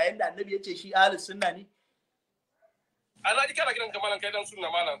maka ga yanda annabi ya ce shi ahlus sunna ne ana ji kana kiran ka malam kai dan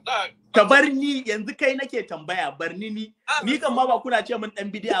sunna malam da ka bar ni yanzu kai nake tambaya bar ni kan ma ba kuna ce min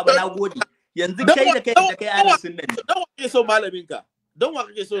dan bid'a ba na gode yanzu kai da kai ahlus sunna ne dan wa kake so malamin ka dan wa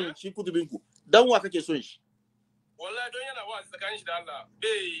kake so shi kutubin ku dan wa kake so shi wallahi don yana wa'azi tsakanin shi da Allah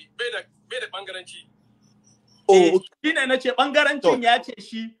bai da bangaranci shine nace bangarancin ya ce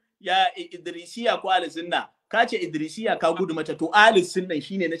shi ya Idrisiya ko ahlus sunna ka ce Idrisiya ka gudu mata to ahlus sunna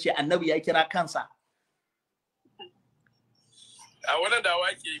shine nace annabi ya kira kansa a wannan dawa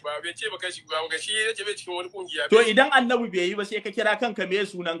ke ba bai ce ba kai shi ba shi yace bai cikin wani kungiya to idan annabi bai yi ba sai ka kira kanka me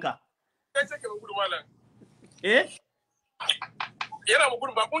sunanka kai sai ka gudu malam yana mu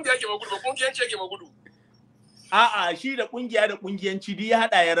gudu ba kungiya ke ma gudu ba kungiyanci yake ma gudu a'a shi da kungiyanci dai ya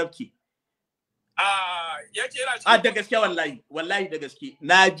hada ya rabke yake yana da gaske wallahi da gaske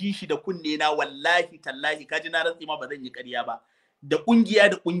na ji shi da kunne na wallahi tallahi kaji na rantsi ma ba zan yi ƙarya ba da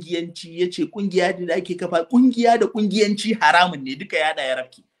kungiyanci yace kungiya da ake kafa kungiya da kungiyanci haramun ne duka ya da ya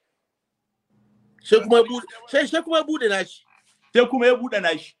rabki sai kuma ya bude nashi sai kuma ya bude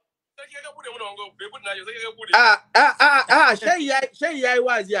nashi shay yayi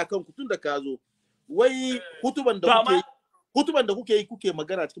wazi akan ku tun da ka zo wai hutuban da kuke yi kuke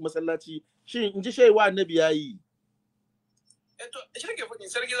magana cikin masallaci shin in ji shehu annabi yayi to shi ke fadin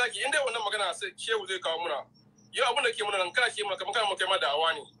sarki zaki inda wannan magana sai shehu zai kawo muna yau abin da ke muna nan kana ke muna kamar kai ma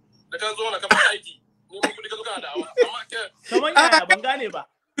da'awa ne da ka zo na ka fara aiki ni mun kudi ka zo kana da'awa amma kaman yaya ban gane ba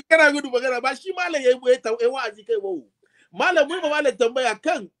kana gudu magana ba shi malam yayi wa'azi kai bawo malam mu ba malam tambaya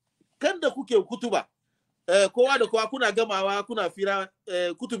kan da kuke kutuba kowa da kowa kuna gamawa kuna fira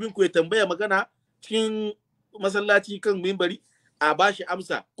kutubin ku ya tambaya magana cikin masallaci kan mimbari a bashi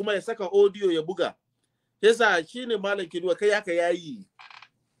amsa kuma ya saka audio ya buga yasa shine malam kiduwa kai haka yayi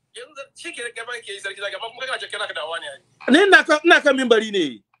yanzu shi ke gaba ke sarki zaka ba kuma kana ce kana ka dawa ne ne ina kan mimbari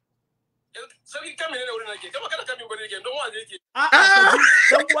ne sarki kan menene wurin nake kama kana kan mimbari ne don waje yake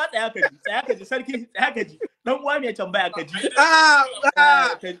dan uwa tsaya ka ji sarki tsaya ka ji dan uwa mai tambaya ka ji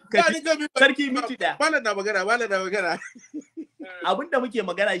sarki miti da malam na magana abinda muke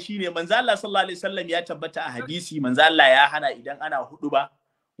magana shine manzo Allah sallallahu alaihi wasallam ya tabbata a hadisi manzo Allah ya hana idan ana huduba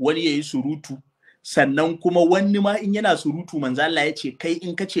wani yayi surutu sannan kuma wani ma in yana surutu manzo Allah ya ce kai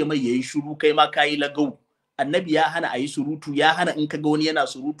in kace mai yayi shiru kai ma kai lagau annabi ya hana ayi surutu ya hana in kaga wani yana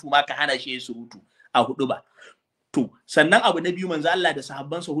surutu ma ka hana shi yayi surutu a huduba to sannan abu na biyu manzo Allah da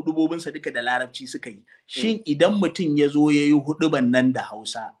sahabbansa hudubobinsa duka da larabci suka yi shin idan mutum ya zo yayi huduban nan da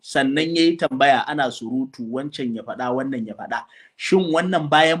Hausa sannan yayi tambaya ana surutu wancan ya faɗa wannan ya faɗa shin wannan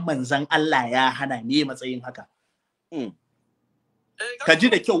bayan manzon Allah ya hana ne matsayin haka ka ji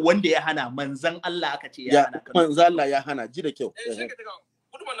da kyau wanda ya hana manzon Allah aka ce ya hana manzon Allah ya hana ji da kyau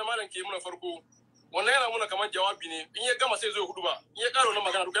huduban da malam ke muna farko wannan yana muna kamar jawabi ne in ya gama sai zo huduba in ya karo wannan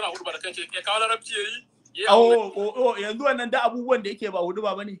magana yana huduba da kanke ya kawo larabci yayi yanzu wannan da abubuwan da yake ba hudu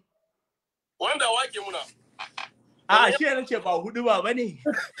ba bane wanda wake muna shi ne ce ba hudu ba bane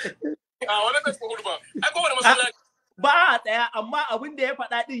wannan da hudu ba ai kowane masallaci ba tsaya amma abin da ya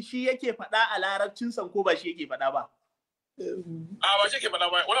faɗa din shi yake faɗa a larabcin san ko ba shi yake faɗa ba ba shi yake faɗa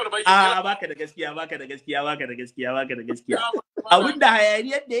ba wannan da bai baka da gaskiya abin da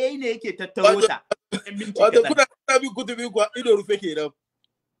hayaniyar da yayi ne yake tattaro ta wato kuna bin kutubi ku ido rufe kenan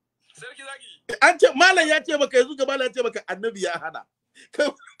sarki zaki an ce malam ya ce maka yanzu ga malam ya ce maka annabi ya hana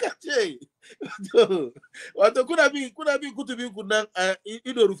ka ce wato kuna bi kutubi ku nan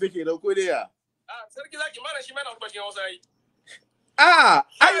ido rufe kenan ko dai ya sarki zaki malam shi mai na rubacin Hausa yi ai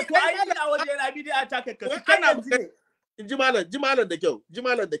a waje na bid'a ta kakkasu kana ji malam da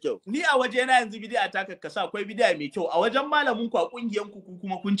kyau ni a waje na yanzu bid'a ta kakkasu akwai bid'a mai kyau a wajen malamin ku a kungiyan ku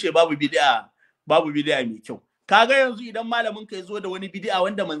kuma kun ce babu bid'a mai kyau kaga yanzu idan malamin ka yazo da wani bid'a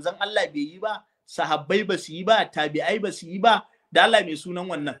wanda manzon Allah bai yi ba sahabbai ba su yi ba tabi'ai ba su yi ba da Allah mai sunan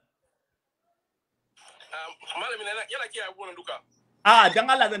wannan malamin yana kiyaye abubuwan duka dan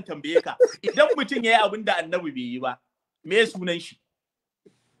Allah zan tambaye ka idan mutum yayi abin da annabi bai yi ba me sunan shi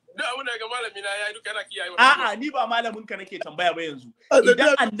duk abin da ga malami na yayi duka yana kiyaye. A'a ni ba malamin ka nake tambaya ba yanzu.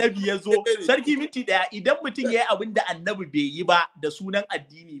 Idan annabi ya zo sarki minti daya idan mutum yayi abin da annabi bai yi ba da sunan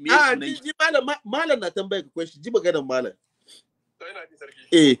addini me sunan shi? Ji malam na tambaya ka question ji maganar malam. To ina ji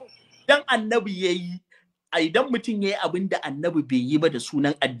sarki. Idan annabi yayi idan mutum yayi abin da annabi bai yi ba da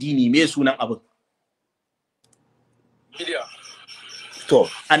sunan addini me sunan abin? Bid'a. To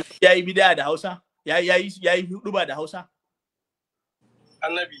annabi yayi bid'a da Hausa? Yayi huduba da Hausa?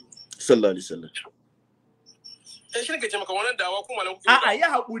 Annabi sallallahu alaihi wasallam. Shi nake ce maka wannan dawa ko malam ku. A'a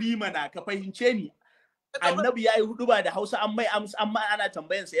ya haƙuri mana ka fahimce ni. Annabi yayi huduba da Hausa an mai amma ana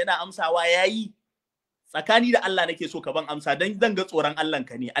tambayan sa yana amsawa yayi. Tsakani da Allah nake so ka ban amsa dan zan ga tsoron Allah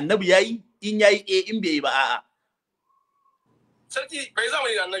ka ne. Annabi yayi in yayi in bai yi ba a'a. Sarki bai zama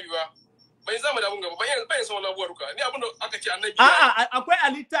da annabi ba. Bai zama da abun gaba bayan sa wannan buwar ka. Ni abun da aka ce annabi. A'a akwai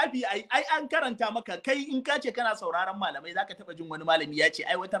a littafi ai an karanta maka kai in ka ce kana sauraron malamai zaka taba jin wani malami ya ce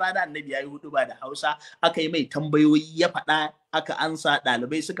ai wata rana annabi yayi huduba da Hausa aka yi mai tambayoyi ya faɗa aka ansa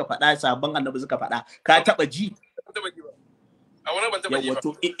ɗalibai suka faɗa sabon annabi suka faɗa ka taba ji? A wannan ban taba ji ba.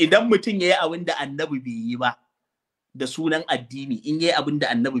 Wato idan mutum yayi abin da annabi bai yi ba da sunan addini in yayi abin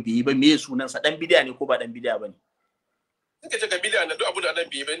da annabi bai yi ba me sunansa dan bid'a ne ko ba dan bid'a bane? Suka ce ka bid'a na duk abin da annabi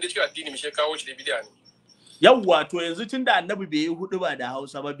bai yi ba inda cikin addini mu shi kawo shi da bid'a ne. Yawwa to yanzu tunda annabi bai yi huduba da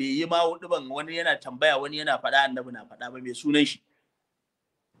Hausa ba bai yi ma huduban wani yana tambaya wani yana faɗa annabi na faɗa ba me sunan shi?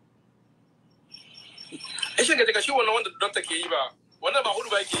 Shi ga shi wannan wanda doctor ke yi ba wannan ba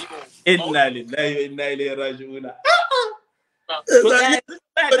huduba yake yi ba. Inna lillahi wa inna ilaihi raji'un. To sai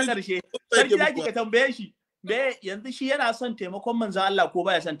ta karshe sarki zaki ka tambaye shi me yanzu shi yana son taimakon manzon Allah ko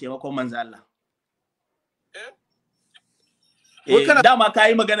baya son taimakon manzon Allah? Dama ka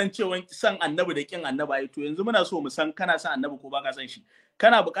yi maganan cewa san annabi da kin annabi to yanzu muna so mu san kana son annabi ko baka son shi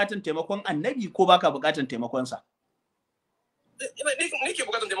kana buƙatar taimakon annabi ko baka buƙatar taimakon sa ni ke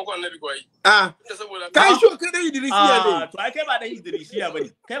buƙatar taimakon annabi ko ai kai shi kai dai Idrisiya ne to ai kai ba dan Idrisiya bane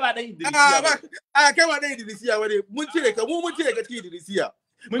kai ba dan Idrisiya bane kai ba dan Idrisiya bane mun cire ka cikin Idrisiya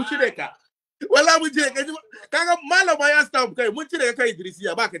mun cire ka wallahi mun cire ka kaga malama ya stamp kai mun cire ka kai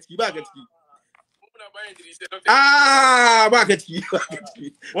Idrisiya baka ciki ba ka ciki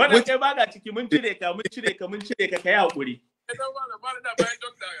wannan kai baka ciki mun cire ka kai hakuri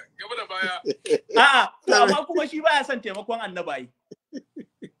a'a to amma kuma shi baya son taimakon annabi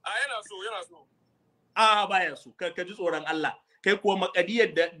yana so a'a baya so ka ji tsoron Allah kai kuwa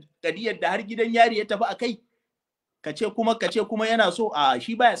makadiyar da har gidan yari ya tafi akai kace kuma yana so a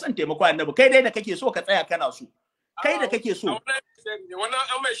shi baya son taimakon annabi kai dai da kake so ka tsaya kana so kai da kake so wannan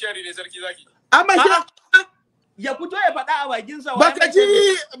an mai shari ne sarki zaki amma ya fito ya faɗa a bakinsa baka ji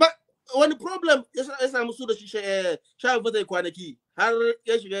wani problem ya samu su da shi shafi fatai kwanaki har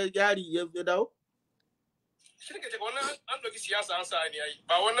ya shiga yari ya dawo shirka ce wannan an ɗauki siyasa an sa ne yayi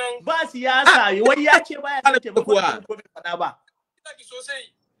ba wannan ba siyasa wai ya ce baya son taimako ko bai faɗa ba zaki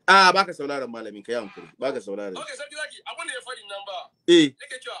sosai baka sauraron malamin ka yankuri baka sauraron okay sarki zaki abin da ya faɗi nan ba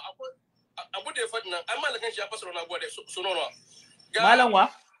nake cewa abin da ya faɗi nan an malakan shi ya fasara na gode sunono malam wa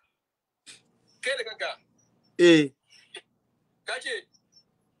kai da kanka kace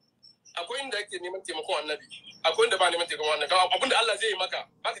akwai inda yake neman taimakon annabi akwai inda ba neman taimakon annabi abin da Allah zai yi maka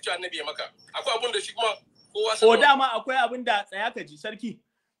baka cewa annabi ya maka akwai abin da shi kuma kowa sai dama akwai abin da tsaya ka ji sarki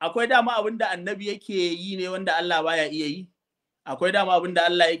akwai dama abin da annabi yake yi ne wanda Allah baya iya yi akwai dama abin da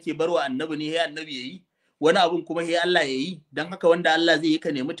Allah yake barwa annabi ne sai annabi ya yi wani abin kuma sai Allah ya yi dan haka wanda Allah zai yi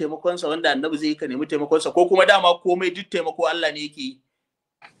ka nemi taimakon sa wanda annabi zai yi ka nemi taimakon sa ko kuma dama komai duk taimako Allah ne yake yi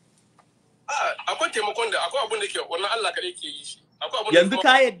akwai taimakon da akwai abin da yake wannan Allah kadai yake yi shi yanzu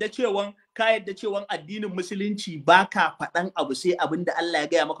ka yadda cewan addinin musulunci baka faɗan abu sai abin da Allah ya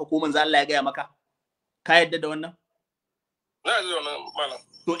gaya maka ko manzo Allah ya gaya maka ka yadda da wannan na yadda da wannan malam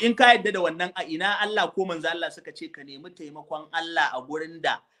to in ka yadda da wannan a ina Allah ko manzo Allah suka ce ka nemi taimakon Allah a gurin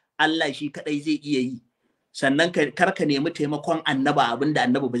da Allah shi kadai zai iya yi sannan kar ka nemi taimakon annaba abinda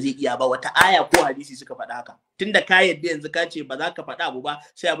annabi ba zai iya ba wata aya ko hadisi suka faɗa haka tunda ka yadda yanzu ka ce ba za ka faɗa abu ba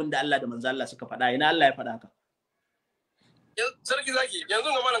sai abinda Allah da manzo Allah suka faɗa ina Allah ya faɗa haka sarki zaki yanzu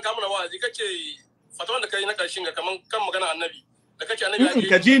ga malam kamuna wa'azi kace fatawan da kai na karshen ga kaman kan magana annabi da kace annabi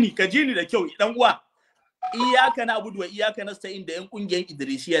ka ji ni da kyau dan uwa iyyaka na'budu wa iyyaka nasta'in da yan kungiyar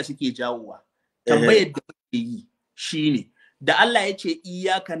Idrisiya suke jawowa tambayar da muke yi shine da Allah ya ce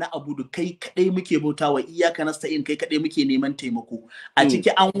iyyaka na'budu kai kadai muke bautawa iyyaka nasta'in kai kadai muke neman taimako a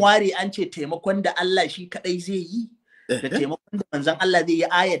ciki an ware an ce taimakon da Allah shi kadai zai yi da taimakon da manzon Allah zai yi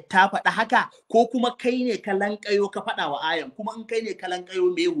ayat ta faɗa haka ko kuma kai ne ka lankayo ka faɗa wa ayan kuma in kai ne ka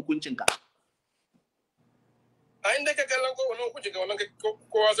lankayo me hukuncin ka a inda ka kallon ko wannan hukunci ga wannan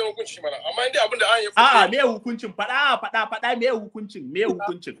kowa sai hukunci shi mana amma inda abin da an yi a'a me hukuncin fada me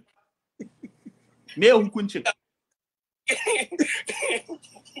hukuncin me hukuncin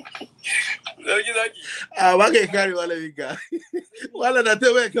zaki ba kai kare malamin ka wala na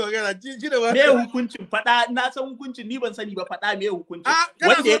ta bai ka magana ji da ba me hukuncin fada na san hukuncin ni ban sani ba fada me hukuncin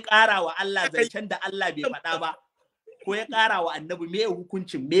wanda ya ƙara wa Allah zancen da Allah bai fada ba ko ya ƙara wa annabi me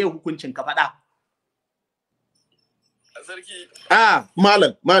hukuncin ka fada sarki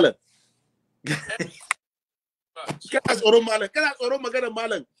malam kana tsoron maganar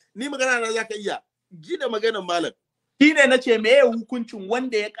malam ni magana na zaka iya ji da maganar malam shine nace meye hukuncin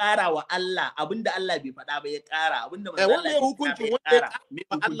wanda ya ƙara wa Allah abinda Allah bai faɗa ba ya ƙara abinda manzo Allah ya hukuncin wanda ya ƙara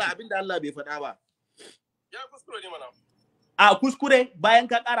Allah abinda Allah bai faɗa ba ya kuskure ne mana kuskure bayan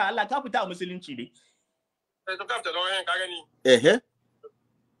ka ƙara Allah ka fita a musulunci ne to ka fita da wayan ka gani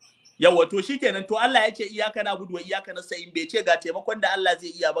yawa to shikenan to Allah ya ce iyaka na budu wa iyaka na sa'in bai ce ga taimakon da Allah zai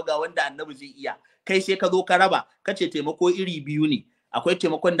iya ba ga wanda annabi zai iya kai sai ka zo ka raba kace taimako iri biyu ne akwai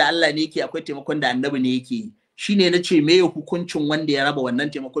taimakon da Allah ne yake akwai taimakon da annabi ne yake yi shine nace meye hukuncin wanda ya raba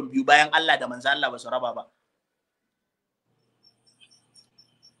wannan taimakon biyu bayan Allah da manzo Allah ba su raba ba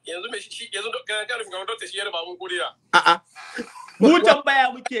yanzu me shi yanzu kana ga doctor shi ya raba mun godiya mu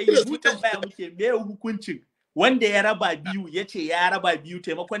tambaya muke meye hukuncin wanda ya raba biyu yace ya raba biyu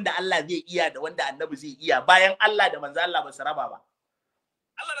taimakon da Allah zai iya da wanda annabi zai iya bayan Allah da manzo Allah ba su raba ba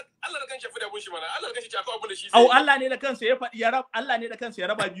Allah da kanshi fada mun shi mana Allah da kanshi akwai abin da shi Allah ne da kansa ya faɗi ya raba Allah ne da kansa ya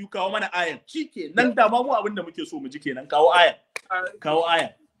raba biyu kawo mana ayan shikenan da ma mu abin da muke so mu ji kenan kawo ayan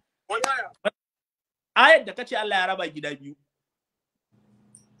wani ayan da kace Allah ya raba gida biyu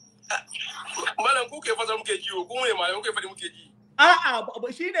malam ku ke fasa muke jiwo ku ne malam ku ke fadi muke ji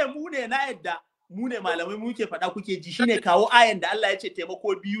shine mu ne na yadda mu ne malamai muke faɗa kuke ji shine kawo ayan da Allah ya ce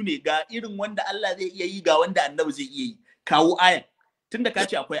taimako biyu ne ga irin wanda Allah zai iya yi ga wanda annabi zai iya yi kawo ayan tunda ka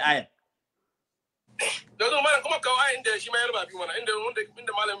ce akwai ayan da zo malam kuma kawo ayan da shi ma ya raba biyu mana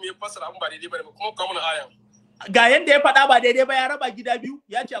inda malamin ya fassara abun ba daidai ba kuma kawo mana ayan ga yanda ya faɗa ba daidai ba ya raba gida biyu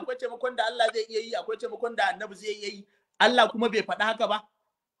ya ce akwai taimakon da Allah zai iya yi akwai taimakon da annabi zai iya yi Allah kuma bai faɗa haka ba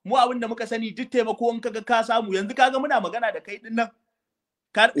mu abin da muka sani duk taimako in kaga ka samu yanzu kaga muna magana da kai din nan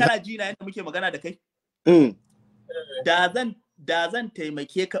kana ji na yanda muke magana da kai da zan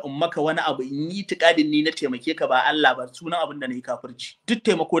taimake ka in maka wani abu in yi tikadin ni na taimake ka ba Allah ba sunan abin da nayi kafirci duk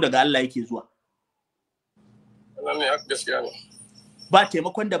taimako daga Allah yake zuwa wannan gaskiya ne ba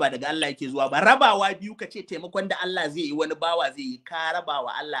taimakon da ba daga Allah yake zuwa ba rabawa biyu kace taimakon da Allah zai yi wani bawa zai yi ka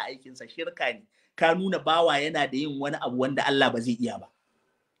rabawa Allah aikin sa shirka ne ka nuna bawa yana da yin wani abu wanda Allah ba zai iya ba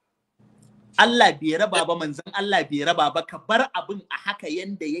Allah bai raba ba manzon Allah bai raba ba ka bar abin a haka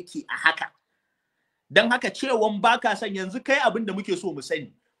yanda yake a haka dan haka cewan baka san yanzu kai abin da muke so mu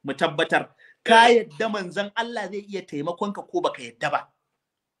sani mu tabbatar ka yadda manzon Allah zai iya taimakon ka ko baka yadda ba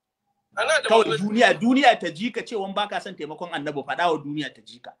kawai duniya ta ji ka cewan baka son taimakon annabi faɗa wa duniya ta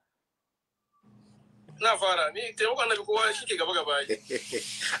ji ka na fara ni taimakon annabi kowa shi ke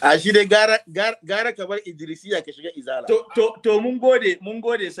gaba shi dai gara ka bar Idrisiya ka shiga izala to mun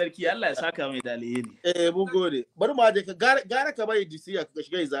gode sarki Allah ya saka mai da alheri mun gode bari mu aje ka gara ka bar Idrisiya ka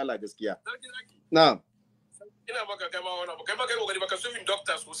shiga izala gaskiya na'am ina maka kai ma wani kai ma kai kokari baka sufin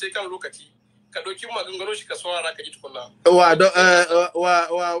doctor sosai kan lokaci ka dauki maganganu shi ka saurara ka ji tukunna wa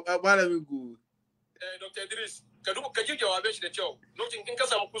malamin ku Dr. Idris ka ji jawabin shi da kyau lokacin kin ka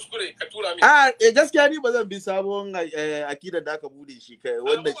samu kuskure ka tura min gaskiya ni ba zan bi sabon akidar da aka bude shi kai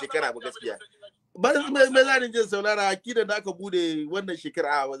wannan shekara ba gaskiya ba me zan jin saurara akidar da aka bude wannan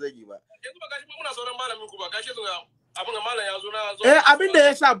shekara ba zan yi ba yanzu ba gashi muna sauran malamin ku ba gashi zuwa abin da malam ya zo na abin da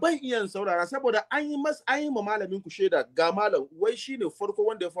yasa ban iya saurara saboda an yi ma malamin ku shaida ga malam wai shine farko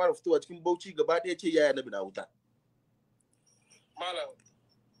wanda ya fara fitowa cikin Bauchi gaba ɗaya ce yaya nabi na wuta malam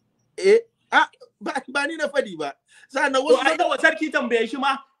ba ni na fadi ba sannan wasu sarki tambaye shi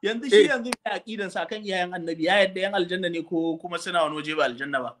ma yanzu mai aqidan sa kan iyayen annabi ya yadda yan aljanna ne ko kuma suna wani waje ba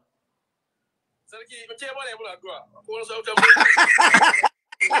aljanna ba sarki in ce mana yi addu'a ko wani sautan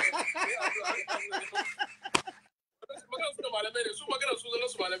magana su da malamai ne su magana su zan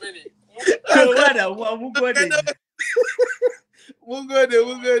su malamai ne to ba da mun gode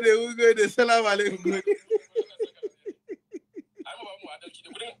mun gode assalamu alaikum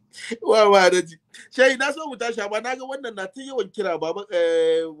wa da ji shai na so mu tashi amma naga wannan na tun yawan kira baba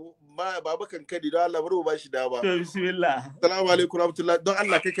kankani don Allah bari mu bashi dama to bismillah assalamu alaikum warahmatullahi don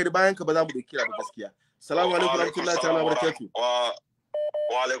Allah kai bayan ka ba za mu da kira ba gaskiya assalamu alaikum warahmatullahi ta'ala barakatuh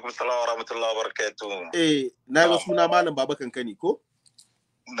wa alaikum assalam warahmatullahi wabarakatuh naga suna malam baba kankani ko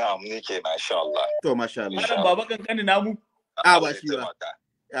na'am ni ke masha Allah to masha Allah malam baba kankani namu ba shi ba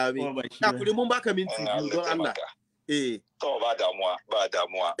amin ya kudi mun baka minti biyu don Allah to ba damuwa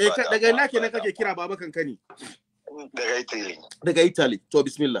daga ina kenan kake kira baba kankani daga Italy to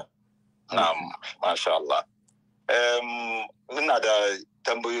bismillah na'am masha Allah ina da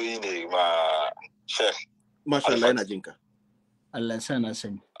tambayoyi ne ma Sheikh masha Allah yana jinka Allah ya sa na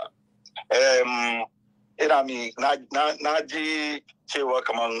sani ina mi na ji cewa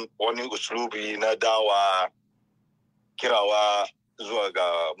kaman wani uslubi na dawa kirawa zuwa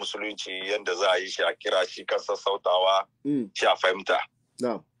ga musulunci yadda za a yi shi a kira shi kan sassautawa shi a fahimta.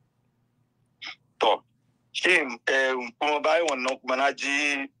 To, shi kuma bayan wannan kuma na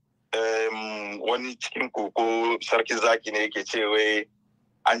ji wani cikin koko sarki zaki ne yake ce wai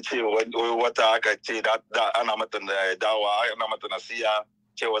an ce wata aka ce da ana mata dawa ana mata nasiya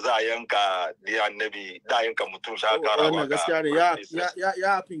cewa za a yanka da annabi da yanka mutum sha kara wannan gaskiya ne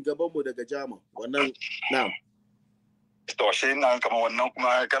ya fin gaban mu daga jama wannan na'am to shi nan kama wannan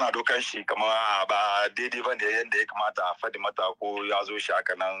kuma kana dokan shi kama ba daidai bane yanda ya kamata a fadi mata ko ya zo shi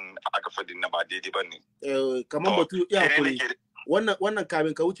aka nan aka fadi na ba daidai bane kaman batu ya kuri wannan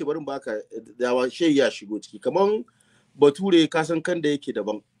kamin ka wuce barin baka dawa shey ya shigo ciki kaman bature ka san kan da yake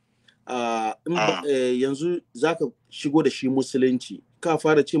daban yanzu zaka shigo da shi musulunci ka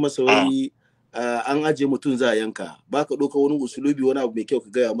fara ce masa wai an aje mutum za a yanka baka doka wani usulubi wani abu mai kyau ka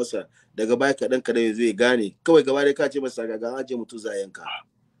gaya masa daga baya kaɗan kaɗan ya zo ya gane kawai gaba dai ka ce masa ga an aje mutum za a yanka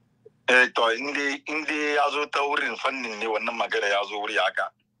to inda ya zo ta wurin fannin ne wannan magana ya zo wuri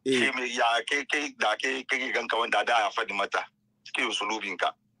haka shi mai ya kai ganka wanda da ya faɗi mata cikin usulubin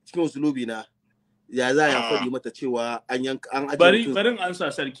ka cikin usulubi na ya za ya faɗi mata cewa an yanka an aje mutum barin an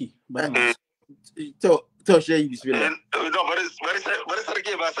sa sarki to shehi bismillah no bari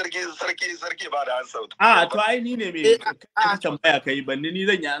sarki ba da ansa to ai ni ne me tambaya kai banni ni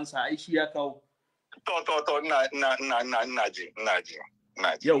zan yi ansa ai shi ya kawo to ina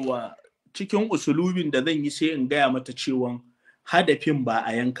ji yawa cikin usulubin da zan yi sai in gaya mata cewa hadafin ba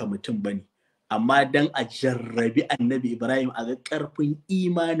a yanka mutum bane amma dan a jarrabi annabi Ibrahim a ga karfin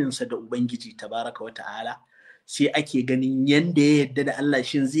imaninsa da ubangiji tabaraka wa ta'ala sai ake ganin yanda ya yadda da Allah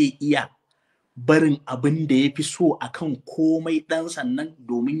shin zai iya barin abin da ya fi so akan komai ɗan sannan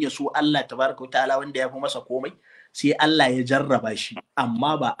domin ya so Allah tabaraka ta'ala wanda ya fi masa komai sai Allah ya jarraba shi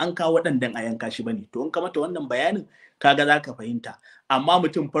amma ba an kawo waɗannan a yanka shi bane to in ka mata wannan bayanin kaga zaka fahimta amma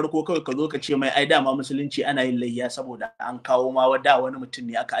mutum farko kawai ka zo ka ce mai ai dama musulunci ana yin layya saboda an kawo ma wani mutum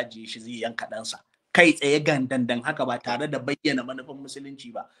ne aka ajiye shi zai yanka ɗansa kai tsaye gandandan haka ba tare da bayyana manufan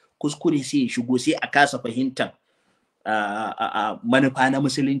musulunci ba kuskure sai ya shigo sai a kasa fahimtar manufa na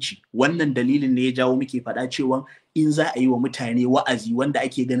musulunci wannan dalilin ne ya jawo muke faɗa cewa in za a yi wa mutane wa'azi wanda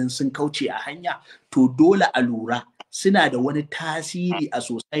ake ganin sun kauce a hanya to dole a lura suna da wani tasiri a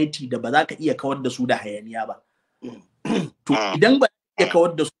society da ba za ka iya kawar da su da hayaniya ba to idan ba iya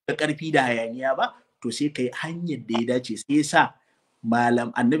kawar da su da ƙarfi da hayaniya ba to sai kai hanyar da ya dace sai sa malam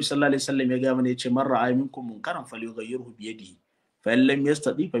annabi sallallahu alaihi wasallam ya ga mana yace man ra'a minkum munkaran falyughayyirhu bi yadihi fa in lam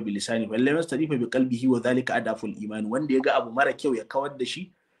yastati fa bi lisani fa in lam yastati fa bi qalbihi wa dhalika adaful iman wanda ya ga abu mara kyau ya kawar da shi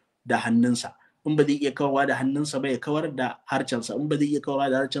da hannunsa in ba zai iya kawarwa da hannunsa ba ya kawar da harcensa in ba zai iya kawarwa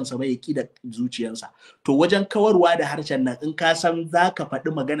da harcensa ba ya ki da zuciyarsa to wajen kawarwa da harcen nan in ka san zaka faɗi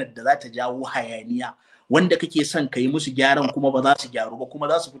maganar da za ta jawo hayaniya wanda kake son ka yi musu gyaran kuma ba za su gyaru ba kuma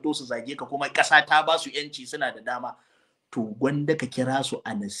za su fito su zage ka kuma ƙasa ta ba su yanci suna da dama to gwanda ka kira su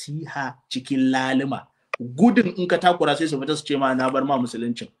a nasiha cikin lalima gudun in ka takura sai su fita su ce ma na bar ma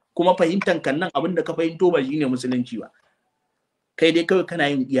musuluncin kuma fahimtan kan nan abin da ka fahimto ba shine musulunci ba kai dai kawai kana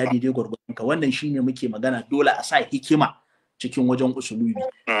yin iya daidai gwargwadon ka wannan shine muke magana dole a sa hikima cikin wajen usulubi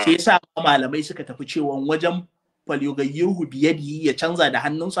sai yasa malamai suka tafi cewa wajen falyughayyirhu biyadihi ya canza da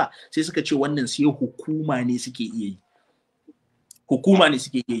hannunsa sai suka ce wannan sai hukuma ne suke iya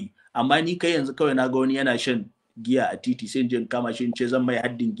yi amma ni kai yanzu kawai na ga wani yana shan giya a titi sai in kama shi in ce zan mai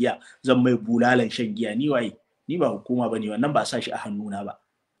haddin giya zan mai bulalan shan giya ni waye ni ba hukuma bane wannan ba sa shi a hannuna ba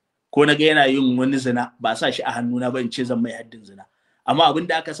ko na ga yana yin wani zina ba sa shi a hannuna ba in ce zan mai haddin zina amma abin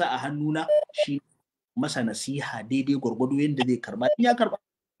da aka sa a hannuna shi masa nasiha daidai gwargwado yadda zai karba in ya karba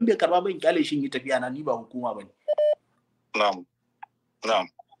in bai karba ba in kyale shi yi tafiya na ni ba hukuma bane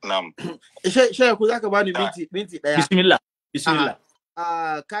na'am Sheikh ku zaka bani minti daya bismillah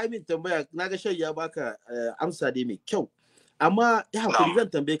kai min tambaya naga Sheikh ya baka amsa dai mai kyau amma ya hakuri zan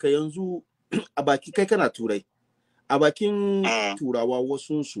tambaye ka yanzu a baki kai kana turai a bakin turawa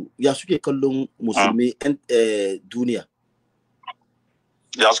wasunsu ya suke kallon musulmi duniya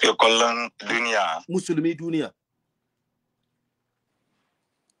ya suke kallon duniya musulmi duniya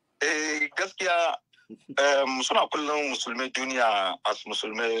gaskiya suna kullum musulmai duniya as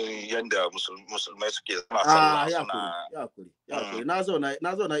musulmai yanda musulmai suke suna sallah suna ya kuri na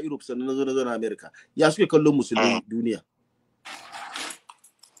zauna Europe sannan na zo na America ya suke kallon musulmai duniya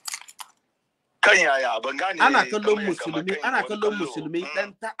kan yaya ban gane ana kallon musulmi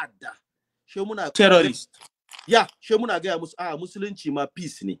dan ta'adda she muna terrorist she muna ga musu musulunci ma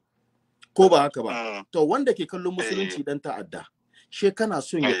peace ne ko ba haka ba to wanda ke kallon musulunci dan ta'adda she kana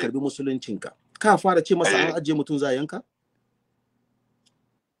son ya karbi musuluncinka ka fara ce masa an aje mutun za yanka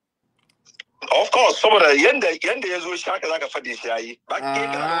of course saboda yanda yazo shi haka zaka fade shi yayi ba ke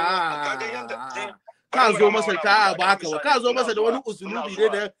ka ga yanda ka zo masa ka ba haka ba ka zo masa da wani usulubi ne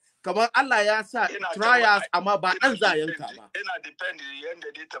da kamar Allah ya sa trials amma ba dan za yanka ba ina depend yanda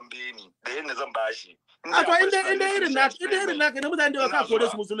dai tambaye ni da yanda zan bashi to inda irin naka ne mutane da ka kore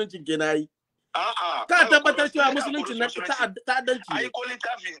su musuluncin ke nayi ka tabbatar cewa musuluncin nan ta'addanci ai ko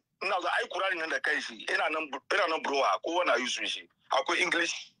littafi ina za ai Qur'ani nan da kai shi ina nan browa ko wani yusu shi akwai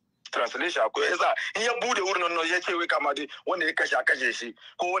English translation akwai yasa in ya bude wurin nan ya ce wai kama dai wanda ya kashe shi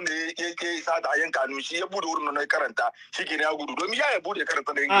ko wanda ya sa da yanka nu shi ya bude wurin nan ya karanta shi ke ya gudu domin ya bude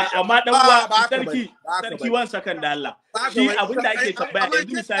karanta da English amma dan uwa sarki 1 second da Allah shi abinda ake tambaya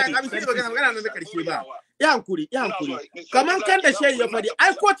yanzu misali magana na karshe ba ya hankuri kaman kan da shehi ya fadi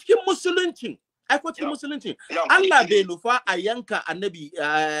ai ko cikin musulunci Allah bai nufa a yanka annabi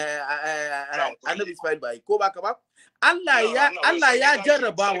Ismail bai ko ba ka ba Allah ya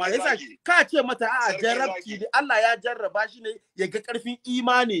jarraba wa yasa ka ce mata jarrabci ne Allah ya jarraba shi ne ya ga karfin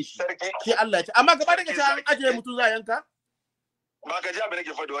imani shi Allah ya ce amma gaba da kace an aje mutu za yanka ba ka ji abin da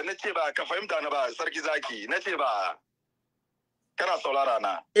ke faɗi wannan ce ba ka fahimta na ba sarki zaki nace ba kana saurara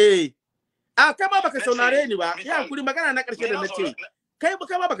na kai ma baka saurare ni ba ya hankuri magana na karshe da nace kai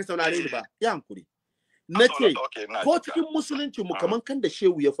ma baka saurare ni ba ya hankuri nace ko cikin musuluncin mu kaman kan da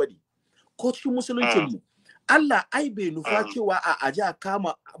shehu ya faɗi ko cikin musuluncin mu Allah ai bai nufa cewa a aja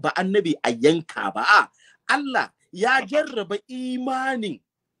kama ba annabi a yanka ba Allah ya jarraba imanin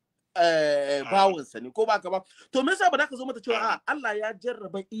bawansa ne ko baka ba to me yasa ba ka zo mata cewa Allah ya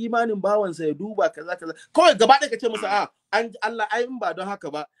jarraba imanin bawansa ya duba kaza kawai gaba ɗaya ka ce masa Allah ai in ba don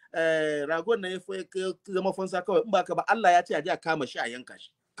haka ba ragon nan ya zama fansa kawai in ba ka ba Allah ya ce a kama shi a yanka shi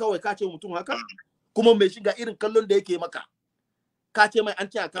kawai ka ce mutum haka kuma mai shiga irin kallon da yake maka ka ce mai an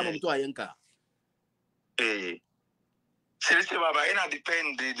ce a kama mutum a yanka sai ce baba ina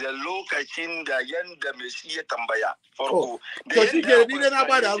depend da lokacin da yanda mai shi ya tambaya farko to shi ke ni na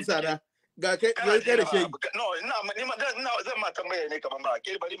ba da amsa na ga kai da shi no ina zan ma tambaya ne kaman ba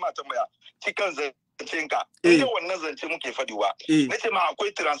ke bari ma tambaya cikin zancenka inda wannan zance muke fadiwa nace ma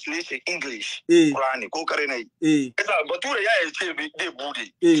akwai translation English Qur'ani ko kare nai kaza bature ya ce bai bude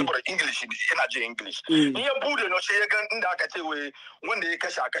saboda English yana je English in ya bude no sai ya ga inda aka ce wai wanda ya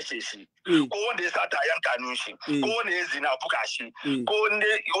kashe shi ko wanda ya sata yanka nun shi ko wanda ya zina buka shi ko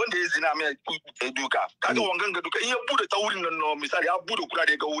wanda ya zina mai duka kaga wangan ga duka in ya bude ta wurin nan no misali ya bude kura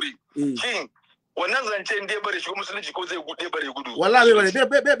da ga wuri shin wannan zancen dai bare shi musulunci ko zai gude bare gudu wallahi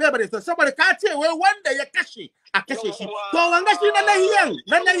bai bare saboda ka ce wai wanda ya kashe a kashe shi to wanga shi na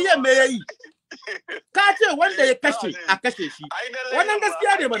lahiyan me yayi ka ce wanda ya kashe a kashe shi wannan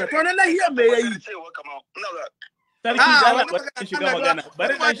gaskiya ne mana to na lahiyan me yayi sarki da Allah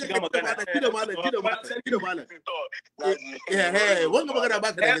bari shiga magana kida malam wanga magana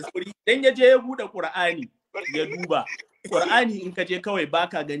baka da gaskiya dan yaje ya bude Qur'ani ya duba Qur'ani in ka je kawai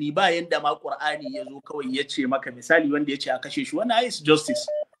baka gani ba yanda ma Qur'ani ya zo kawai ya ce maka misali wanda ya ce a kashe shi wannan is justice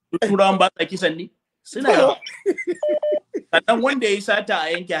turawan ba sa kisan ne suna yawa sannan wanda ya yi sata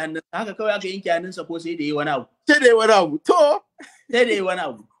a yanke hannunsa haka kawai aka yanke hannunsa ko sai da yi wani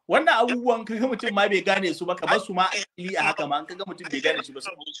abu wannan abubuwan kaga mutum ma bai gane su ba ka basu ma asali a haka ma an kaga mutum bai gane shi ba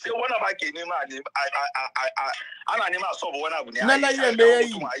sai wani ba ke nema ana nema a soba wani abu ne na layyan me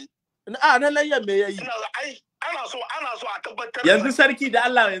yayi na layyan me yayi ana so a tabbatar yanzu sarki da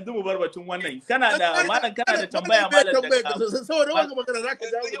Allah yanzu mu bar batun wannan kana da malam kana da tambaya malam da saboda wannan magana zaka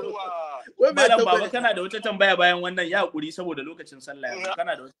jawo malam baba kana da wata tambaya bayan wannan ya hakuri saboda lokacin sallah yanzu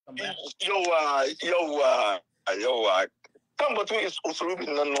kana da wata tambaya yawa kan batu usulubi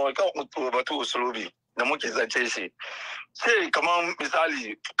nan no kan batu usulubi da muke zance shi sai kamar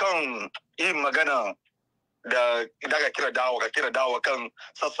misali kan yin magana da daga kira dawo kan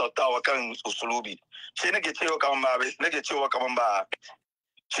sassautawa kan usulubi shi nake cewa kaman ba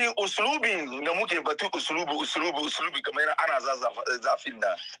shi usulubi da muke batu usulubi kamar ana zafin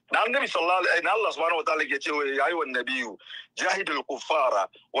da annabi sallallahu alaihi Allah subhanahu wa ta'ala ke cewa ya yi wa nabiyu jahidul kuffara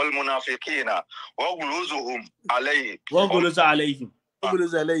wal munafiqina wa ghuluzuhum alaihim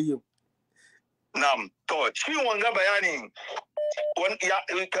na'am to shi wanga bayanin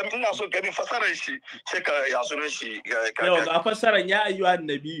ina so gami fasarar shi sai ka ya sunan shi yau ga fasaran ya ayyuhan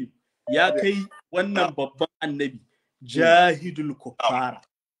nabi ya kai wannan babban annabi jahidul kuffara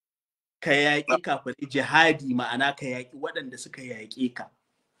ka yaƙi kafirai jihadi ma'ana ka yaƙi waɗanda suka yaƙe ka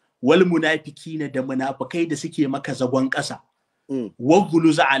wal munafikina da munafikai da suke maka zagon ƙasa wa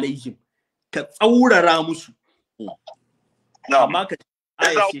guluza alaihim ka tsaurara musu amma ka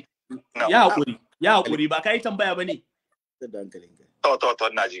ya haƙuri ba ka yi tambaya ba ne to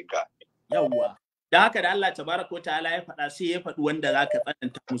na jinka yawwa da haka da Allah tabaraka wa ta'ala ya faɗa sai ya faɗi wanda za ka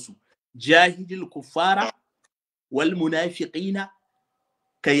tsananta musu jahidil kuffara wal munafiqina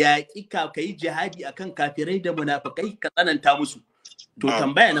ka yaƙi ka yi jihadi akan kafirai da munafikai ka tsananta musu to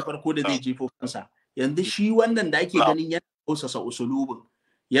tambaya na farko da zai jefo kansa yanzu shi wannan da ake ganin yana kausasa usulubin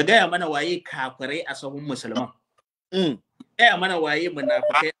ya gaya mana waye kafirai a sahun musulman gaya mana waye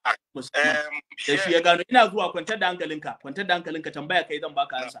munafikai a musulman da shi ya gano ina zuwa kwantar da hankalinka tambaya kai zan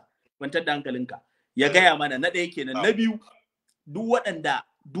baka ansa kwantar da hankalinka ya gaya mana na ɗaya kenan na biyu duk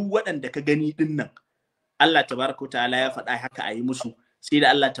waɗanda ka gani din nan Allah tabaraka ta'ala ya faɗa haka a yi musu sai da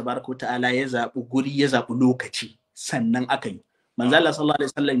Allah tabaraka ta'ala ya zaɓi guri ya zaɓi lokaci sannan aka yi manzo Allah sallallahu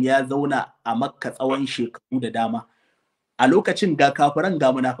alaihi wasallam ya zauna a Makka tsawon shekaru da dama a lokacin ga kafiran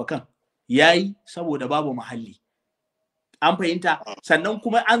ga munafikan yayi saboda babu muhalli an fahimta sannan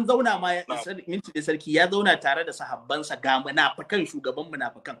kuma an zauna ma minti da sarki ya zauna tare da sahabbansa ga munafikan shugaban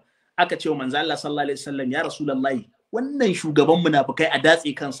munafikan aka ce wa manzo Allah sallallahu alaihi wasallam ya rasulullahi wannan shugaban munafikai a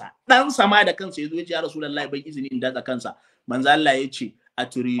datse kansa dan sama da kansa yazo ya ce ya rasulullahi bai izini in datsa kansa manzo Allah ya ce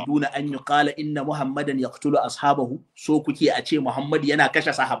aturiduna an yuqala inna muhammadan yaqtulu ashabahu so kuke a ce muhammad yana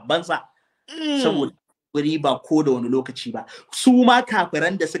kashe sahabbansa saboda wuri ba ko da wani lokaci ba su ma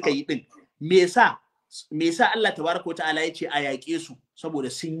kafiran da suka yi din me yasa Allah tabaraka wa ta'ala ya ce a yaƙe su saboda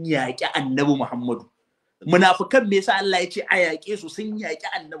sun yaƙi annabi muhammadu munafikan me yasa Allah ya ce a yaƙe su sun yaƙi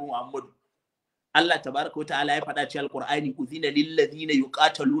annabi muhammadu Allah tabaraka wa ta'ala ya faɗa cikin Al-Qur'ani udhina lil ladina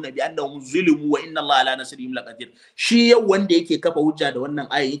yuqataluna bi annahum zulimu wa inna Allah ala nasrihim laqadir shi yau wanda yake kafa hujja da wannan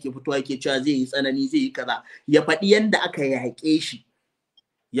aya yake fitowa yake cewa zai yi tsanani zai yi kaza ya faɗi yanda aka yaƙe shi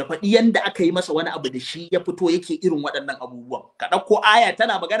ya faɗi yanda aka yi masa wani abu da shi ya fito yake irin waɗannan abubuwan ka ɗauko aya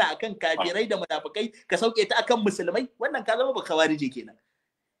tana magana akan kafirai da munafikai ka sauke ta akan musulmai wannan ka zama ba kawarije kenan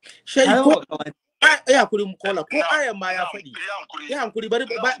ya kuri mu kola ko ayan ma ya faɗi ya hankuri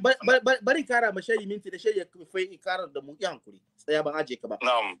bari kara ma shayi minti da shayi ya fai karar da mu ya hankuri tsaya ban aje ka ba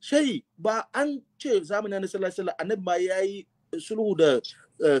shayi ba an ce zamanin Annabi sallallahu alaihi wasallam annabi ma yayi sulhu da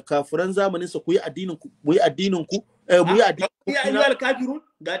kafiran zamanin sa ku yi addinin ku mu yi addinin ku mu yi addinin ku ya ayyuhal kafirun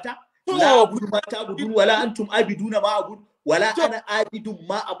gata la abudu ma ta'budun wala antum abiduna ma abud wala ana abidun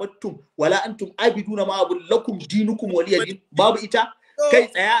ma abattum wala antum abiduna ma abud lakum dinukum waliyadin babu ita kai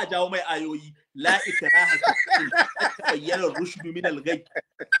tsaya a jawo mai ayoyi la ikraha fi tabayyana rushd min al-ghayb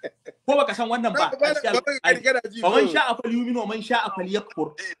ko baka san wannan ba man sha'a falyumin wa man sha'a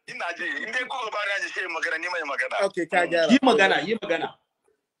falyakfur ina je indai ko ba na je magana ni mai magana okay ka gyara yi magana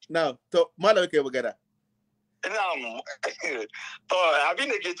now to malami kai magana to abin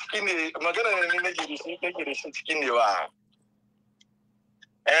da ke ciki ne magana ne nake da shi ciki ne ba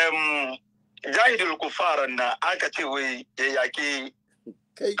jahidul kufaran na aka ce wai ya yaki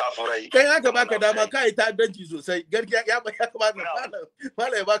kafurai kai aka baka dama kai ta danci sosai gaskiya ya kamata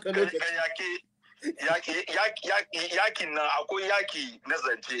mala ya baka lokaci yakin nan akwai yaki na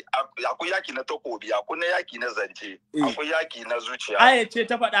zance akwai yaki na takobi akwai na yaki na zance akwai yaki na zuciya aya ce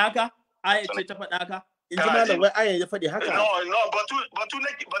ta faɗa haka in ji malam wai aya ya faɗi haka no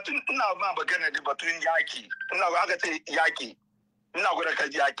batu ina ma magana da batun yaki ina aka ce yaki ina gwada ka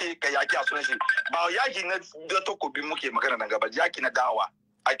yaki a sunan shi ba yaki na takobi muke magana nan gaba yaki na dawa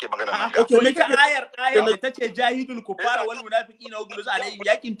ake magana nan gaba to ita ayar da tace jahidul kufara wal munafiqina wa guluz alayhim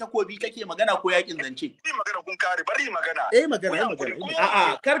yakin takobi kake magana ko yakin zance ni magana kun kare bari magana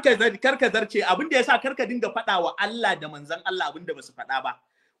a'a karka zarce abinda yasa karka dinga faɗa wa Allah da manzon Allah abinda basu faɗa ba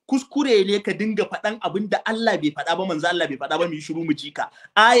kuskure ne ka dinga faɗan abinda Allah bai faɗa ba manzon Allah bai faɗa ba mu yi shiru mu jika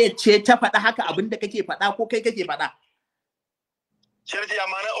ayar ce ta faɗa haka abinda kake faɗa ko kai kake faɗa Shirji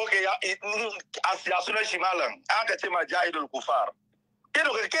amana okay ya sunan shi malam aka ce ma jahidul kufar kai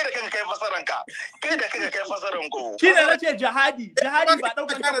da kanka kai fasaran ka kai da kanka kai fasaran ko shi ne nace jihadi ba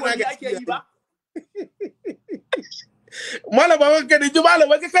daukar takobi ake yi ba malama wanka da ji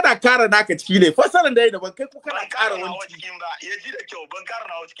malama ka kana kara naka ciki ne fasaran da yayi daban kai ko kana kara wani cikin ba ya ji da kyau ban kara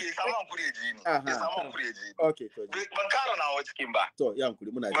nawa ciki samu kureji ne ya samu kureji okay to ban kara nawa cikin ba to ya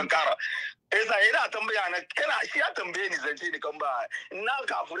hankuri muna ji ban kara sai ina tambaya na kana shi ya tambaye ni zance ni kan ba ina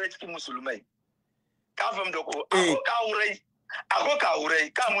kafurai cikin musulmai kafin da ko akwai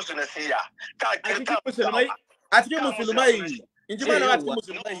kawurai ka musu nasiya a cikin musulmai in ji malama cikin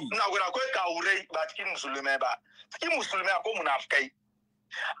musulmai ina gura akwai kawurai ba cikin musulmai ba cikin musulmai akwai munafikai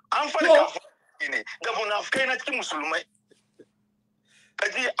an fara kafiri ne da munafikai na cikin musulmai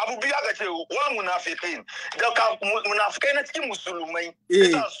kaji abu biya ga ce wal munafiqin da munafikai na cikin musulmai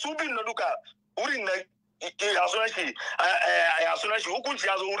isa su bin na duka wurin na ya sunan shi hukunci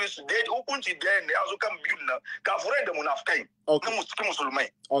ya zo wurin su dai hukunci da ya zo kan biyun nan kafirai da munafikai na cikin musulmai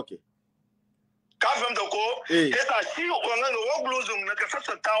okay kafin da ko yasa shi wannan woglosim na ka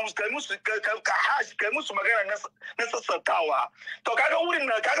sassatawa kai musu ka hashi kai musu magana na sassatawa to kaga wurin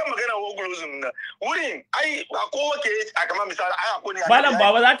na kaga magana woglosim na wurin ai ba kowa ke a kamar misali ai akwai ne malam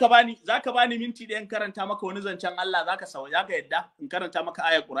baba zaka bani minti da in karanta maka wani zancen Allah zaka yadda in karanta maka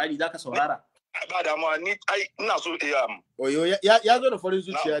ayar Qur'ani zaka saurara ba damuwa ni ai ina so oyo ya zo da farin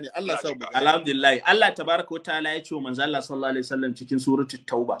zuciya ne Allah sa mu alhamdulillah Allah tabaraka wa ta'ala ya ce wa manzo Allah sallallahu alaihi wasallam cikin suratul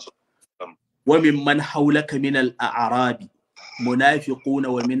tauba وممن حولك من الأعراب منافقون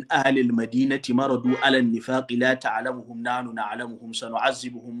ومن أهل المدينة مرضوا على النفاق لا تعلمهم نحن نعلمهم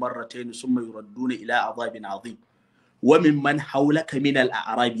سنعذبهم مرتين ثم يردون إلى عذاب عظيم وممن حولك من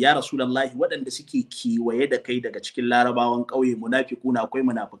الأعراب يا رسول الله ودن سكي كي ويدا كي دغا cikin larabawan kauye munafiquna akwai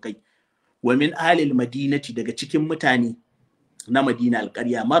munafikai ومن أهل المدينة daga cikin mutane na Madina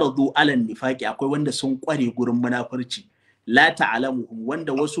alƙarya maradu ala nifaqi akwai wanda sun kware gurin munafurci la ta'lamuhum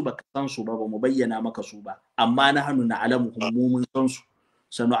wanda wasu baka san su ba mu bayyana maka su ba amma nahnu na'lamuhum mu mun san su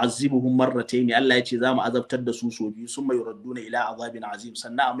sanu'azzibuhum marratayn Allah ya ce za mu azabtar da su so biyu summa yuradduna ila azabin azim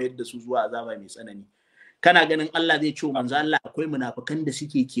sannan a mayar da su zuwa azaba mai tsanani kana ganin Allah zai ce manzo Allah akwai munafikan da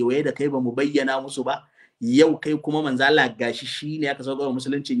suke kewaye da kai ba mu bayyana musu ba yau kai kuma manzo Allah gashi shine aka sauka wa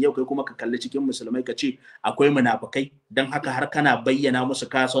musulunci yau kai kuma ka kalli cikin musulmai ka ce akwai munafikai dan haka har kana bayyana musu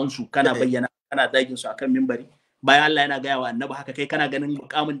ka san su kana bayyana kana dagin su akan minbari bayan Allah yana gaya wa annabi haka kai kana ganin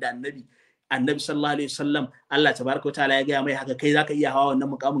mukamin da annabi sallallahu alaihi wasallam Allah tabaraka wa ta'ala ya gaya mai haka kai zaka iya hawa wannan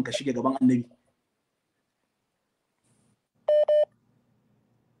mukamin ka shige gaban annabi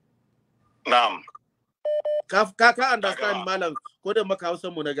na'am ka understand malam ko da maka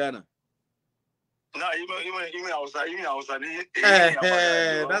Hausa mu na Ghana na imi Hausa ne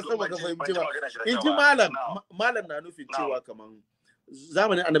na so baka fahimci ba in ji malam na nufin cewa kaman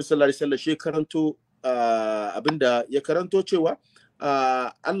zamanin annabi sallallahu alaihi wasallam shi karanto abinda ya karanto cewa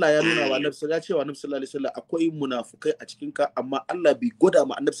Allah ya nuna wa annabi sallallahu alaihi wasallam akwai munafukai a cikin ka amma Allah bai gwada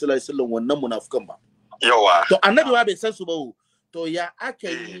ma annabi sallallahu alaihi wasallam wannan munafukan ba yawa to annabi ma bai san su ba to ya aka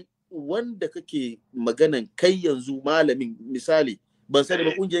yi wanda kake maganan kai yanzu malamin misali ban sani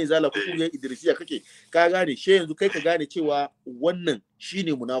ba kungiyar Izala ko kungiyar Idrisiya kake ka gane she yanzu kai ka gane cewa wannan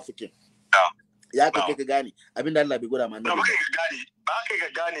shine munafikin ya ka kai ka gane abinda Allah bai gwada ma annabi ba kai ka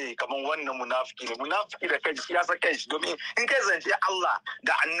gane kaman wannan munafiki da kai ya san kai domin in kai zance Allah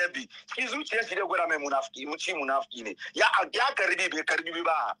da annabi shi zuciyar shi da gwada mai munafiki ne ya karbi bai karbi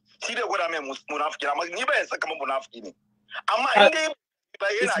ba shi da gwada mai munafiki amma ni ba ya saka man munafiki ne amma in dai ba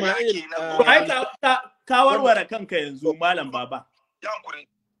yana yake na ka warware kanka yanzu malam baba yankuri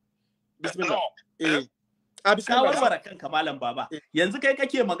bismillah ka warware kanka malam baba yanzu kai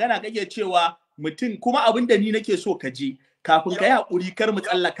kake magana kake cewa mutum kuma abin da ni nake so ka je kafin ka yi haƙuri kar mu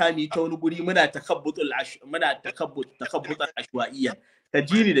tsallaka ni ta wani guri muna takabbutul ashwa'iyya ka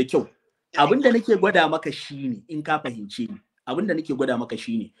ji ni da kyau abin da nake gwada maka shine in ka fahimce ni abin da nake gwada maka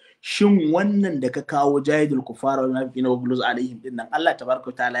shine shin wannan da ka kawo jahidul kufara wa nafiqina wa buluz alaihim din nan Allah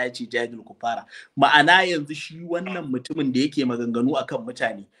tabaraka taala ya ce jahidul kufara ma'ana yanzu shi wannan mutumin da yake maganganu akan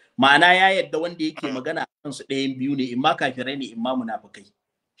mutane ma'ana ya yadda wanda yake magana akan su ɗayan biyu ne imma kafirai ne imma munafikai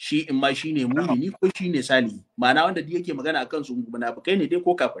shi imma shine mumini ko shine salihi ma'ana wanda duk yake magana akan su munafikai ne dai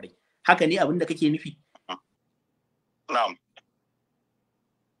ko kafirai haka ne abin da kake nufi na'am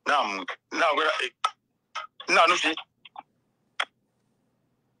ina nufi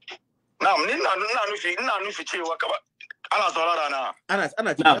na'am ni ina nufi cewa ana saurara na ana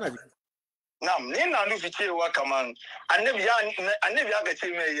na'am ni ina nufi cewa kaman annabi ya ga ce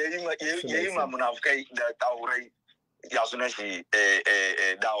mai yayi ma munafikai da taurai ya sunan shi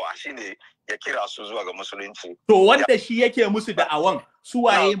dawa shine ya kira su zuwa ga musulunci to wanda shi yake musu da'awan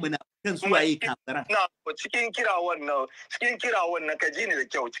suwaye munafikan suwaye kafiran cikin kira wannan ka ji ni da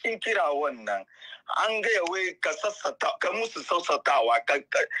kyau cikin kira wannan an gaya wai ka sassata ka musu sassatawa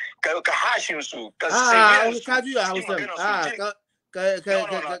ka hashin su ka ka juya Hausa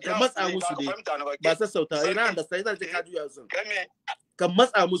ka matsa musu dai ba sassauta ina da sai zan ce ka juya Hausa ka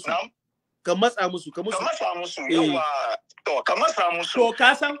matsa musu yawa to ka matsa musu to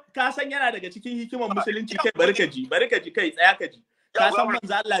ka san yana daga cikin hikimar musulunci kai barkaji kai tsaya ka ji ka san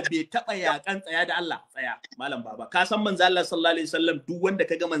manzo Allah bai taba yakan tsaya da Allah tsaya malam baba ka san manzo Allah sallallahu alaihi wasallam duk wanda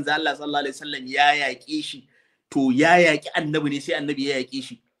kaga manzo Allah sallallahu alaihi wasallam ya yaƙe shi to ya yaki annabi ne sai annabi ya yake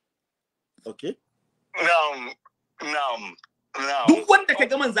shi. Okay. Na'am. Duk wanda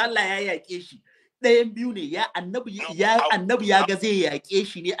kaga manzo Allah ya yake shi ɗayan biyu ne, ya annabi ya ga zai yake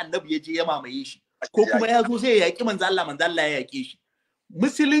shi ne, annabi ya je ya mamaye shi, ko kuma ya zo zai yaki manzo Allah ya yake shi.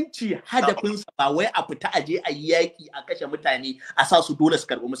 Musulunci hadafinsa ba wai a fita aje a yi yaki a kashe mutane a sa su dole su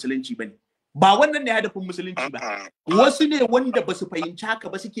karɓi musulunci bane. Ba wannan ne hadafin musulunci ba. Wasu ne wanda ba su fahimci haka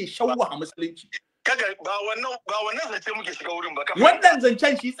ba suke shawwaha musulunci. Kaga ba wannan zance muke shiga wurin ba. Wannan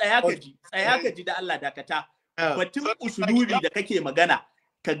zancen shi tsaya ka ji da Allah dakata. Batun usulubi da kake magana,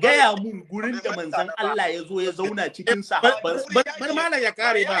 ka gaya mun gurin da manzon Allah ya zo ya zauna cikin sahabban. Bar malam ya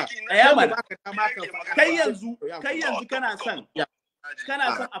kare ba. Tsaya mana. Kai yanzu kana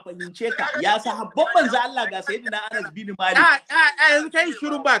son a fahimce ka, ya sahabban manzo Allah ga sayyidina Anas bin Malik. Yanzu kai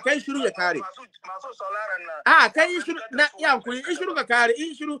shiru ba, kai shiru ya kare. Masu sauraron nan. Kai shiru na yankuri, in shiru ka kare,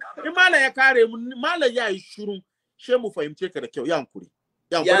 in shiru in malam ya kare mu, malam ya yi shiru, she mu fahimce ka da kyau, yankuri.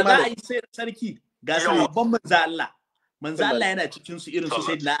 Ya za a yi sarki ga sahabban manzo Allah yana cikin su irin su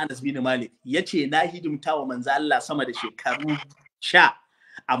sayyidina Anas bin Malik. Yace na hidimta wa manzo Allah sama da shekaru 10,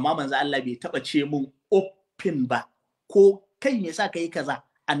 amma manzo Allah bai taba ce mun open ba, ko kai me yasa kai kaza,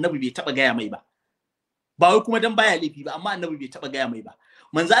 annabi bai taba gaya mai ba. Ba wai kuma dan baya laifi ba, amma annabi bai taba gaya mai ba.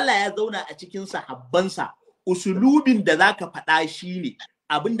 Manzo Allah ya zauna a cikin sahabbansa, usulubin da zaka faɗa shine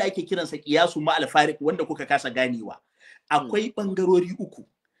abin da ake kiransa qiyasu ma al-fariq, wanda kuka kasa ganewa. Akwai bangarori uku.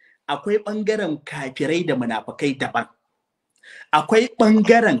 Akwai bangaren kafirai da munafikai daban. Akwai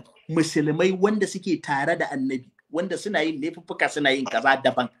bangaren musulmai wanda suke tare da annabi, wanda suna yin laifuffuka, suna yin kaza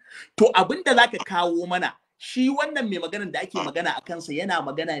daban. To abin da zaka kawo mana, shi wannan mai maganar da ake magana a kansa yana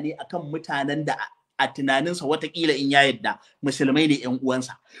magana ne akan mutanen da a tunaninsa watakila in ya yadda musulmai ne ƴan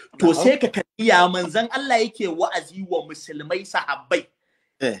uwansa. To sai ka kalli ya manzon Allah yake wa'azi wa musulmai sahabbai.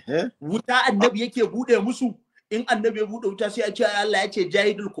 Wuta annabi yake bude musu. In annabi ya bude wuta sai a ce Allah ya ce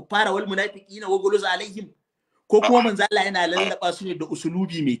jahidul kufara wal munafiqina wa guluz alaihim. Ko kuma manzon Allah yana lallaba su ne da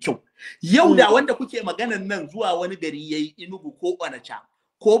usulubi mai kyau. Yau da wanda kuke maganar nan zuwa wani gari yayi Enugu ko Onacha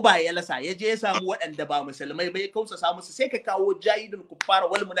ko ba ya lasa ya je ya samu waɗanda ba musulmai bai kausa samu su, sai ka kawo jahidul kuffar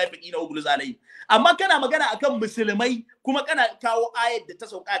wal munafiqina wa guluz alayhi. Amma kana magana akan musulmai kuma kana kawo ayat da ta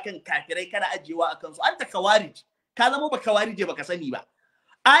sauka kan kafirai kana ajewa akan su. Anta kawarij, ka zama ba kawarije baka sani ba.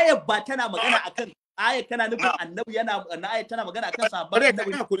 Ayat ba tana magana akan ayat, tana nufin annabi yana ayat tana magana akan sahabban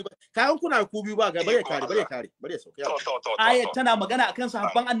annabi. Kayan kuna ku biyu ba ga bare kare sauka. Ayat tana magana akan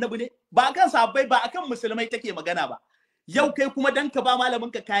sahabban annabi ne, ba akan sahabbai, ba akan musulmai take magana ba. Yau kai kuma dan ka ba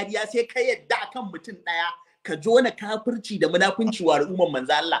malamin ka kariya sai ka yadda akan mutum daya ka jona kafirci da munafunci wa al'umman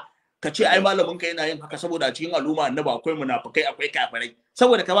manzo Allah, ka ce ai malamin ka yana yin haka saboda a cikin al'umma annabi akwai munafikai akwai kafirai,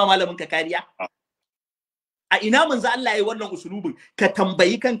 saboda ka ba malamin ka kariya. A ina manzo Allah yayi wannan usulubin? Ka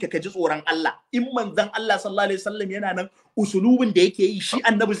tambayi kanka, ka ji tsoron Allah. In manzon Allah sallallahu alaihi wasallam yana nan, usulubin da yake yi shi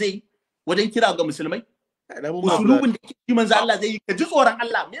annabi zai yi wajen kira ga musulmai? Usulubin da yake manzo Allah zai yi, ka ji tsoron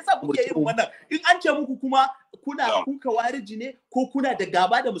Allah. Me yasa kuke yin wannan? In an ce muku kuma kuna kuka wariji ne ko kuna da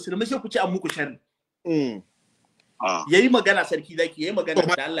gaba da musulmai, sai ku ce an muku sharri. Yayi magana sarki zaki, yayi magana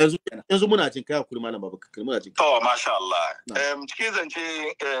da Allah. Yanzu muna jin kai hakuri malam Babakar, muna jin. To masha Allah. Cikin zance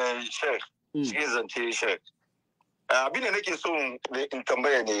Sheikh, cikin zance Sheikh. Abin da nake so in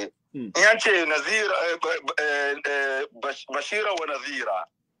tambaya ne, in an ce nazira bashira wa nazira,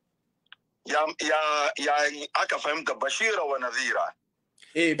 ya aka fahimta bashira wa nazira.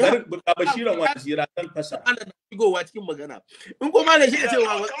 Bari bashira wa nazira dan fasa. Allah na shigowa cikin magana. In ko malam shi ce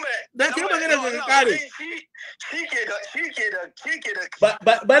wa dan kai magana zai kare. Shike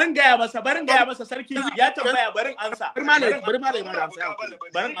da barin gaya masa sarki ya tambaya, barin ansa. Bari malam ya ansa.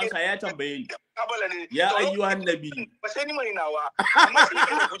 Barin ansa, ya tambaye ni. Ya ayyuhan nabi. Ba sai ni mai nawa.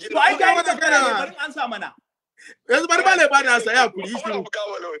 To ai ga mata kana barin ansa mana. Yanzu bari malam ba da ansa, ya kuri shiru.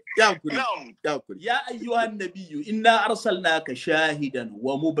 Ya kuri. Ya ayyuhan nabiyyu inna arsalnaka shahidan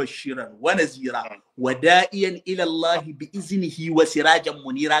wa mubashiran wa nazira wa da'iyan ila Allah bi iznihi wa sirajan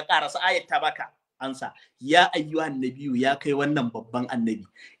munira. Karasa ayat ta baka ansa. Ya ayyuhan nabiyyu, ya kai wannan babban annabi,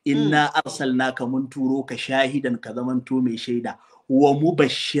 inna arsalnaka, mun turo ka shahidan, ka zamanto mai shaida, wa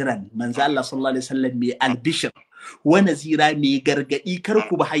mubashiran, manzo Allah sallallahu alaihi wasallam mai albishir, wa nazira mai gargadi kar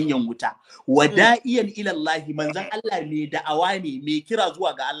ku ba hanyar wuta, wa da'iyan ila Allah, manzon Allah mai da'awa ne, mai kira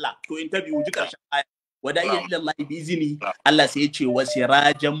zuwa ga Allah. To in tabi wuji karshen aya, wa da'iyan ila Allah bi izini, Allah sai ya ce wa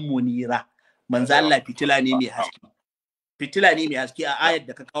sirajan munira, manzo Allah fitila ne mai haske. Fitila ne mai haske a ayar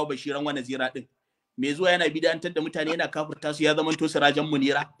da ka kawo bashiran wa nazira din. me zuwa yana bid'antar da mutane yana kafirta su ya zama to sirajan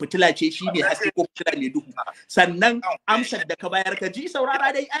munira, fitila ce shi ne haske ko fitila mai duhu. Sannan amsar da ka bayar ka ji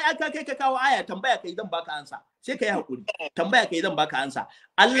saurara dai ai aka kai ka kawo aya tambaya kai zan baka ansa sai kai hakuri tambaya kai zan baka ansa.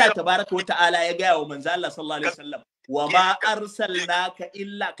 Allah tabaraka wa ta'ala ya gaya wa manzo Allah sallallahu alaihi wasallam wa ma arsalnaka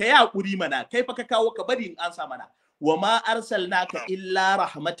illa kai hakuri mana kai fa ka kawo ka bari in ansa mana wa ma arsalnaka illa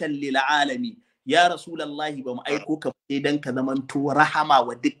rahmatan lil alamin. Ya Rasulullahi ba mu aiko ka sai dan ka zamanto rahama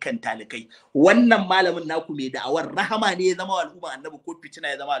wa dukkan talikai. Wannan malamin naku mai da'awar rahama ne ya zama al'umma annabi ko fitina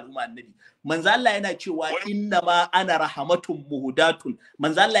ya zama al'umma annabi. Manzo Allah yana cewa inna ma ana rahamatun muhdatun.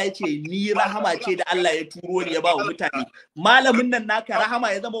 Manzo Allah yace ni rahama ce da Allah ya turo ni ya ba wa mutane. Malamin nan naka rahama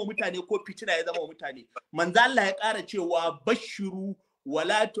ya zama wa mutane ko fitina ya zama wa mutane. Manzo Allah ya ƙara cewa bashiru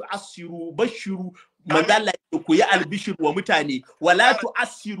wala tu'assiru bashiru. Manzo Allah ya ku yi albishir wa mutane wala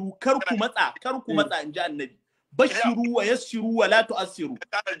tu'assiru kar ku matsa in ji annabi. Bashiru wa yassiru wala tu'assiru.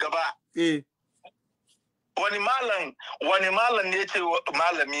 Gaba wani malam ne ce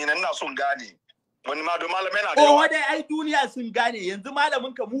malami na ina son gane wani ma do malam yana da yawa dai ai duniya sun gane yanzu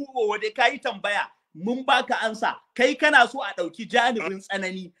malamin ka mu dai kai tambaya mun baka ansa kai kana so a dauki janibin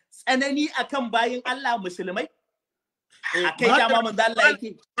tsanani akan bayin Allah musulmai a kai dama manzo Allah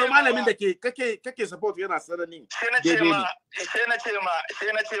yake malamin da kake support yana sanani sai na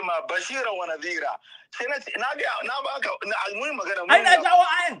ce ma bashira wa nadhira sai na baka mun magana ai na jawo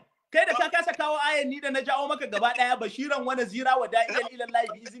ayan kai da ka kasa kawo ayan ni da na jawo maka gaba daya bashiran wa nazira wa da'iyan ila Allah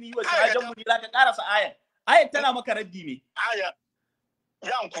bi izni wa sirajan munira ka karasa ayan tana maka raddi ne aya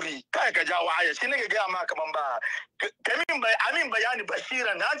yankuri kai ka jawo aya shi nake ga ma kaman ba amin bayani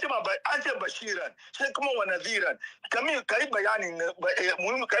bashiran an ce bashiran sai kuma wa nadhiran kai bayani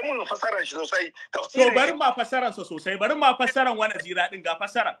kai mun fasaran shi sosai to bari ma fasaran sa sosai bari ma fasaran wa nadhira din ga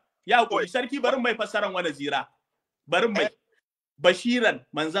fasaran ya kuri sarki bari mai fasaran wa nadhira bari mai bashiran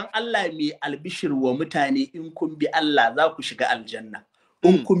manzon Allah mai albishir wa mutane in kun bi Allah za ku shiga aljanna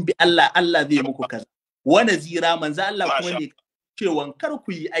in kun bi Allah Allah zai muku kaza wa nadhira manzon Allah kuma ne cewan kar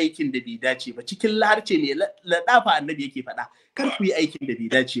ku yi aikin da bai dace ba cikin laharce ne ladafa annabi yake faɗa kar ku yi aikin da bai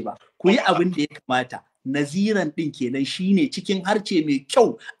dace ba ku yi abin da ya kamata naziran din kenan shine cikin harce mai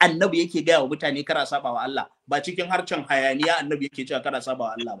kyau annabi yake gaya wa mutane kara saba wa Allah ba cikin harcen hayaniya annabi yake cewa kara saba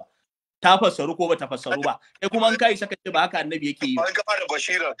wa Allah ba ta fassaru ko bata fassaru ba kai kuma an kai saka ce ba haka annabi yake yi ba ka bada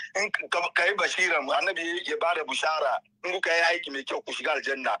bashira in kai bashira annabi ya bada bushara in kuka yi aiki mai kyau ku shiga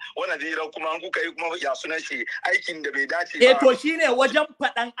aljanna wannan zira kuma in kuka yi kuma ya sunan shi aikin da bai dace ba to shine wajen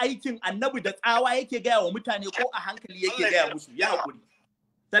faɗan aikin annabi da tsawa yake gaya wa mutane ko a hankali yake gaya musu ya hakuri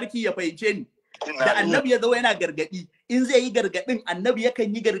sarki ya fahimce ni da annabi ya zo yana gargadi in zai yi gargadin annabi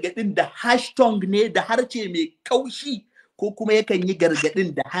yakan yi gargadin da hashtag ne da harce mai kaushi ko kuma yakan yi gargadin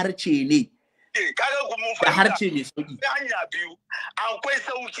da harce ne da harce mai sauki hanya biyu akwai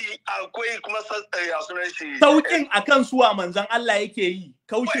sauki akwai kuma ya sunan shi saukin akan suwa manzon Allah yake yi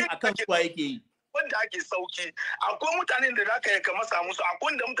kaushin akan suwa yake yi wanda ake sauki akwai mutanen da zaka yi ka masa musu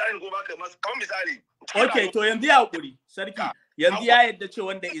akwai da mutanen ko baka masa kamar misali okay to yanzu ya hakuri sarki yanzu ya yadda ce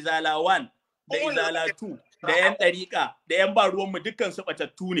wanda izala 1 da izala 2 da yan dariƙa da yan ba ruwan mu dukkan su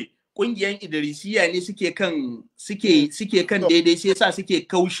batattu ne kungiyan Idrisiya ne suke kan daidai sai yasa suke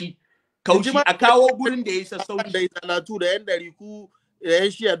kaushi a kawo gurin da yayi sassauci da izalatu da yan dariku da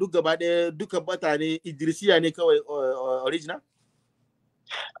yan shiya duk gaba ɗaya duka bata ne Idrisiya ne kawai original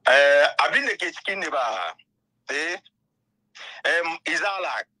abin da ke cikin ne ba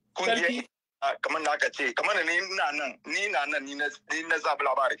izala kungiyan kamar da aka ce kamar da ni na zabi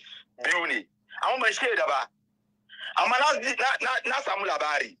labari biyu ne amma ban shaida ba amma na samu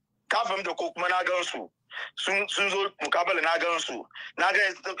labari kafin da ko kuma na gan su sun zo mukabala na gan su na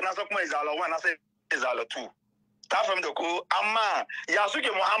san kuma izalawa na sai izalatu kafin da ko amma ya suke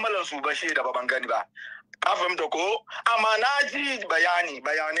mu'amalar su ba shi da baban gani ba kafin da ko amma na ji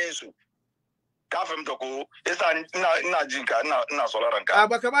bayanan su kafin da ko yasa ina jin ka ina sauraron ka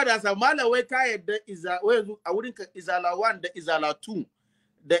baka ba da sa malawai ka yadda a wurin ka izalawan da izalatu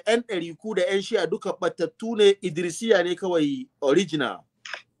da yan ɗariku da yan shiya duka batattu ne Idrisiya ne kawai original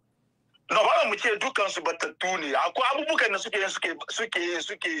no ba mu ce dukkan su batattu ne akwai abubukan da suke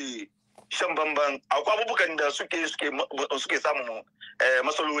shan bamban akwai abubukan da suke samun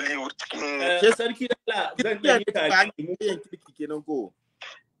masaloli cikin ke sarki da zan yi tarihi mu yan kirki kenan ko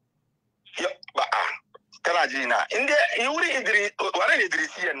ba kana ji na inda yuri wani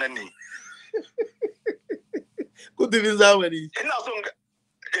Idrisiyan nan ne kutubin zamani ina son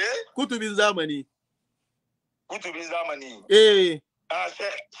kutubin zamani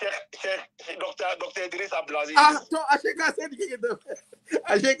Sheikh Dr. Idris Abdulaziz. To ashe ka sai kike da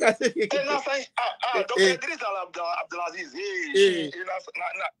ashe ka sai kike. Na san Dr. Idris Abdulaziz.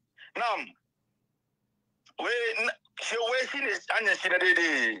 Na'am. wai shine hanyar shi na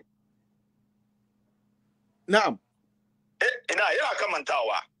daidai. Na'am.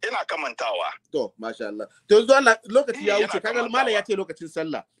 Ina kamantawa. To, masha Allah. To yanzu Allah lokaci ya wuce, kaga malam ya ce lokacin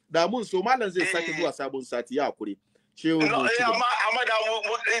sallah. Da mun so malam zai sake zuwa sabon sati ya hakuri. Shehu mu ci. Amma da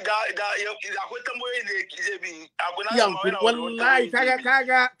akwai tambayoyi da zai bi. Yankuri wallahi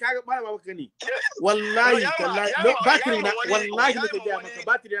kaga malam baka ne. Wallahi tallahi battery na wallahi nake ga maka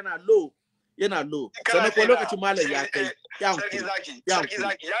battery yana low sannan ko lokacin malam ya kai sarki zaki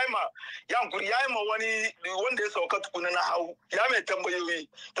yayi ma wani wanda ya sauka tukuna na hau ya mai tambayoyi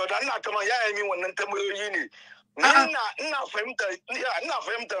to da ina kama ya yi min wannan tambayoyi ne ina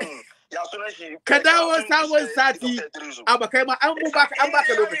fahimta ya sunan shi ka dawo sabon sati aba kai ma an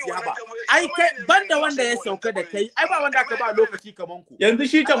baka lokaci haba ai kai banda wanda ya sauka da kai ai ba wanda aka ba lokaci kaman ku yanzu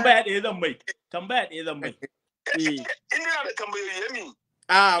shi tambaya ɗaya zan mai ina da tambayoyi yami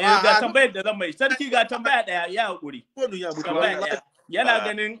ga tambayar da zan mai sarki ga tambaya daya ya hakuri yana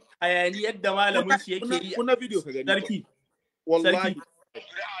ganin hayani yadda malamin shi yake yi kuna video ka gani sarki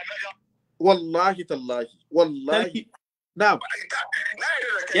wallahi tallahi wallahi na'am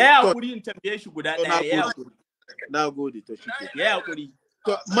ya hakuri in tambaye shi guda daya ya hakuri nagode to shi ya hakuri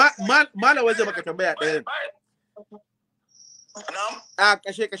to malam waje maka tambaya daya na'am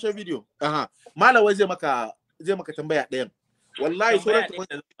kashe video malam waje zai maka tambaya daya wallahi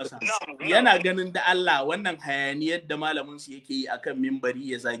yana ganin da Allah wannan hayaniyar da malamin su yake yi akan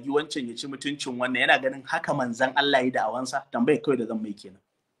mimbari ya zagi wancan ya ci mutuncin wannan yana ganin haka manzan Allah yi da awansa tambaye kawai da zan mai kenan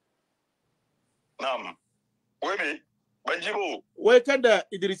na'am wai me ban ji bo wai kada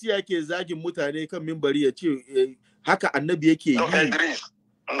Idrisi yake zagin mutane kan mimbari ya ce haka annabi yake yi Idris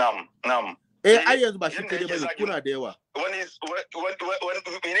na'am ai yanzu ba shi kai bane kuna da yawa wani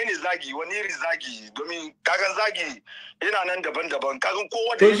menene zagi wani iri zagi domin kagan zagi yana nan daban-daban kagan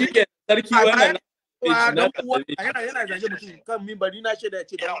kowa da to shi ke sarki wannan yana zage mutum kan mimbari na shaida ya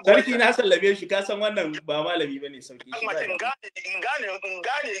ce sarki na sallabe shi ka san wannan ba malami bane sauki in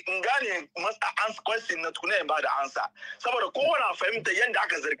gane masa question na tukuna ba da ansa saboda kowa na fahimta yanda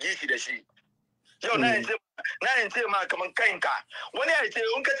aka zarge shi da shi yau na yin ce ma kaman kainka wani ya ce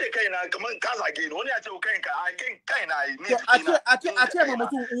in ka ce kaina kaman ka zage ni wani ya ce kainka a kaina ne a ce ma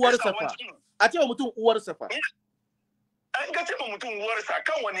mutum uwarsa fa a ce ma mutum uwarsa fa an ka ce ma mutum uwarsa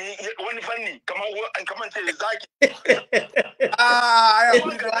kan wani fanni kaman ce zaki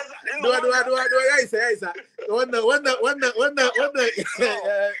ya isa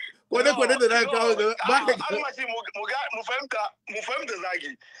wannan kwane da na kawo ga ba ka mu fahimta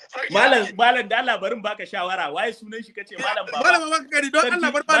zagi malam da Allah barin baka shawara waye sunan shi kace malam baba malam baba kari don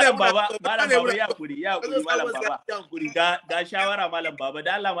Allah bar malam baba ya hakuri malam baba ga shawara malam baba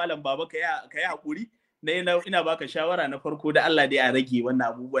da Allah malam baba ka yi hakuri ina baka shawara na farko da Allah dai a rage wannan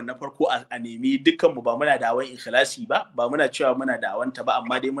abubuwan na farko a nemi dukkan mu ba muna da awan ikhlasi ba muna cewa muna da awanta ba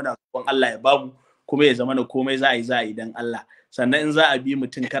amma dai muna roƙon Allah ya bamu kuma ya zama na komai za a yi dan Allah sannan in za a bi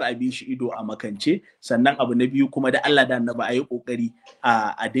mutum kar a bi shi ido a makance sannan abu na biyu kuma da Allah da annaba a yi kokari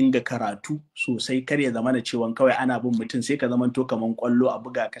a dinga karatu sosai kar ya zama na cewa kawai ana bin mutum sai ka zama to kaman kwallo a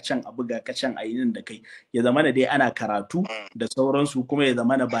buga ka can a yi nan da kai ya zama na dai ana karatu da sauransu kuma ya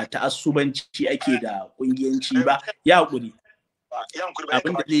zama na ba ta'assubanci ake da kungiyanci ba ya hakuri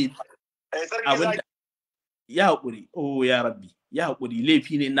ya hakuri oh ya rabbi ya hakuri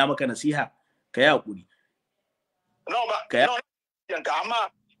laifi ne ina maka nasiha ka ya hakuri ka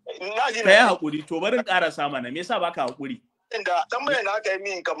yi haƙuri to barin ƙarasa mana me yasa baka haƙuri inda tambayar da aka yi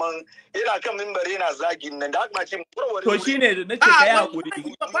min kaman yana kan mimbari yana zagin nan da aka ce to shine da nace ka yi haƙuri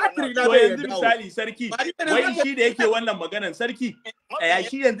to yanzu misali sarki wai shi da yake wannan maganan sarki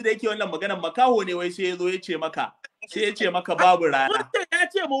shi yanzu da yake wannan maganan makaho ne wai sai ya zo ya ce maka babu rana ya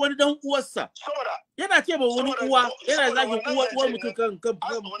ce ma wani dan uwarsa yana ce ma wani uwa yana zagin uwar mutum kan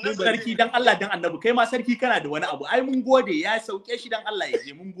sarki dan Allah dan annabi kai ma sarki kana da wani abu ai mun gode ya sauke shi dan Allah ya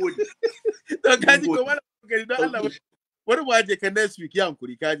je mun gode to kaji ko wala gari dan Allah wani mu aje kan next week ya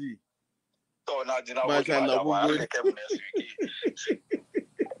hankuri kaji to na ji na masha Allah mun gode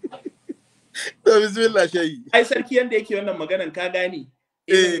to bismillah shayi ai sarki yanda yake wannan maganan ka gane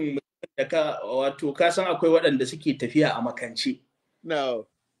da ka san akwai waɗanda suke tafiya a makance. No.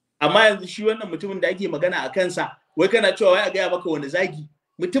 Amma yanzu shi wannan mutumin da ake magana a kansa, wai kana cewa wai a gaya maka wani zagi.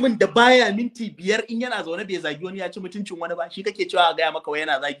 Mutumin da baya minti 5 in yana zaune bai zagi wani ya ci mutuncin wani ba, shi kake cewa a gaya maka wai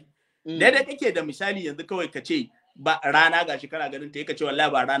yana zagi. Daidai kake da misali yanzu kawai ka ce ba rana gashi kana ganin ta ka ce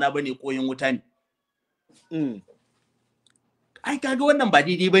wallahi ba rana bane koyin wuta ne. Ai kaga wannan ba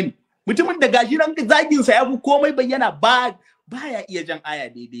daidai bane. Mutumin da gashi ran zagin sa ya fi komai bayyana baya iya jan aya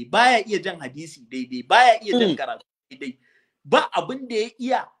daidai, baya iya jan hadisi daidai, baya iya jan karatu daidai. Ba abin da ya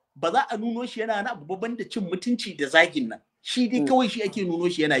iya ba za a nuno shi yana na babban da cin mutunci da zagin nan shi dai kawai shi ake nuno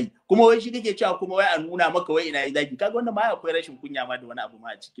shi yana yi kuma wai shi kake cewa kuma wai a nuna maka wai ina yi zagi kaga wannan ma akwai rashin kunya ma da wani abu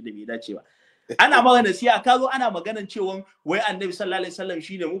ma a ciki da bai dace ba ana magana siya ka zo ana maganan cewa wai annabi sallallahu alaihi wasallam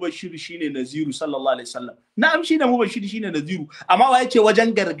shine mubashir shine naziru sallallahu alaihi wasallam na'am shine mubashir shine naziru amma wai ce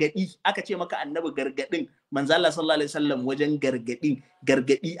wajen gargadi aka ce maka annabi gargadin manzo Allah sallallahu alaihi wasallam wajen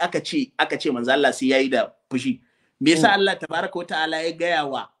gargadi aka ce manzo Allah sai yayi da fushi me yasa Allah tabaraka wa ta'ala ya gaya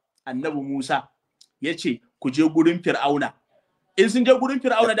wa annabi Musa yace ku je gurin Fir'auna in sun je gurin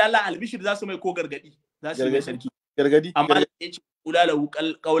Fir'auna da Allah albishir za su mai ko gargadi za su mai sarki gargadi amma yace kula lahu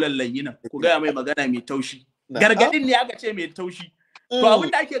qawlan layyinan ku ga mai magana mai taushi gargadin ne aka ce mai taushi to abin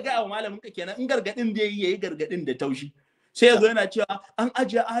da ake ga wa malamin ka kenan in gargadin da yayi gargadin da taushi sai yazo yana cewa an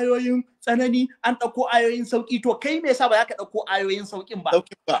ajiye ayoyin tsanani an dauko ayoyin sauki to kai me yasa ba za ka dauko ayoyin saukin ba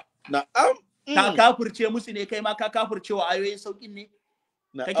na'am ka kafirce musu ne kai ma ka kafirce wa ayoyin saukin ne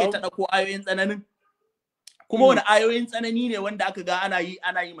kake ta dauko ayoyin tsananin kuma wani ayoyin tsanani ne wanda aka ga ana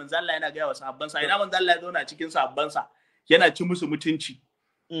yi manzo Allah yana ga wa sahabbansa ina manzo Allah ya zauna cikin sahabbansa yana ci musu mutunci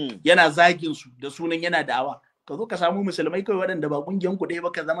yana zagin su da sunan yana da'awa ka zo ka samu musulmai kawai waɗanda ba kungiyan ku ɗaya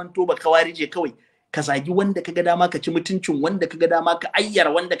ba ka zaman to ba kawarije kawai ka zagi wanda kaga dama ka ci mutuncin wanda kaga dama ka ayyar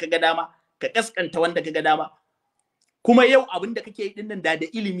wanda kaga dama ka kaskanta wanda kaga dama kuma yau abin da kake yi dinnan da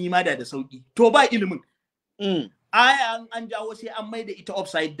ilimi ma da sauki to ba ilimin aya an jawo sai an maida ita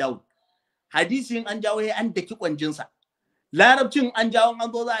upside down hadisin an jawo sai an daki kwanjinsa larabcin an jawo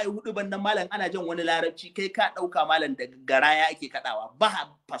an zo za a yi hudu bannan malam ana jan wani larabci kai ka dauka malam daga garaya ake kadawa ba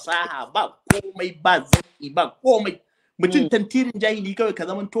fasaha ba komai ba zaki ba komai mutum tantirin jahili kawai ka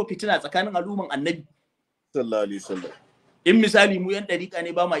zaman to fitina tsakanin al'umman annabi sallallahu alaihi wasallam in misali mu yan dariƙa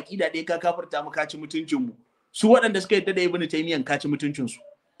ne ba mu aqida ɗaya ka kafirta mu ka ci mutuncin mu su waɗanda suka yadda da ibnu taymiyan ka ci mutuncin su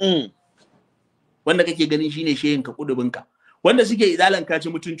wanda kake ganin shine shehin ka kudubin ka wanda suke izalan ka ci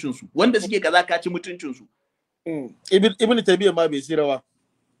mutuncin su wanda suke kaza ka ci mutuncin su ibnu taymiyan ma bai tsira ba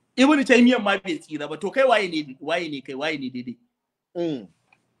ibnu taymiyan ma bai tsira ba to kai waye ne daidai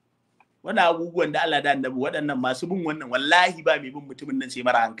wannan abubuwan da Allah da annabi waɗannan masu bin wannan wallahi ba mai bin mutumin nan sai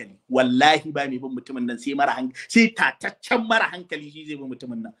mara hankali wallahi ba mai bin mutumin nan sai mara hankali sai tataccen mara hankali shi zai bin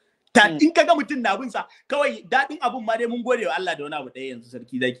mutumin nan in kaga mutum na bin sa kawai dadin abun ma dai mun gode wa Allah da wani abu ɗaya yanzu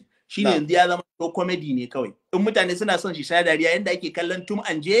sarki zaki shine yanzu ya zama to comedy ne kawai in mutane suna son shi sha dariya yanda ake kallon Tum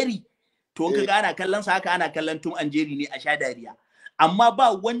and Jerry to in kaga ana kallon sa haka ana kallon Tum and Jerry ne a sha dariya amma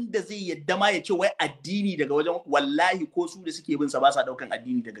ba wanda zai yadda ma ya ce wai addini daga wajen wallahi ko su da suke bin sa ba sa daukan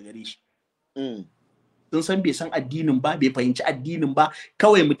addini daga gare shi sun san bai san addinin ba bai fahimci addinin ba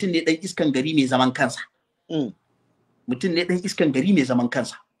kawai mutum ne dan iskan gari mai zaman kansa mutum ne dan iskan gari mai zaman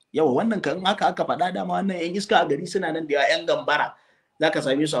kansa yawa wannan kan haka aka faɗa dama wannan yan iska a gari suna nan da yawa yan gambara zaka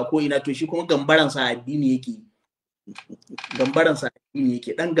same su a ko ina to shi kuma gambaran sa addini yake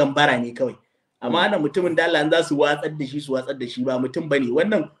dan gambara ne kawai amma ana mutumin da Allah za su watsar da shi ba mutum bane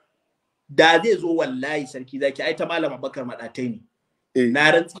wannan da zai zo wallahi sarki zaki ai ta malama Bakar Madatai ne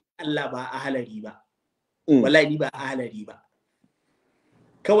na rantsi Allah ba a halari ba wallahi ni ba a halari ba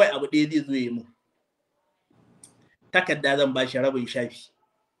kawai abu ɗaya zai zo yi mu takarda zan ba shi rabin shafi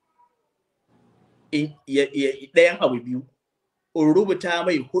ɗayan abu biyu in rubuta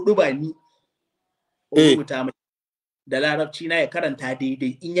mai hudu ba ni rubuta mai da larabci na ya karanta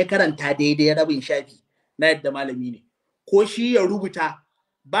daidai in ya karanta daidai rabin shafi na yadda malami ne ko shi ya rubuta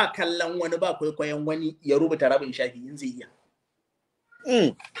ba kallon wani ba kwaikwayon wani ya rubuta rabin shafi in zai iya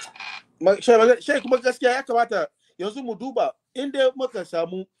Sheikh kuma gaskiya ya kamata yanzu mu duba inda muka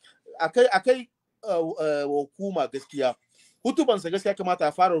samu akai hukuma gaskiya hutubansa gaskiya kamata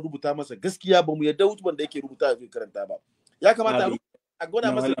a fara rubuta masa gaskiya ba mu yadda hutuban da yake rubuta zai karanta ba ya kamata a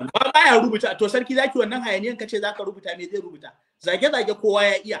gwada masa ba ya rubuta to sarki zaki wannan hayaniyan kace zaka rubuta me zai rubuta zage kowa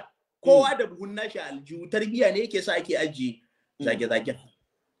ya iya kowa da buhun nashi aljihu tarbiya ne yake sa ake ajiye zage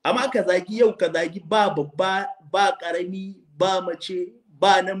amma ka zagi yau ka zagi ba babba ba karami ba mace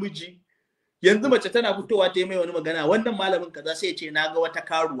ba namiji yanzu mace tana fitowa ta yi mai wani magana wannan malamin kaza sai ya ce na ga wata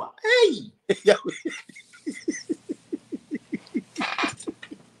karuwa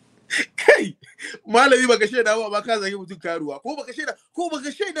kai malami baka shaida ba ka zagi mutum karuwa ko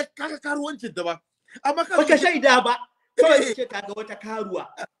baka shaida kaka karuwancin ta ba amma baka shaida ba kawai ce kaga wata karuwa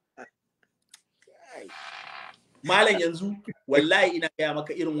malam yanzu wallahi ina gaya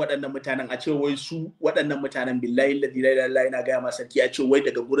maka irin waɗannan mutanen a ce wai su waɗannan mutanen billahi alladhi la ilaha illa ina gaya maka sarki a ce wai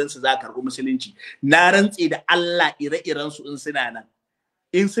daga gurin su za ka karɓi musulunci na rantse da Allah ire-iren su in suna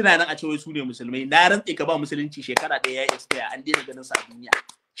nan a ce wai su ne musulmai na rantse ka ba musulunci shekara ɗaya ya expire an daina ganin sa a duniya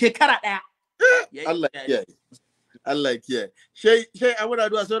shekara ɗaya Allah kiyaye Allah kiyaye shey amuna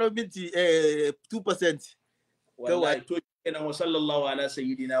duwa sauran minti 2% wallahi to kenan wa sallallahu ala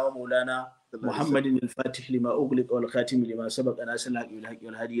sayyidina wa maulana محمد الفاتح لما أغلق والخاتم لما سبق ناصر الحق بالحق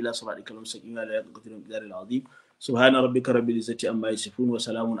والهادي إلى صراطك المستقيم على قدر الجدار العظيم سبحان ربك رب العزة عما يصفون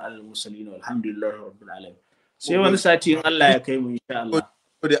وسلام على المرسلين والحمد لله رب العالمين. sai wani sati in Allah ya kai mu insha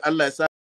Allah.